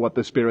hear what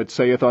the Spirit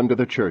saith unto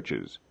the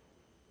churches.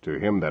 To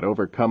him that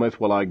overcometh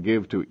will I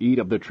give to eat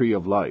of the tree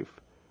of life,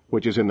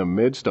 which is in the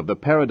midst of the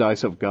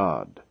paradise of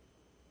God.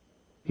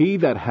 He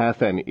that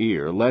hath an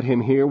ear, let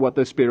him hear what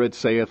the Spirit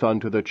saith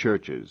unto the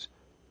churches.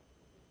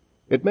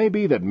 It may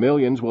be that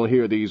millions will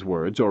hear these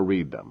words or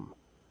read them,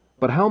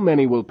 but how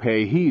many will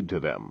pay heed to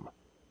them?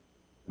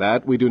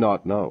 That we do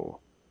not know.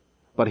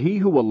 But he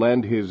who will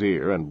lend his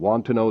ear and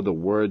want to know the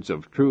words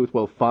of truth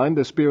will find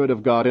the Spirit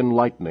of God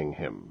enlightening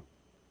him.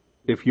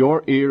 If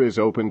your ear is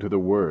open to the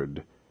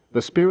Word,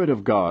 the Spirit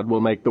of God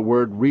will make the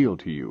Word real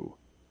to you.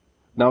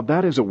 Now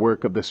that is a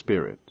work of the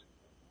Spirit.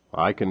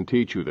 I can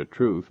teach you the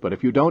truth, but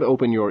if you don't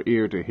open your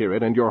ear to hear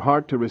it and your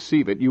heart to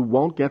receive it, you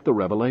won't get the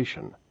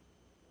revelation.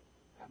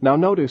 Now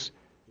notice,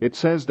 it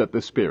says that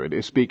the Spirit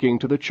is speaking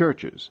to the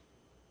churches.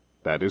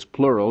 That is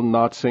plural,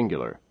 not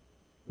singular.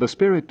 The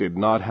Spirit did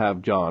not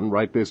have John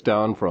write this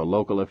down for a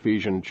local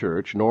Ephesian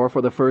church, nor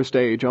for the first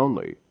age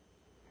only.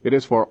 It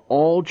is for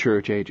all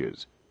church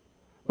ages.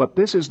 But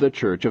this is the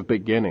church of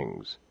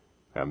beginnings,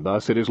 and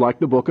thus it is like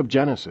the book of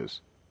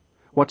Genesis.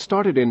 What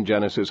started in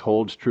Genesis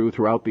holds true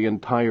throughout the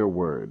entire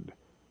Word,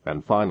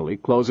 and finally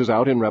closes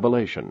out in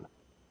Revelation.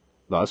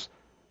 Thus,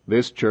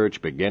 this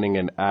church beginning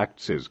in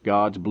Acts is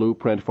God's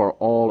blueprint for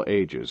all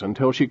ages,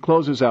 until she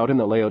closes out in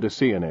the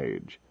Laodicean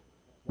age.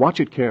 Watch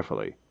it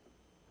carefully.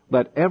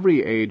 Let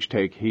every age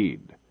take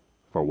heed,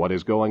 for what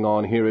is going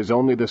on here is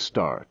only the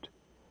start.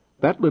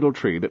 That little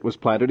tree that was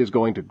planted is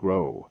going to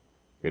grow.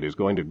 It is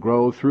going to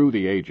grow through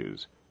the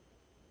ages.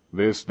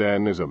 This,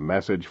 then, is a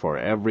message for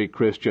every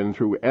Christian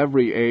through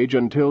every age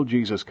until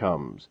Jesus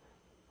comes.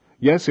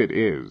 Yes, it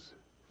is,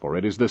 for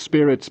it is the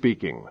Spirit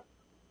speaking.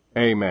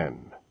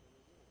 Amen.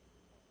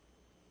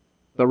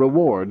 The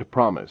reward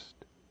promised.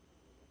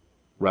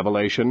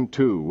 Revelation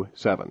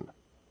 2:7.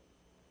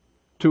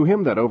 To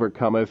him that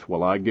overcometh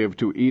will I give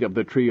to eat of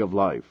the tree of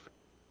life,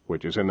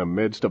 which is in the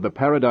midst of the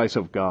paradise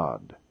of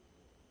God.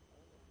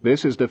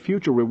 This is the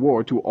future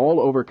reward to all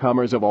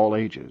overcomers of all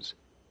ages.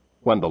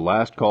 When the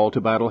last call to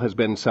battle has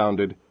been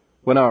sounded,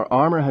 when our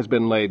armor has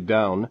been laid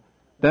down,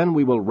 then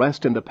we will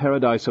rest in the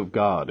paradise of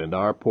God, and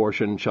our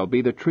portion shall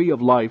be the tree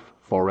of life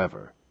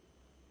forever.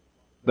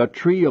 The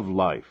tree of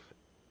life.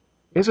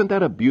 Isn't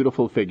that a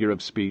beautiful figure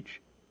of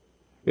speech?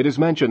 It is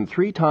mentioned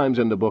 3 times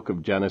in the book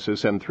of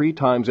Genesis and 3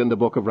 times in the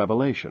book of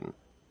Revelation.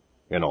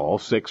 In all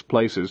 6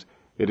 places,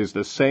 it is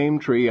the same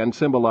tree and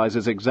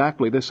symbolizes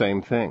exactly the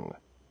same thing.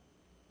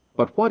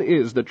 But what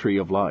is the tree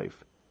of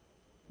life?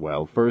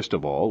 Well, first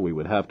of all, we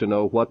would have to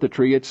know what the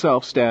tree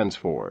itself stands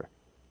for.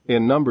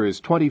 In Numbers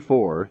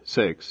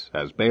 24:6,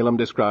 as Balaam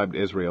described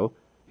Israel,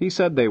 he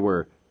said they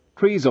were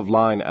trees of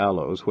line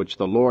aloes which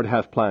the Lord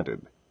hath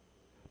planted.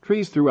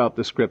 Trees throughout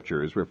the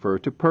Scriptures refer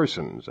to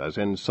persons, as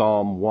in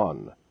Psalm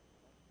 1.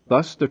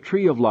 Thus the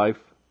tree of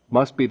life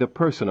must be the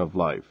person of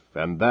life,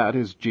 and that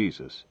is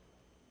Jesus.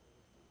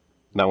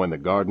 Now in the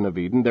Garden of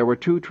Eden there were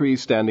 2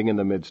 trees standing in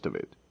the midst of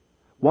it.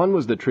 One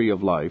was the tree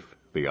of life,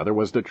 the other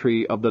was the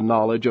tree of the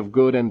knowledge of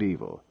good and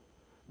evil.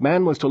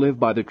 Man was to live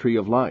by the tree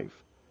of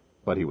life,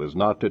 but he was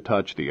not to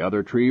touch the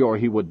other tree or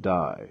he would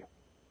die.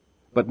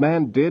 But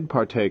man did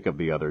partake of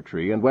the other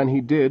tree, and when he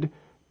did,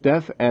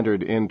 death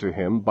entered into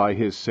him by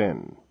his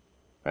sin,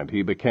 and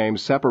he became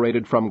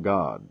separated from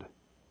God.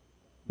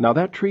 Now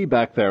that tree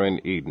back there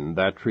in Eden,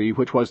 that tree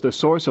which was the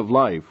source of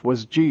life,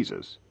 was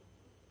Jesus.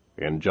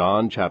 In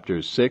John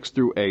chapters 6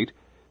 through 8,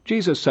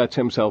 Jesus sets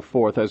himself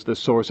forth as the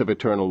source of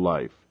eternal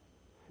life.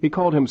 He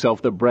called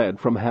himself the bread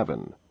from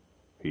heaven.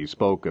 He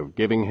spoke of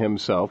giving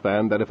himself,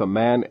 and that if a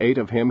man ate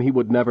of him he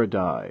would never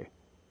die.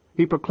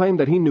 He proclaimed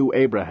that he knew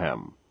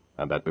Abraham,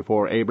 and that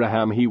before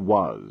Abraham he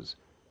was.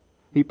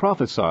 He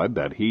prophesied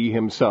that he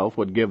himself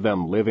would give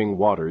them living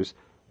waters,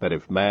 that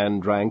if man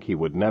drank he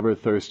would never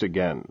thirst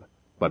again,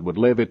 but would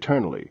live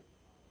eternally.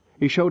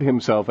 He showed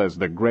himself as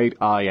the great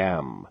I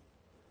Am.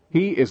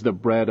 He is the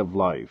bread of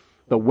life,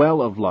 the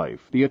well of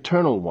life, the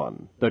eternal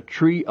one, the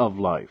tree of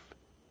life.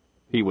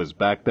 He was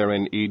back there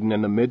in Eden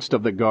in the midst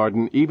of the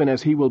garden, even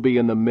as he will be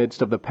in the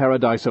midst of the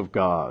paradise of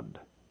God.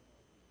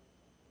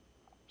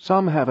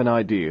 Some have an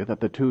idea that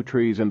the 2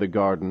 trees in the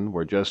garden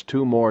were just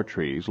 2 more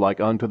trees like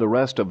unto the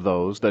rest of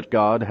those that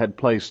God had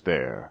placed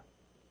there.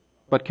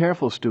 But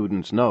careful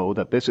students know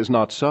that this is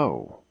not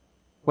so.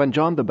 When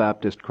John the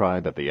Baptist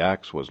cried that the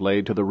axe was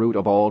laid to the root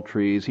of all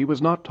trees, he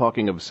was not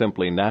talking of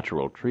simply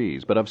natural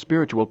trees, but of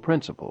spiritual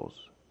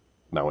principles.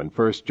 Now in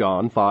 1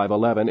 John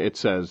 5:11 it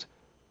says,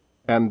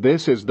 "And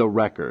this is the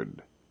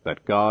record,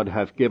 that God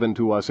hath given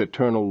to us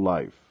eternal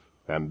life,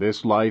 and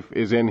this life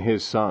is in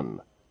his Son."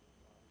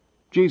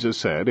 Jesus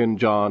said in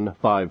John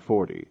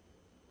 5:40,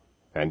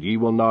 "And ye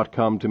will not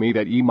come to me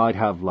that ye might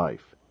have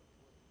life."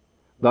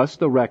 Thus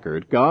the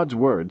record, God's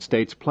Word,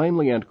 states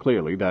plainly and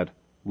clearly that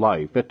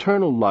life,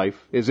 eternal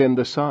life, is in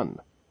the Son.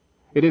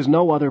 It is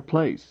no other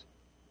place.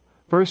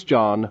 1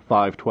 John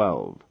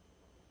 5:12,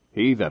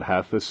 "He that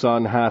hath the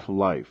Son hath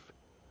life,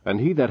 and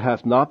he that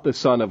hath not the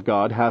Son of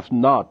God hath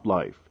not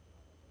life."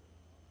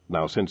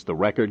 Now since the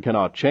record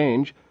cannot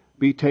change,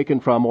 be taken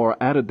from or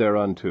added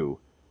thereunto,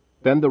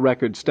 then the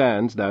record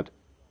stands that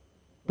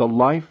the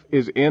life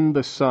is in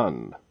the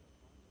Son.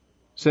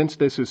 Since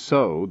this is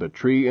so, the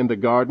tree in the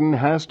garden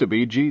has to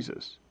be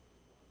Jesus.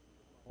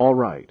 All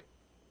right.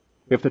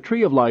 If the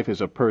tree of life is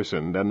a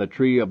person, then the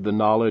tree of the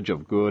knowledge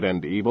of good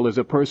and evil is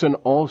a person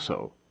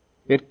also.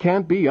 It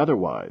can't be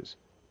otherwise.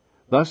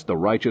 Thus the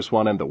righteous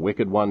one and the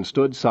wicked one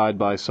stood side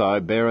by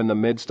side there in the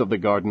midst of the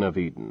Garden of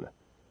Eden.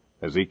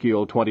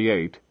 Ezekiel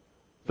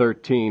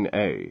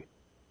 28:13a.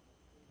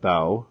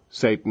 Thou,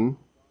 Satan,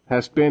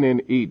 hast been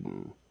in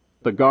Eden,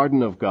 the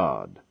garden of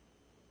God.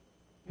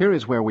 Here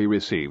is where we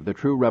receive the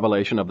true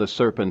revelation of the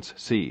serpent's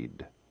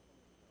seed.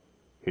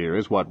 Here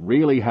is what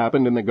really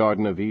happened in the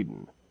Garden of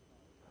Eden.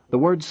 The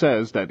Word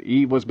says that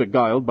Eve was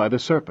beguiled by the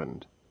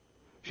serpent.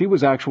 She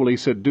was actually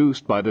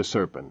seduced by the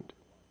serpent.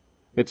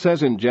 It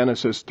says in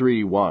Genesis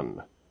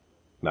 3:1,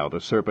 "Now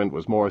the serpent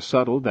was more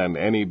subtle than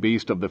any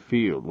beast of the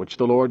field which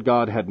the Lord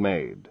God had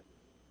made."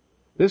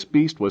 This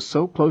beast was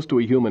so close to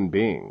a human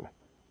being,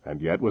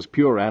 and yet was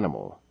pure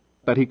animal,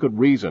 that he could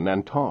reason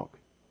and talk.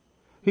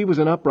 He was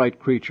an upright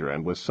creature,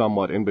 and was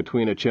somewhat in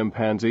between a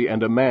chimpanzee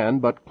and a man,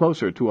 but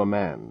closer to a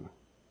man.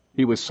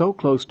 He was so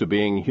close to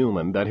being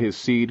human that his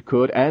seed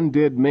could and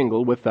did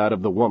mingle with that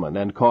of the woman,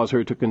 and cause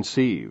her to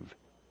conceive.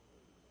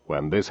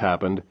 When this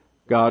happened,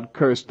 God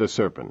cursed the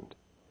serpent.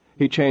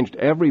 He changed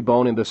every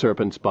bone in the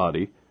serpent's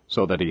body,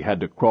 so that he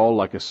had to crawl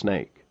like a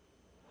snake.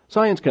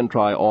 Science can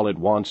try all it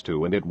wants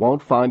to, and it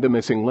won't find the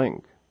missing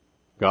link.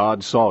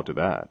 God saw to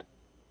that.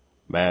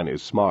 Man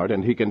is smart,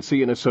 and he can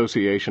see an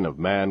association of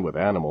man with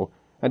animal,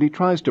 and he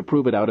tries to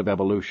prove it out of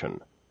evolution.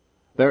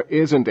 There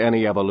isn't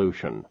any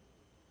evolution.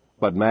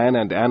 But man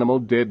and animal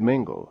did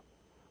mingle.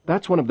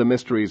 That's one of the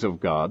mysteries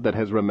of God that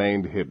has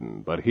remained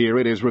hidden, but here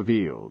it is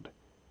revealed.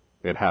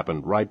 It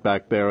happened right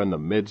back there in the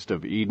midst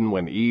of Eden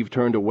when Eve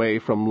turned away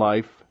from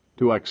life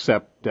to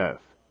accept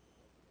death.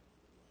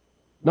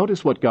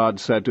 Notice what God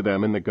said to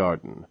them in the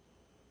garden.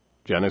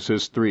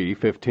 Genesis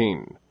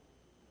 3:15.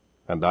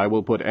 "And I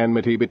will put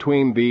enmity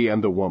between thee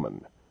and the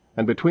woman,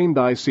 and between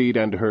thy seed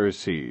and her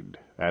seed,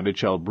 and it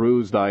shall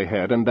bruise thy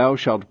head, and thou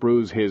shalt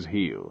bruise his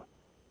heel."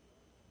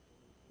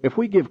 If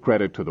we give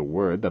credit to the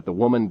Word that the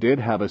woman did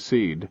have a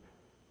seed,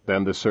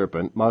 then the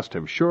serpent must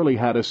have surely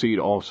had a seed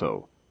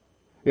also.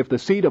 If the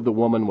seed of the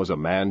woman was a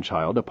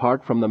man-child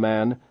apart from the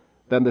man,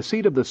 then the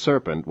seed of the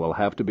serpent will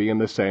have to be in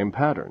the same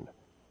pattern,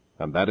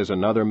 and that is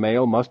another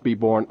male must be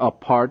born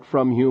apart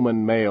from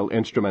human male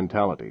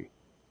instrumentality.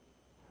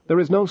 There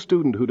is no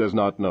student who does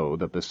not know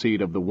that the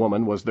seed of the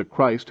woman was the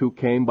Christ who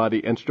came by the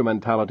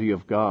instrumentality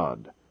of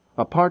God,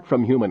 apart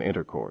from human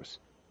intercourse.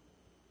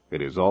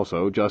 It is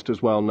also just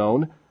as well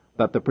known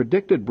that the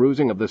predicted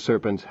bruising of the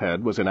serpent's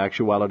head was in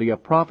actuality a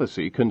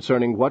prophecy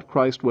concerning what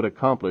Christ would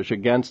accomplish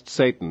against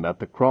Satan at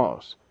the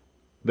cross.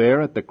 There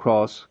at the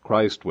cross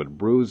Christ would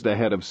bruise the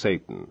head of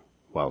Satan,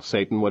 while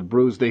Satan would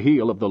bruise the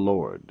heel of the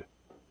Lord.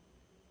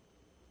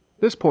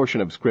 This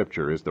portion of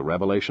Scripture is the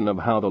revelation of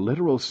how the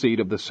literal seed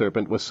of the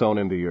serpent was sown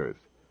in the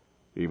earth,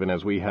 even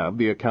as we have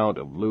the account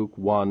of Luke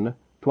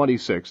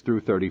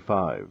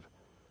 1:26-35,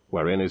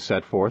 wherein is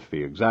set forth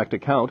the exact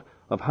account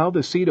of how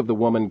the seed of the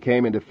woman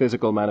came into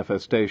physical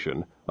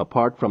manifestation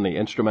apart from the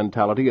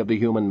instrumentality of the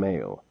human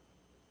male.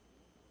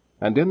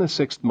 "And in the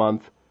 6th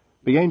month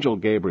the angel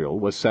Gabriel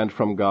was sent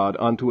from God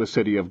unto a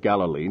city of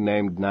Galilee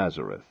named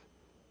Nazareth,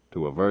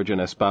 to a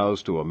virgin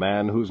espoused to a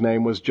man whose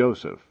name was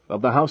Joseph,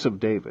 of the house of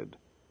David.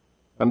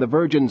 And the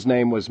virgin's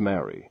name was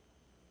Mary.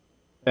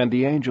 And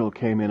the angel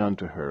came in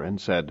unto her, and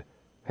said,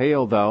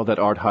 Hail, thou that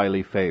art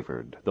highly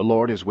favored, the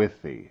Lord is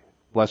with thee.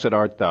 Blessed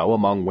art thou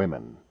among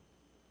women.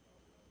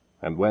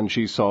 And when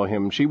she saw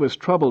him, she was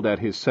troubled at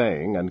his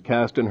saying, and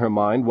cast in her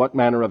mind what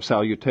manner of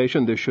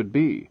salutation this should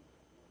be.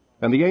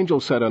 And the angel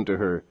said unto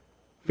her,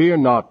 Fear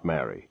not,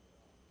 Mary,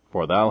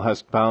 for thou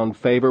hast found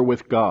favor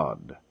with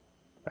God.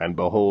 And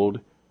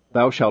behold,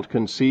 thou shalt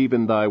conceive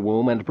in thy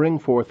womb, and bring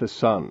forth a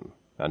son,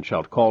 and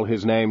shalt call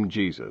his name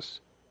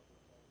Jesus.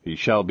 He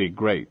shall be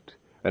great,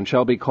 and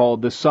shall be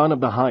called the Son of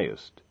the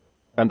Highest.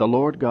 And the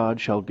Lord God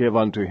shall give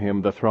unto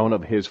him the throne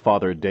of his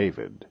father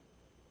David.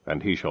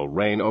 And he shall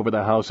reign over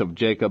the house of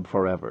Jacob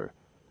forever,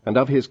 and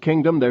of his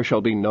kingdom there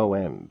shall be no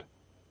end.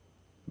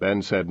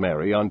 Then said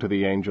Mary unto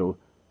the angel,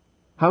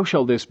 How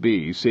shall this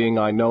be, seeing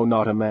I know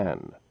not a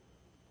man?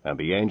 And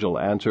the angel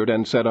answered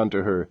and said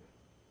unto her,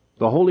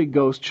 The Holy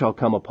Ghost shall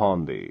come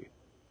upon thee,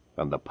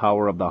 and the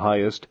power of the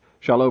Highest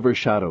shall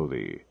overshadow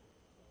thee.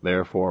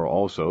 Therefore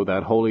also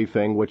that holy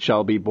thing which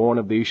shall be born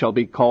of thee shall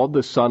be called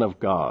the Son of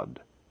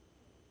God.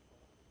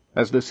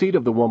 As the seed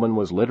of the woman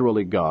was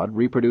literally God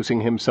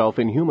reproducing himself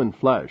in human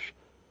flesh,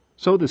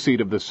 so the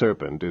seed of the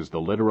serpent is the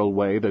literal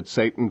way that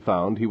Satan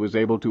found he was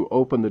able to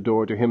open the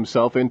door to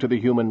himself into the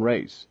human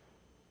race.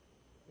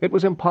 It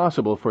was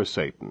impossible for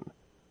Satan,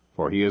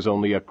 for he is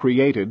only a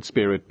created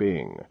spirit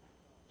being,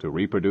 to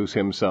reproduce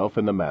himself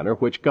in the manner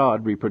which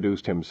God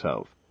reproduced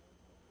himself.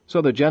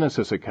 So the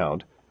Genesis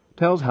account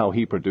tells how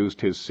he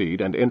produced his seed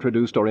and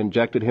introduced or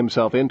injected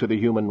himself into the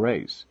human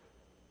race.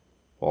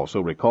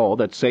 Also recall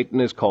that Satan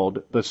is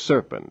called the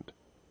serpent.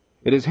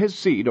 It is his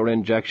seed or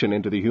injection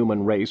into the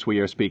human race we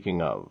are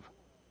speaking of.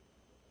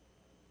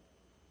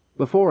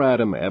 Before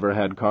Adam ever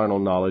had carnal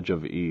knowledge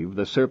of Eve,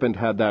 the serpent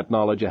had that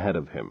knowledge ahead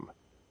of him.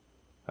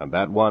 And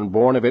that one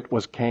born of it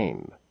was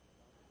Cain.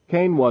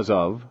 Cain was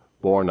of,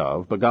 born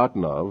of,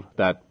 begotten of,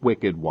 that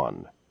wicked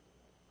one.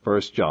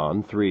 1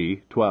 John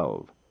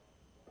 3:12.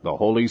 The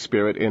Holy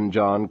Spirit in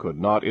John could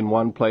not in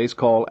one place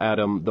call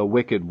Adam the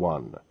wicked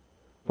one,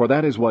 for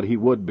that is what he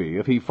would be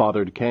if he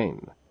fathered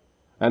Cain,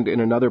 and in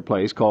another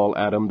place call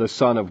Adam the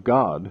Son of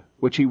God,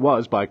 which he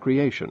was by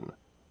creation.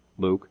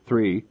 Luke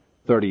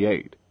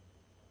 3:38.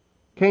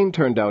 Cain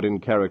turned out in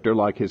character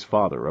like his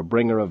father, a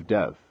bringer of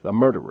death, a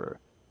murderer.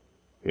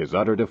 His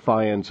utter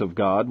defiance of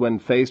God when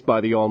faced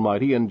by the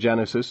Almighty in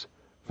Genesis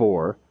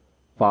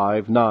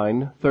 4:5,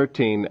 9,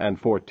 13, and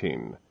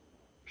 14.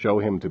 Show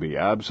him to be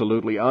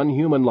absolutely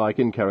unhuman-like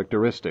in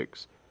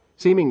characteristics,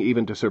 seeming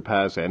even to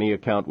surpass any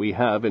account we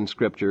have in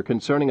Scripture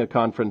concerning a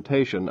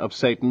confrontation of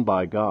Satan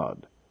by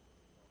God.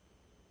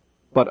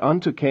 But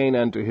unto Cain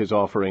and to his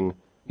offering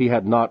he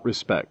had not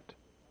respect.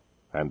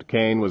 And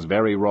Cain was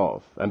very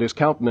wroth, and his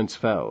countenance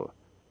fell.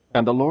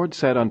 And the Lord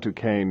said unto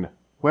Cain,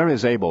 Where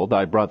is Abel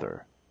thy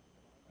brother?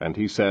 And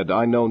he said,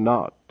 I know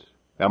not.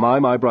 Am I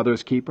my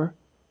brother's keeper?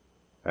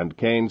 And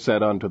Cain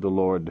said unto the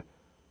Lord,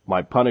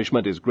 My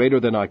punishment is greater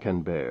than I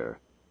can bear.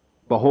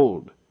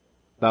 Behold,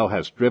 thou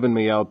hast driven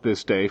me out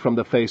this day from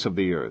the face of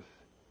the earth,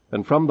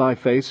 and from thy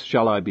face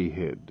shall I be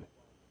hid.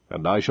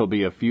 And I shall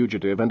be a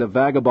fugitive and a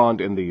vagabond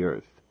in the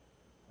earth.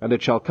 And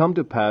it shall come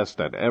to pass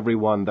that every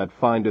one that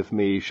findeth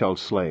me shall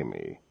slay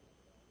me.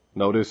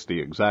 Notice the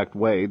exact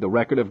way the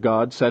record of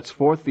God sets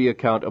forth the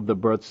account of the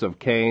births of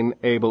Cain,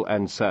 Abel,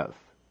 and Seth.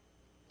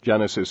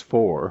 Genesis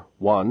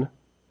 4:1.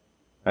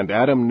 And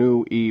Adam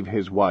knew Eve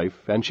his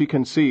wife, and she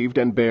conceived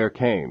and bare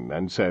Cain,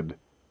 and said,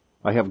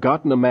 I have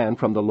gotten a man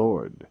from the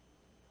Lord.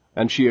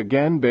 And she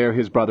again bare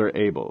his brother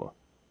Abel.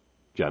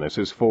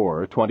 Genesis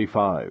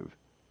 4:25.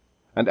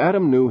 And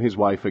Adam knew his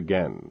wife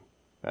again,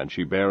 and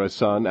she bare a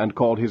son, and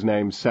called his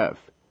name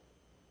Seth.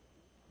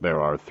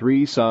 There are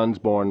 3 sons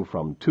born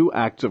from 2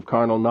 acts of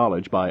carnal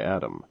knowledge by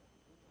Adam.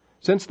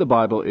 Since the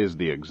Bible is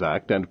the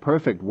exact and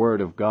perfect Word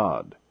of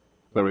God,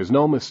 there is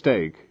no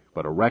mistake,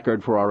 but a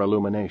record for our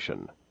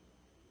illumination.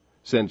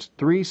 Since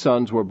 3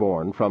 sons were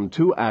born from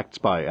 2 acts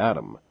by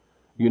Adam,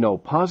 you know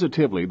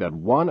positively that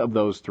one of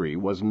those 3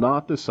 was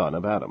not the son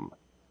of Adam.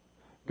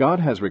 God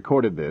has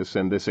recorded this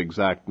in this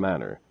exact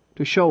manner,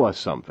 to show us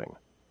something.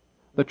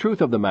 The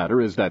truth of the matter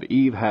is that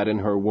Eve had in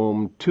her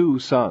womb 2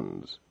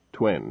 sons,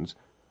 twins,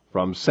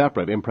 from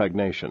separate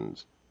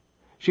impregnations.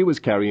 She was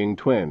carrying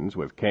twins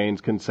with Cain's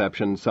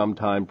conception some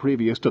time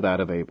previous to that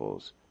of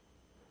Abel's.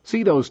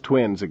 See those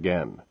twins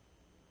again.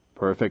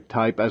 Perfect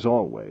type as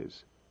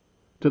always.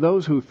 To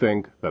those who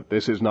think that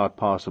this is not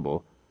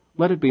possible,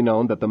 let it be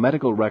known that the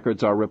medical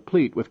records are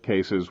replete with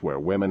cases where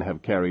women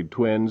have carried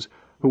twins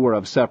who were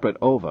of separate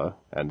ova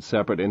and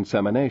separate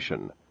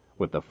insemination,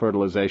 with the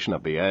fertilization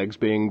of the eggs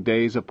being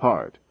days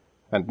apart.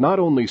 And not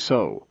only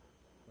so,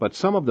 but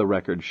some of the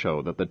records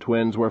show that the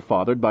twins were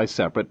fathered by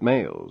separate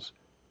males.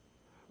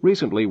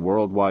 Recently,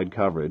 worldwide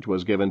coverage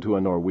was given to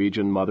a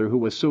Norwegian mother who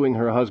was suing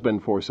her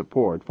husband for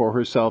support for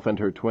herself and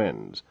her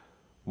twins,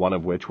 one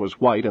of which was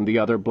white and the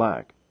other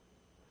black.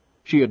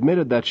 She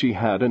admitted that she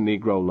had a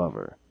Negro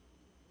lover.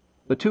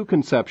 The 2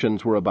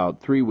 conceptions were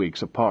about 3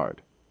 weeks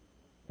apart.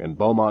 In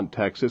Beaumont,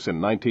 Texas,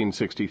 in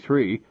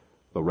 1963,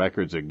 the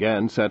records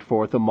again set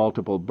forth a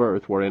multiple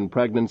birth wherein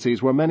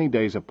pregnancies were many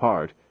days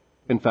apart,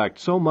 in fact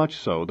so much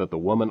so that the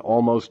woman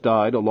almost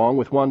died along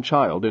with one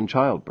child in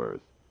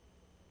childbirth.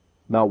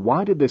 Now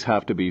why did this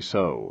have to be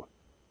so?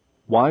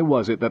 Why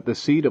was it that the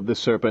seed of the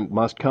serpent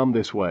must come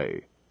this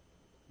way?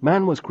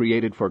 Man was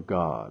created for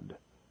God.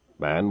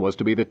 Man was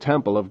to be the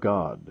temple of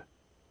God.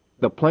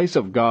 The place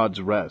of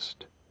God's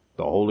rest,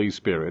 the Holy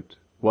Spirit,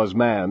 was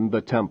man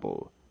the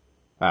temple.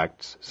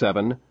 Acts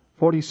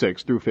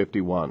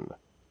 7:46-51.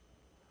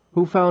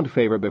 Who found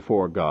favor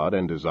before God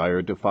and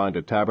desired to find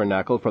a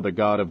tabernacle for the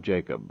God of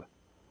Jacob.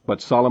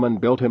 But Solomon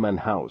built him an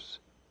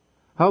house.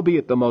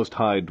 Howbeit the Most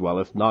High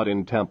dwelleth not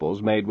in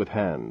temples made with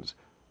hands,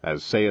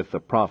 as saith the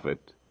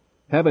prophet,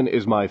 Heaven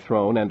is my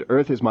throne, and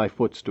earth is my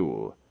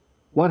footstool.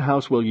 What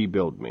house will ye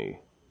build me?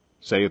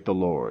 Saith the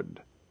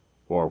Lord.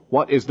 Or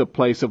what is the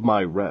place of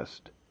my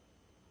rest?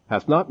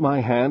 Hath not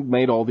my hand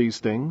made all these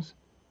things?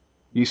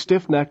 Ye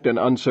stiff-necked and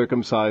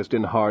uncircumcised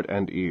in heart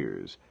and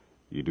ears,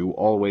 ye do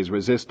always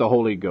resist the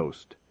Holy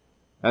Ghost.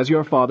 As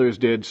your fathers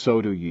did, so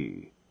do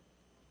ye.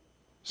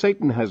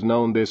 Satan has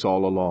known this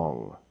all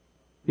along.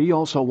 He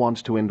also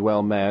wants to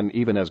indwell man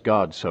even as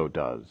God so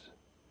does.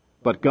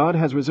 But God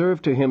has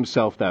reserved to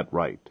himself that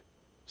right.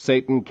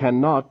 Satan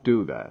cannot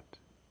do that.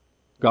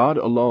 God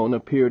alone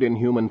appeared in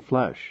human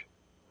flesh.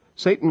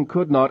 Satan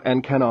could not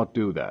and cannot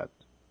do that.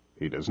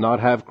 He does not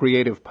have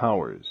creative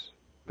powers.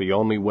 The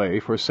only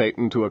way for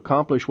Satan to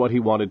accomplish what he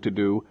wanted to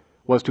do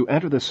was to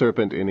enter the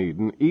serpent in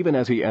Eden, even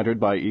as he entered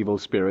by evil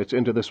spirits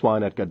into the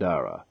swine at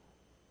Gadara.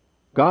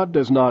 God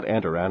does not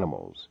enter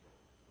animals,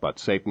 but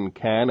Satan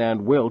can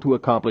and will to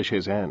accomplish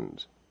his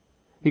ends.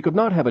 He could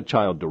not have a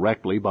child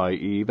directly by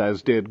Eve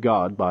as did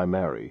God by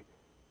Mary.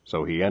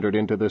 So he entered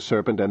into the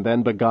serpent and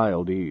then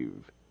beguiled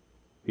Eve.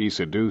 He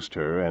seduced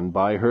her, and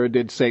by her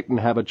did Satan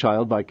have a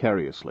child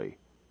vicariously.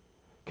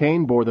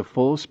 Cain bore the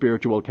full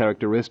spiritual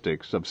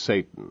characteristics of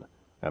Satan,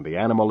 and the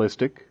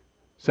animalistic,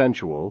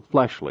 sensual,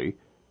 fleshly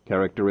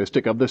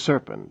characteristic of the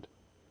serpent.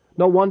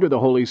 No wonder the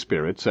Holy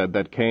Spirit said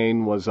that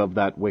Cain was of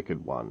that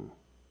wicked one.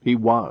 He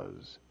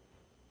was.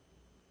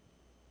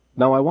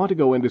 Now I want to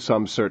go into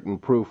some certain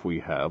proof we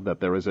have that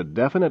there is a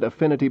definite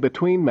affinity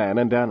between man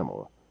and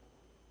animal.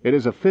 It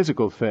is a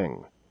physical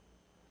thing.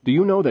 Do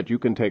you know that you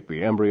can take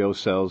the embryo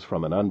cells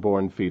from an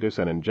unborn fetus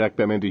and inject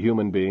them into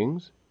human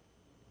beings?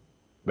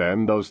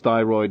 Then those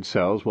thyroid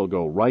cells will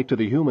go right to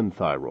the human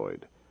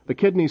thyroid. The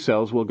kidney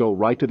cells will go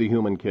right to the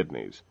human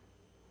kidneys.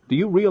 Do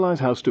you realize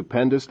how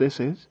stupendous this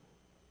is?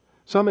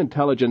 Some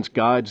intelligence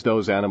guides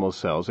those animal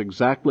cells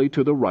exactly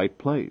to the right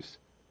place.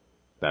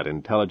 That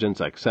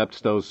intelligence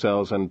accepts those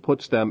cells and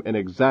puts them in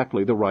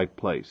exactly the right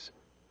place.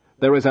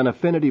 There is an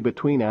affinity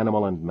between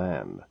animal and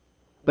man.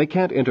 They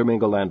can't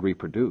intermingle and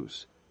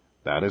reproduce.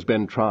 That has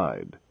been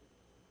tried.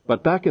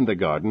 But back in the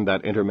garden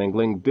that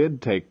intermingling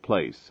did take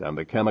place, and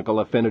the chemical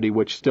affinity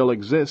which still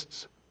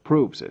exists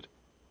proves it.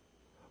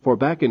 For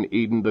back in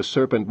Eden the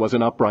serpent was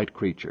an upright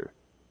creature.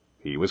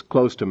 He was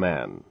close to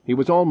man. He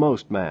was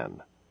almost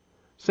man.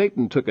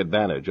 Satan took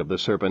advantage of the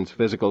serpent's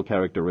physical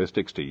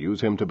characteristics to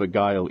use him to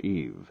beguile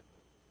Eve.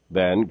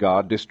 Then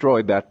God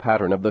destroyed that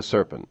pattern of the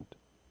serpent.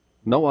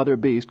 No other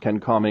beast can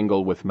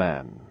commingle with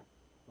man.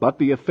 But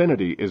the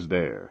affinity is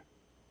there.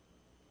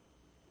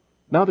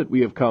 Now that we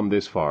have come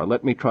this far,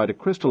 let me try to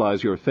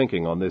crystallize your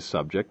thinking on this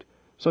subject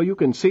so you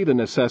can see the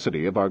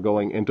necessity of our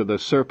going into the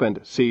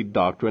serpent seed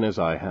doctrine as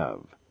I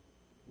have.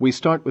 We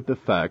start with the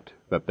fact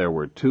that there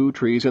were two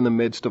trees in the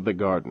midst of the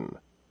garden.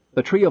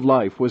 The tree of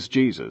life was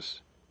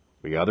Jesus.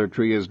 The other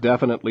tree is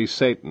definitely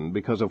Satan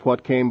because of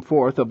what came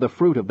forth of the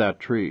fruit of that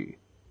tree.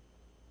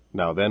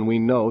 Now then we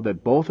know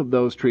that both of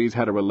those trees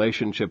had a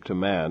relationship to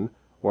man,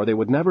 or they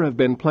would never have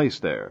been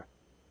placed there.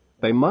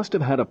 They must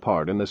have had a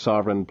part in the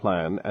sovereign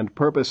plan and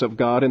purpose of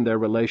God in their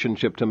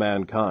relationship to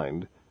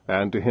mankind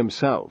and to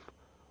himself,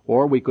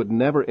 or we could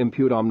never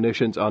impute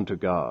omniscience unto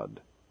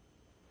God.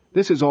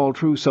 This is all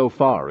true so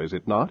far, is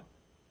it not?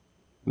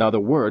 Now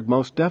the Word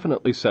most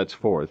definitely sets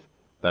forth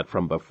that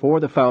from before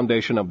the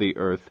foundation of the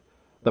earth,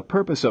 the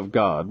purpose of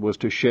God was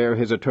to share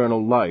his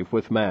eternal life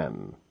with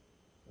man.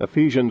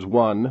 Ephesians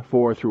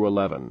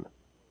 1:4-11.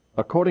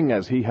 According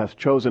as he hath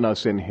chosen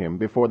us in him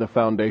before the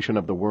foundation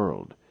of the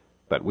world,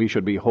 that we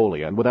should be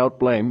holy and without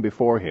blame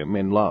before him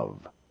in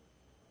love.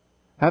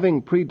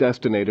 Having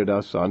predestinated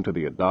us unto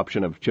the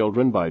adoption of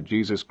children by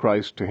Jesus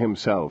Christ to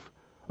himself,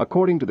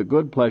 according to the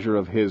good pleasure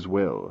of his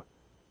will,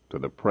 to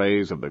the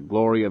praise of the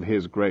glory of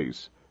his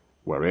grace,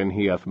 wherein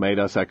he hath made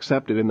us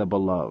accepted in the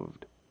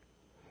Beloved,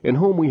 in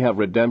whom we have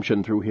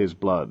redemption through his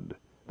blood,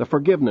 the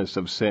forgiveness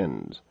of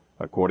sins,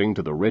 according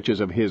to the riches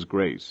of his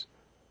grace,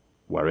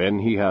 wherein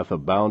he hath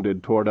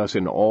abounded toward us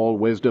in all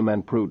wisdom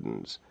and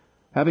prudence,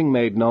 having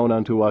made known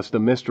unto us the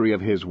mystery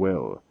of his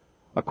will,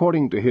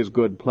 according to his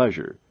good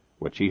pleasure,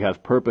 which he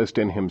hath purposed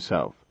in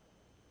himself,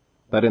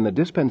 that in the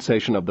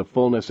dispensation of the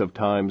fullness of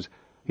times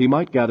he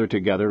might gather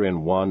together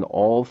in one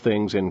all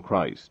things in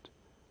Christ,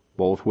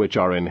 both which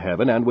are in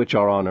heaven and which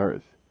are on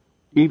earth,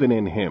 even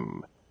in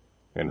him,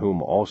 in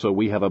whom also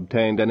we have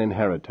obtained an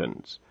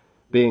inheritance,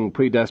 being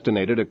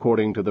predestinated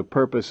according to the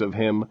purpose of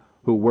him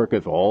who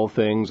worketh all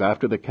things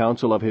after the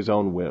counsel of his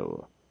own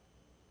will.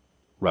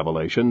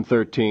 Revelation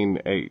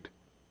 13:8.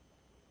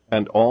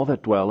 And all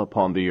that dwell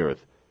upon the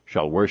earth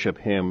shall worship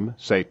him,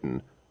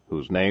 Satan,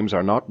 whose names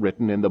are not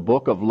written in the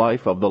book of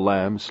life of the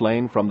Lamb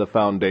slain from the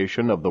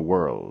foundation of the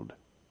world.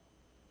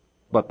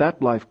 But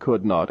that life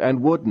could not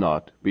and would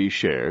not be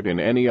shared in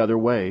any other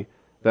way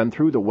than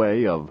through the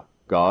way of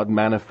God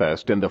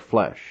manifest in the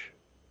flesh.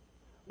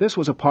 This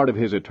was a part of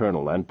his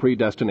eternal and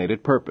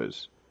predestinated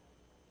purpose.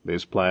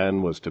 This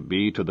plan was to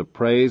be to the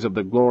praise of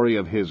the glory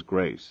of his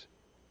grace.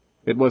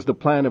 It was the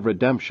plan of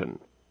redemption.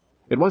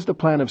 It was the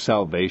plan of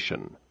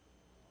salvation.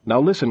 Now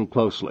listen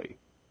closely.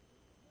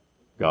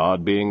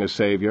 God being a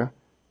Savior,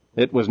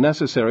 it was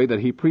necessary that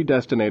he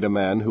predestinate a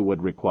man who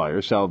would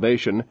require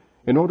salvation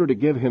in order to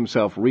give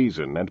himself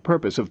reason and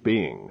purpose of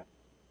being.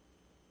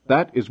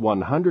 That is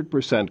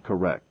 100%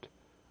 correct,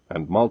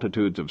 and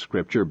multitudes of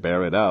Scripture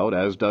bear it out,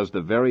 as does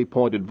the very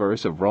pointed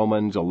verse of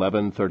Romans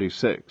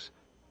 11:36.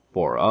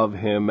 For of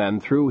him,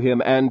 and through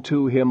him, and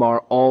to him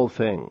are all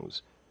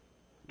things,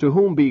 to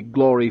whom be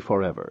glory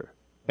forever.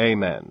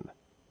 Amen.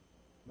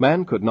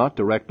 Man could not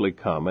directly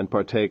come and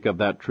partake of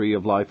that tree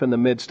of life in the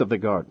midst of the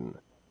garden.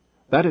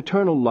 That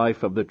eternal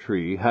life of the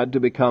tree had to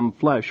become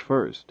flesh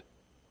first.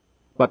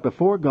 But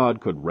before God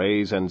could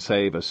raise and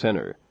save a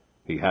sinner,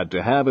 he had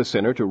to have a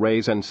sinner to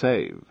raise and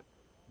save.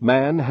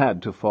 Man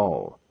had to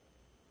fall.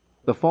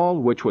 The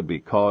fall which would be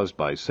caused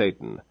by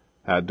Satan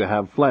had to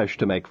have flesh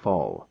to make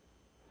fall.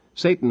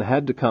 Satan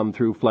had to come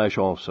through flesh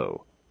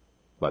also.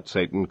 But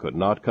Satan could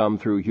not come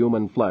through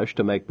human flesh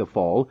to make the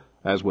fall,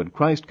 as would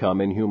Christ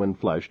come in human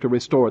flesh to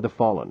restore the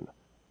fallen.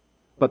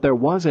 But there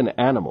was an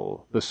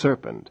animal, the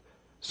serpent,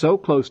 so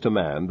close to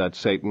man that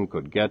Satan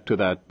could get to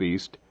that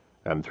beast,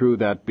 and through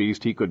that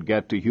beast he could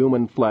get to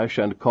human flesh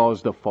and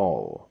cause the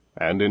fall,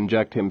 and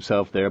inject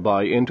himself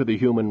thereby into the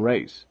human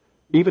race,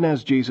 even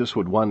as Jesus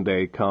would one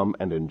day come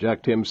and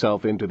inject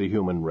himself into the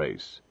human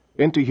race,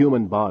 into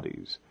human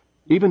bodies,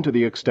 even to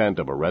the extent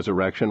of a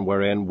resurrection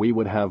wherein we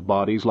would have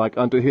bodies like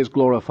unto his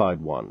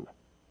glorified one.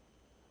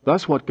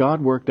 Thus what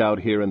God worked out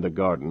here in the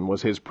garden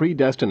was his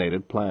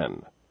predestinated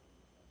plan.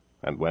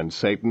 And when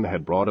Satan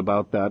had brought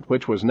about that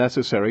which was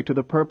necessary to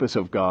the purpose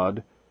of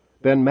God,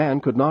 then man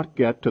could not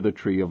get to the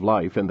tree of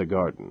life in the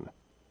garden.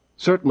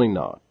 Certainly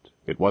not.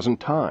 It wasn't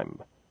time.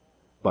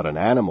 But an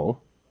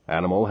animal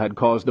had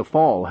caused the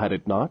fall, had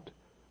it not?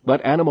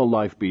 Let animal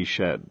life be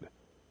shed.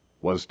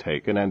 Was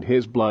taken, and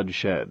his blood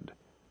shed.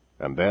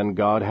 And then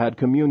God had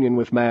communion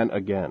with man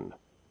again.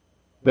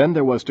 Then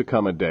there was to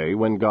come a day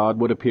when God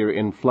would appear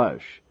in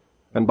flesh,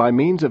 and by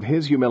means of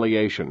his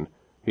humiliation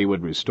he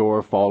would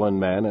restore fallen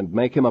man and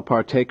make him a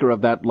partaker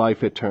of that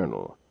life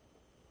eternal.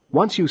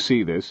 Once you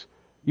see this,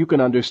 you can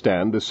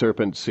understand the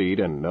serpent's seed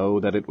and know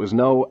that it was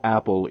no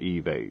apple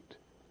Eve ate.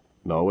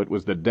 No, it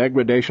was the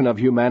degradation of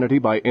humanity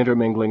by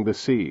intermingling the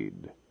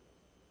seed.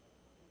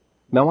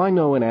 Now I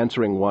know in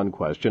answering one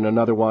question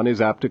another one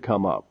is apt to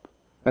come up,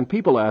 and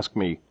people ask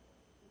me,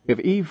 if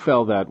Eve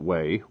fell that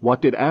way,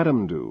 what did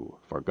Adam do?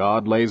 For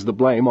God lays the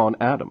blame on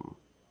Adam.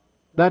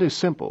 That is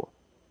simple.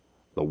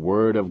 The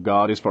Word of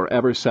God is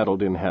forever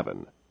settled in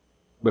heaven.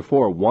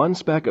 Before one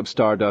speck of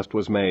stardust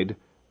was made,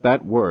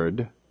 that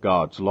Word,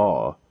 God's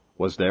law,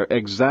 was there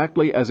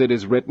exactly as it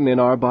is written in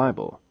our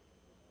Bible.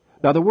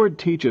 Now the Word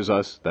teaches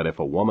us that if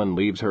a woman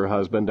leaves her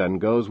husband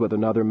and goes with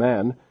another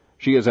man,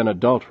 she is an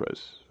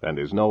adulteress, and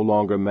is no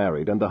longer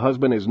married, and the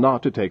husband is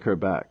not to take her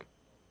back.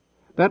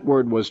 That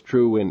Word was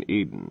true in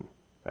Eden,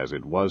 as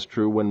it was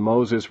true when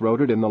Moses wrote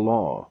it in the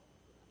law.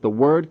 The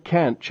Word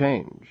can't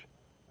change.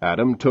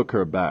 Adam took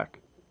her back.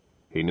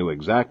 He knew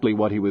exactly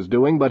what he was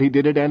doing, but he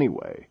did it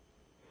anyway.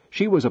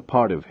 She was a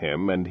part of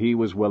him, and he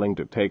was willing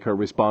to take her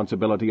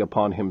responsibility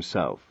upon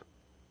himself.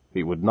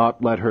 He would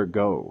not let her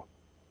go.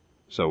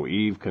 So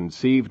Eve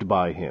conceived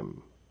by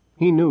him.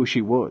 He knew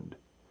she would.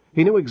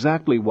 He knew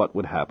exactly what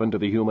would happen to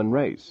the human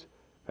race,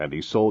 and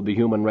he sold the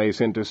human race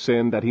into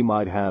sin that he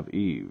might have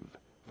Eve,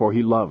 for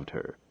he loved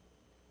her.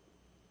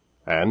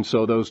 And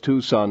so those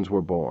two sons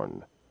were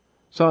born,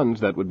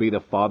 sons that would be the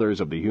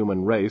fathers of the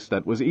human race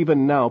that was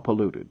even now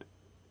polluted.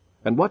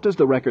 And what does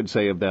the record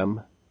say of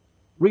them?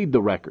 Read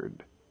the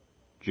record.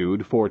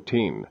 Jude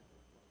 14.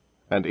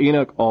 And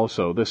Enoch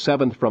also, the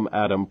seventh from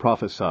Adam,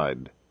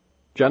 prophesied.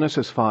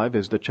 Genesis 5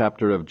 is the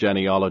chapter of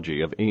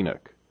genealogy of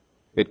Enoch.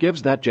 It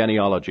gives that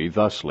genealogy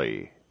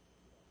thusly: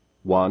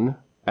 1.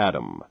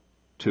 Adam.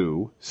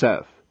 2.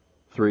 Seth.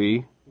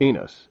 3.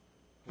 Enos.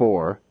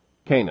 4.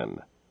 Canaan.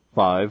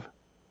 5.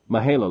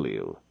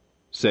 Mahalaleel.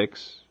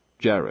 6.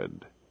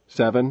 Jared.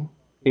 7.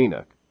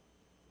 Enoch.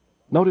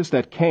 Notice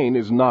that Cain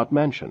is not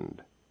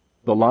mentioned.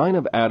 The line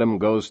of Adam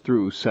goes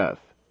through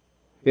Seth.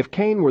 If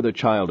Cain were the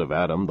child of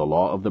Adam, the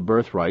law of the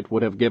birthright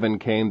would have given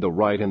Cain the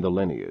right in the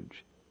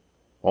lineage.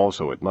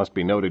 Also, it must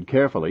be noted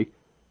carefully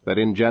that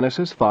in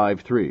Genesis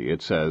 5:3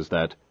 it says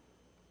that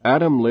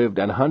Adam lived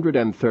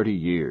 130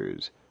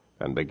 years,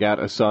 and begat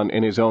a son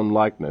in his own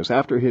likeness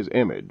after his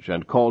image,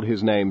 and called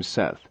his name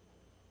Seth.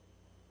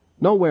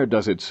 Nowhere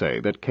does it say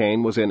that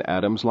Cain was in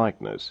Adam's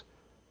likeness,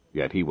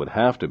 yet he would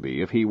have to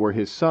be if he were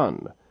his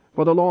son,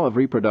 For the law of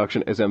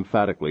reproduction is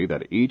emphatically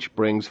that each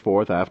brings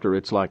forth after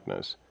its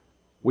likeness.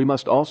 We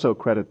must also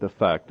credit the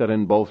fact that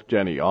in both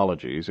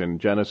genealogies, in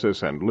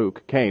Genesis and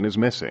Luke, Cain is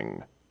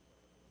missing.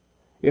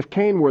 If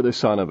Cain were the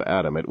son of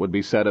Adam, it would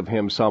be said of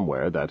him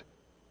somewhere that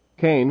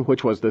Cain,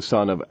 which was the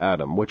son of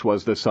Adam, which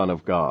was the son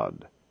of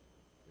God.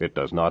 It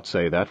does not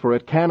say that, for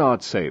it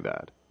cannot say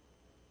that.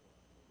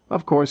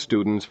 Of course,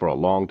 students for a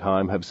long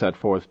time have set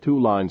forth two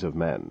lines of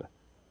men,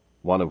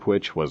 one of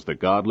which was the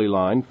godly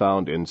line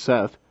found in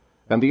Seth,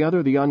 and the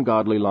other the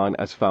ungodly line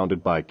as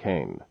founded by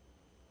Cain.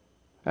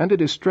 And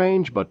it is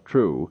strange but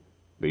true,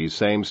 these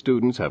same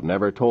students have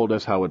never told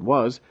us how it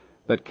was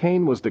that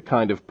Cain was the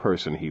kind of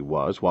person he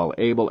was, while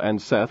Abel and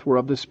Seth were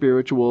of the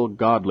spiritual,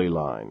 godly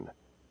line.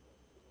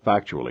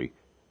 Factually,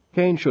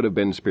 Cain should have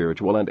been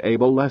spiritual and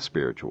Abel less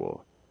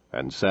spiritual,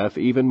 and Seth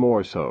even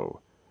more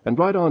so, and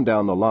right on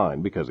down the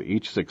line, because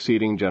each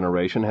succeeding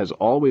generation has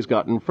always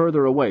gotten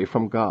further away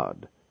from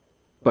God.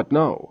 But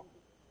no,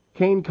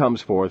 Cain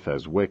comes forth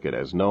as wicked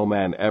as no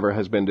man ever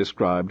has been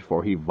described,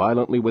 for he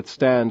violently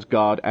withstands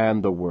God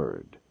and the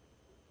Word.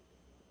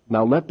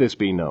 Now let this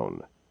be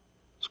known.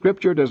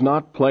 Scripture does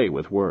not play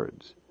with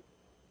words.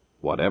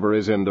 Whatever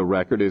is in the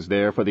record is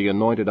there for the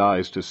anointed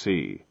eyes to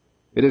see.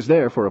 It is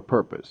there for a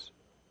purpose.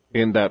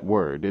 In that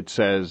word it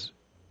says,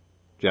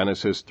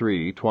 Genesis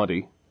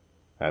 3:20,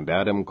 "And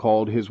Adam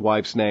called his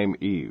wife's name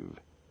Eve,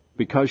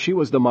 because she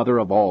was the mother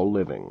of all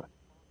living."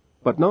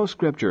 But no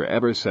Scripture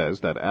ever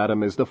says that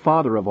Adam is the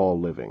father of all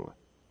living.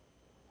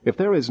 If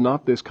there is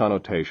not this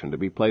connotation to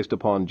be placed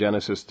upon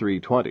Genesis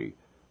 3:20,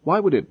 why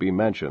would it be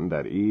mentioned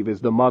that Eve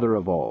is the mother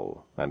of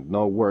all, and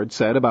no word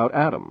said about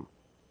Adam?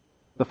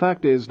 The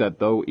fact is that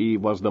though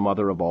Eve was the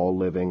mother of all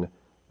living,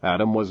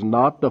 Adam was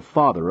not the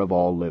father of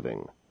all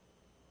living.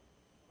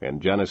 In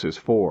Genesis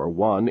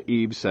 4:1,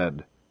 Eve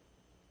said,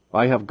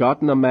 "I have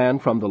gotten a man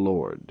from the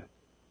Lord."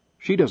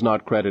 She does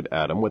not credit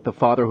Adam with the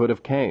fatherhood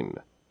of Cain.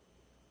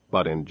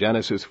 But in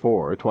Genesis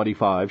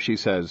 4:25 she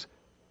says,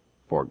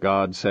 "For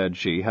God said,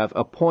 She hath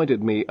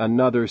appointed me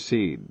another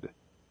seed,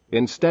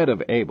 instead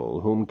of Abel,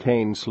 whom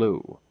Cain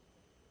slew."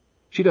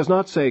 She does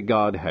not say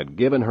God had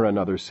given her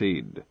another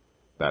seed.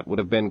 That would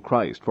have been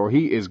Christ, for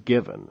he is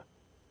given.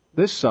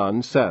 This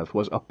son, Seth,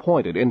 was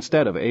appointed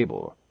instead of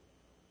Abel.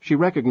 She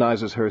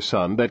recognizes her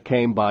son that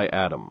came by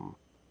Adam.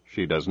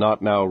 She does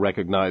not now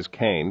recognize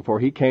Cain, for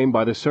he came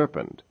by the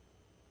serpent.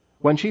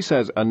 When she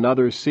says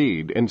another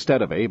seed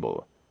instead of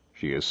Abel,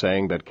 she is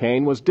saying that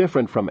Cain was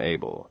different from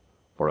Abel,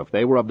 for if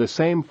they were of the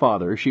same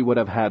father, she would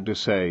have had to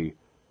say,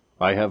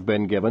 "I have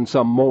been given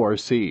some more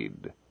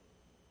seed."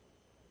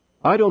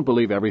 I don't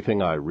believe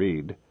everything I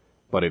read,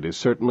 but it is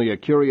certainly a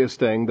curious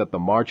thing that the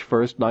March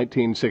 1st,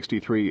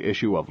 1963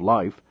 issue of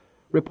Life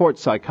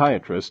reports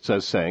psychiatrists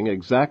as saying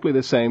exactly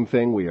the same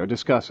thing we are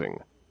discussing.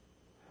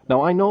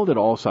 Now, I know that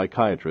all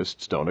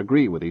psychiatrists don't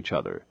agree with each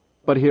other,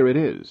 but here it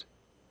is.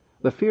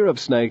 The fear of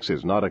snakes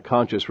is not a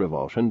conscious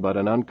revulsion, but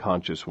an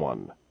unconscious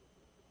one.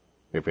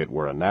 If it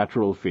were a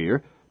natural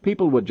fear,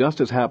 people would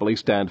just as happily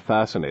stand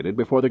fascinated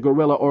before the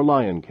gorilla or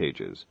lion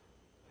cages.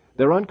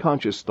 Their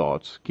unconscious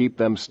thoughts keep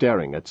them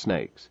staring at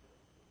snakes.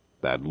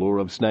 That lure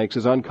of snakes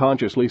is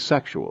unconsciously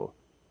sexual.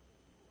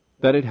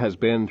 That it has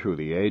been through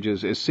the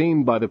ages is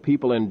seen by the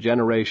people in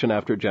generation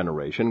after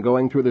generation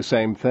going through the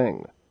same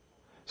thing.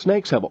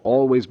 Snakes have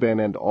always been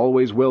and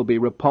always will be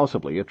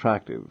repulsively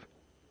attractive.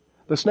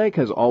 The snake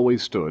has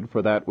always stood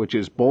for that which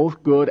is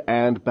both good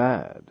and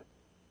bad.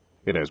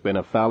 It has been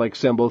a phallic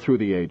symbol through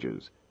the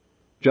ages.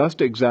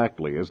 Just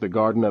exactly as the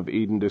Garden of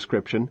Eden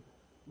description,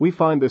 we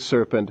find the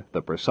serpent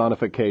the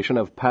personification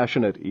of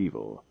passionate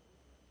evil.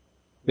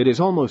 It is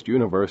almost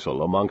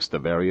universal amongst the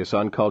various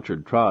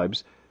uncultured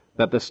tribes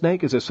that the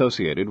snake is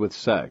associated with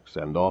sex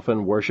and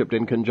often worshipped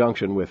in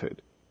conjunction with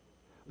it.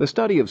 The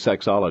study of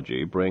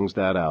sexology brings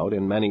that out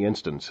in many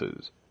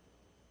instances.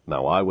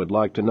 Now I would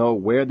like to know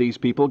where these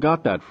people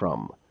got that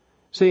from,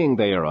 seeing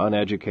they are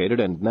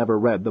uneducated and never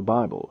read the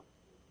Bible.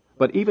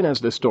 But even as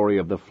the story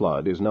of the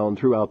flood is known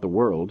throughout the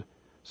world,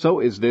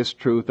 so is this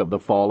truth of the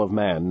fall of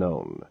man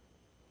known.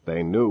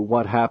 They knew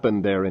what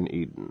happened there in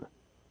Eden.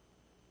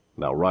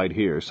 Now right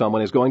here,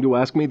 someone is going to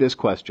ask me this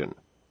question.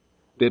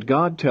 Did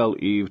God tell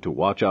Eve to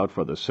watch out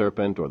for the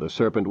serpent, or the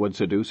serpent would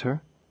seduce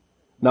her?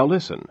 Now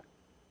listen,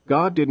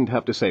 God didn't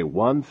have to say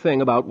one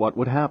thing about what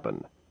would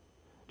happen.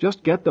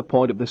 Just get the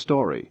point of the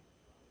story.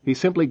 He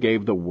simply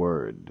gave the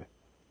word.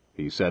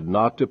 He said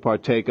not to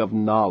partake of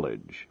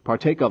knowledge,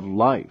 partake of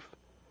life.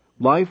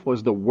 Life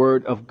was the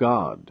Word of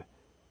God.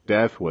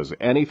 Death was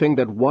anything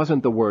that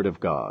wasn't the Word of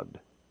God.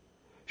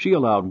 She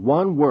allowed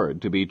one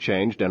word to be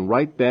changed, and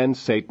right then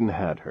Satan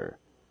had her.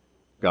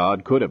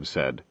 God could have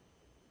said,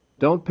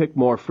 "Don't pick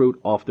more fruit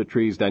off the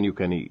trees than you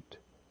can eat."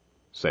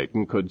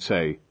 Satan could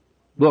say,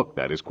 "Look,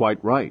 that is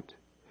quite right.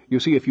 You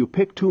see, if you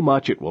pick too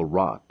much, it will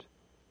rot.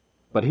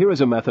 But here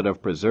is a method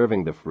of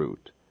preserving the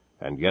fruit,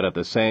 and yet at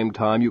the same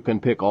time you can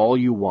pick all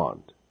you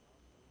want."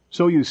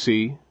 So you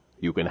see,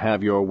 you can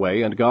have your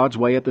way and God's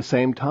way at the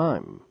same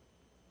time.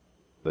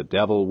 The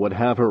devil would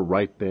have her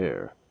right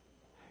there.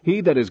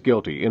 He that is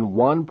guilty in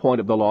one point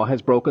of the law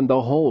has broken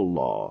the whole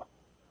law.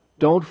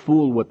 Don't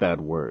fool with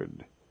that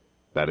word.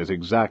 That is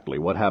exactly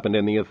what happened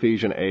in the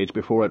Ephesian age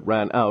before it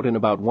ran out in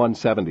about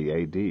 170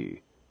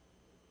 A.D.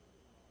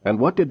 And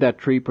what did that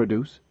tree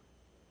produce?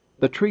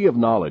 The tree of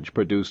knowledge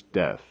produced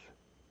death.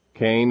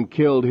 Cain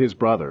killed his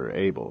brother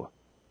Abel.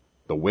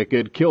 The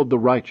wicked killed the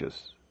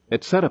righteous.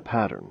 It set a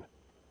pattern.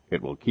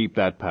 It will keep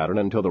that pattern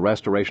until the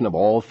restoration of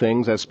all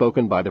things as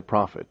spoken by the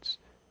prophets.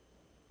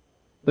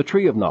 The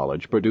tree of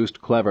knowledge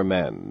produced clever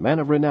men, men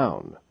of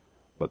renown,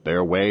 but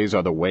their ways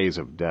are the ways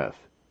of death.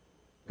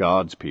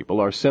 God's people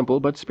are simple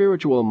but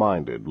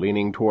spiritual-minded,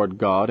 leaning toward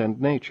God and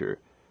nature,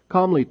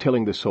 calmly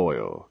tilling the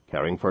soil,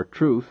 caring for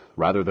truth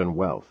rather than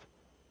wealth.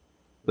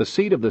 The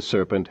seed of the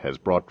serpent has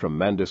brought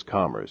tremendous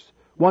commerce,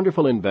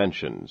 wonderful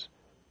inventions,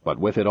 but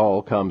with it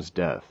all comes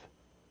death.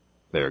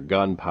 Their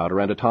gunpowder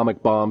and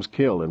atomic bombs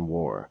kill in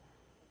war,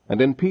 and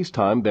in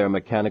peacetime their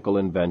mechanical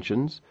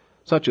inventions,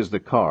 such as the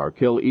car,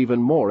 kill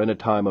even more in a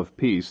time of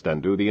peace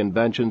than do the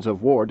inventions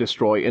of war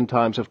destroy in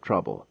times of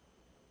trouble.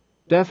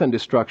 Death and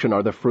destruction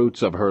are the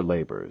fruits of her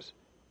labors.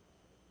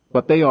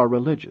 But they are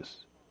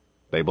religious.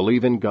 They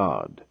believe in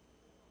God.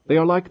 They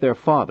are like their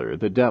father,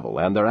 the devil,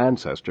 and their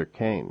ancestor,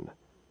 Cain.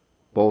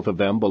 Both of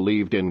them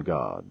believed in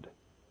God.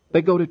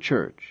 They go to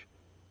church.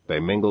 They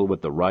mingle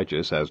with the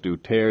righteous as do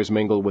tares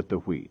mingle with the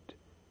wheat.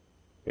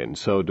 In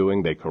so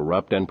doing, they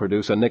corrupt and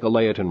produce a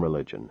Nicolaitan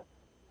religion.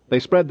 They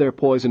spread their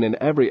poison in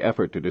every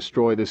effort to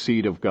destroy the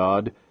seed of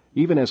God,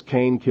 even as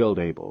Cain killed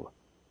Abel.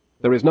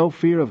 There is no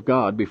fear of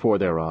God before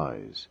their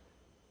eyes.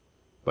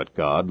 But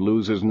God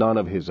loses none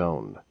of his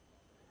own.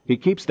 He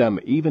keeps them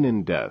even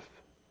in death,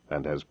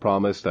 and has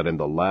promised that in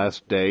the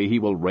last day he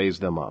will raise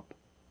them up.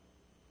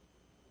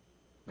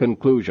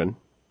 Conclusion.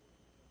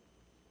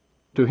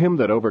 To him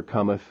that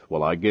overcometh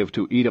will I give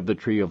to eat of the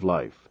tree of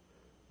life,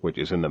 which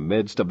is in the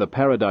midst of the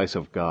paradise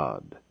of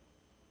God.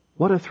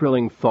 What a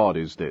thrilling thought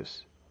is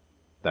this!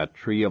 That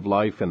tree of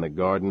life in the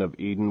Garden of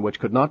Eden, which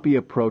could not be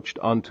approached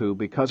unto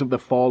because of the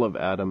fall of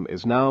Adam,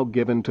 is now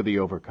given to the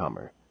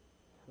overcomer.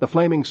 The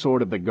flaming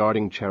sword of the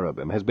guarding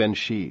cherubim has been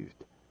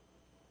sheathed.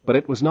 But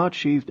it was not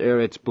sheathed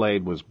ere its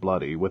blade was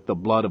bloody with the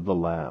blood of the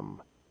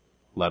Lamb.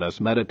 Let us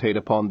meditate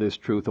upon this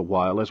truth a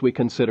while as we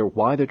consider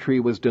why the tree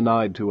was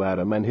denied to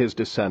Adam and his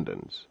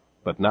descendants,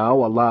 but now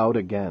allowed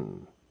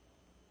again.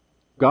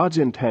 God's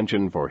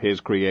intention for his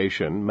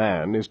creation,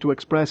 man, is to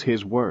express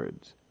his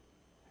words.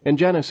 In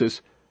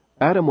Genesis,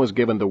 Adam was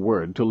given the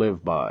word to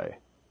live by.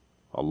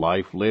 A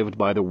life lived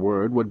by the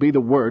word would be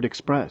the word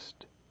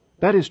expressed.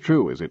 That is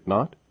true, is it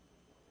not?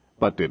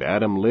 But did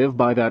Adam live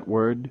by that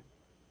word?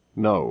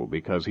 No,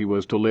 because he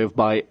was to live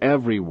by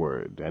every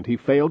word, and he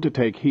failed to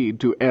take heed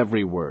to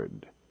every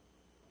word.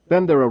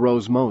 Then there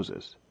arose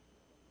Moses.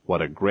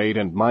 What a great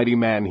and mighty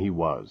man he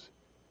was!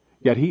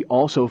 Yet he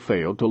also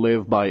failed to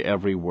live by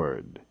every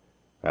word.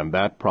 And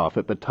that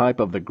prophet, the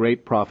type of the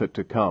great prophet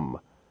to come,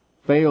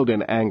 failed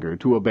in anger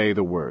to obey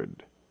the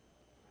word.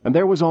 And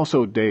there was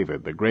also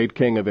David, the great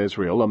king of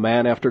Israel, a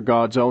man after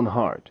God's own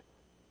heart.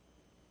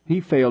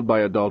 He failed by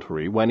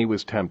adultery when he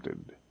was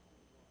tempted.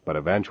 But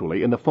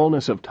eventually, in the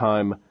fullness of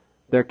time,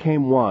 there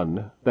came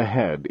one, the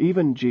head,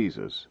 even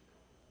Jesus,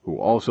 who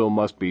also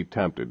must be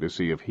tempted to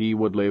see if he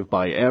would live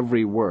by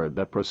every word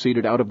that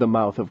proceeded out of the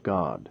mouth of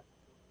God.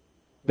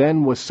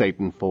 Then was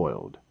Satan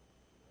foiled.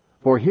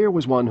 For here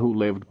was one who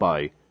lived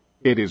by,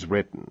 "It is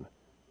written,"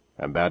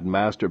 and that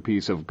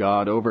masterpiece of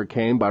God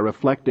overcame by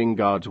reflecting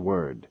God's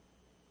word.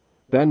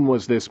 Then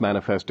was this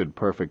manifested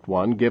perfect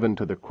one given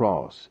to the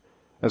cross,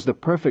 as the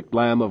perfect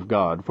Lamb of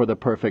God for the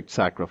perfect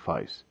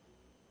sacrifice.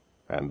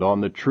 And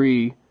on the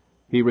tree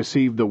he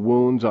received the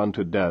wounds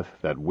unto death,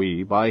 that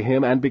we, by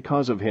him and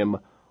because of him,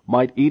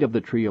 might eat of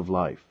the tree of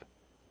life.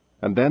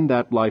 And then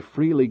that life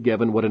freely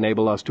given would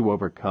enable us to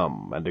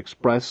overcome and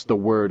express the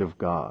word of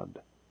God.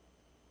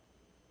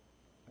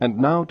 And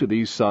now to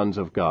these sons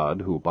of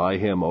God, who by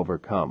him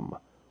overcome,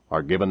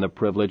 are given the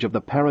privilege of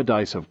the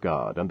paradise of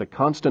God and the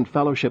constant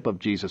fellowship of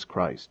Jesus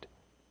Christ.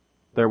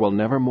 There will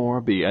never more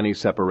be any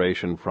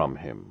separation from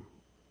him.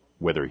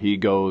 Whither he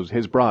goes,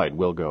 his bride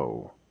will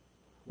go.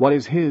 What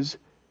is his,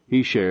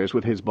 he shares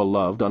with his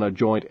beloved on a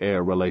joint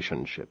heir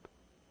relationship.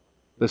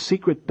 The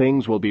secret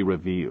things will be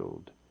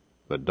revealed.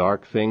 The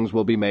dark things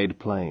will be made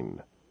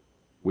plain.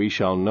 We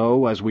shall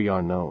know as we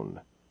are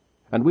known,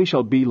 and we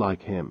shall be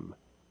like him.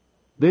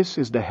 This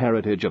is the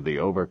heritage of the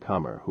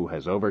overcomer, who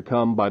has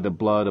overcome by the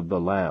blood of the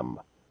Lamb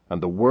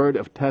and the word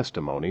of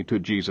testimony to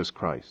Jesus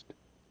Christ.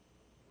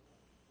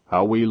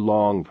 How we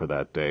long for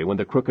that day when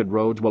the crooked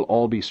roads will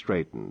all be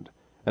straightened,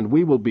 and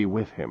we will be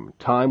with him,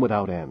 time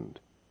without end.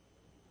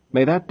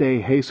 May that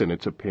day hasten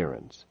its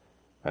appearance,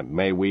 and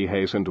may we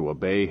hasten to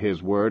obey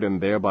his word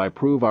and thereby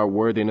prove our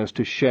worthiness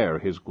to share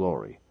his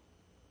glory.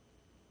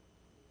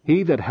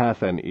 He that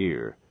hath an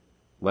ear,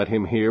 let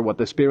him hear what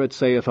the Spirit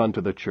saith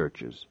unto the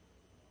churches.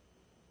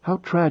 How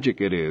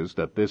tragic it is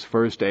that this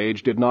first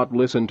age did not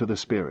listen to the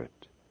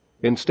Spirit.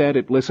 Instead,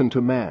 it listened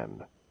to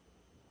man.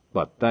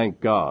 But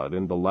thank God,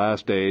 in the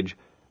last age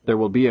there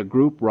will be a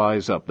group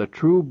rise up, the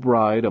true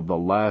bride of the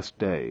last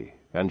day,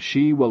 and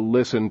she will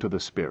listen to the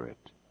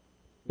Spirit.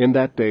 In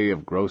that day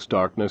of gross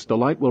darkness the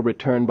light will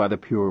return by the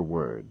pure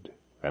word,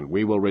 and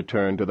we will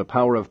return to the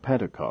power of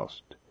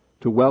Pentecost,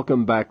 to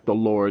welcome back the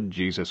Lord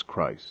Jesus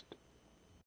Christ.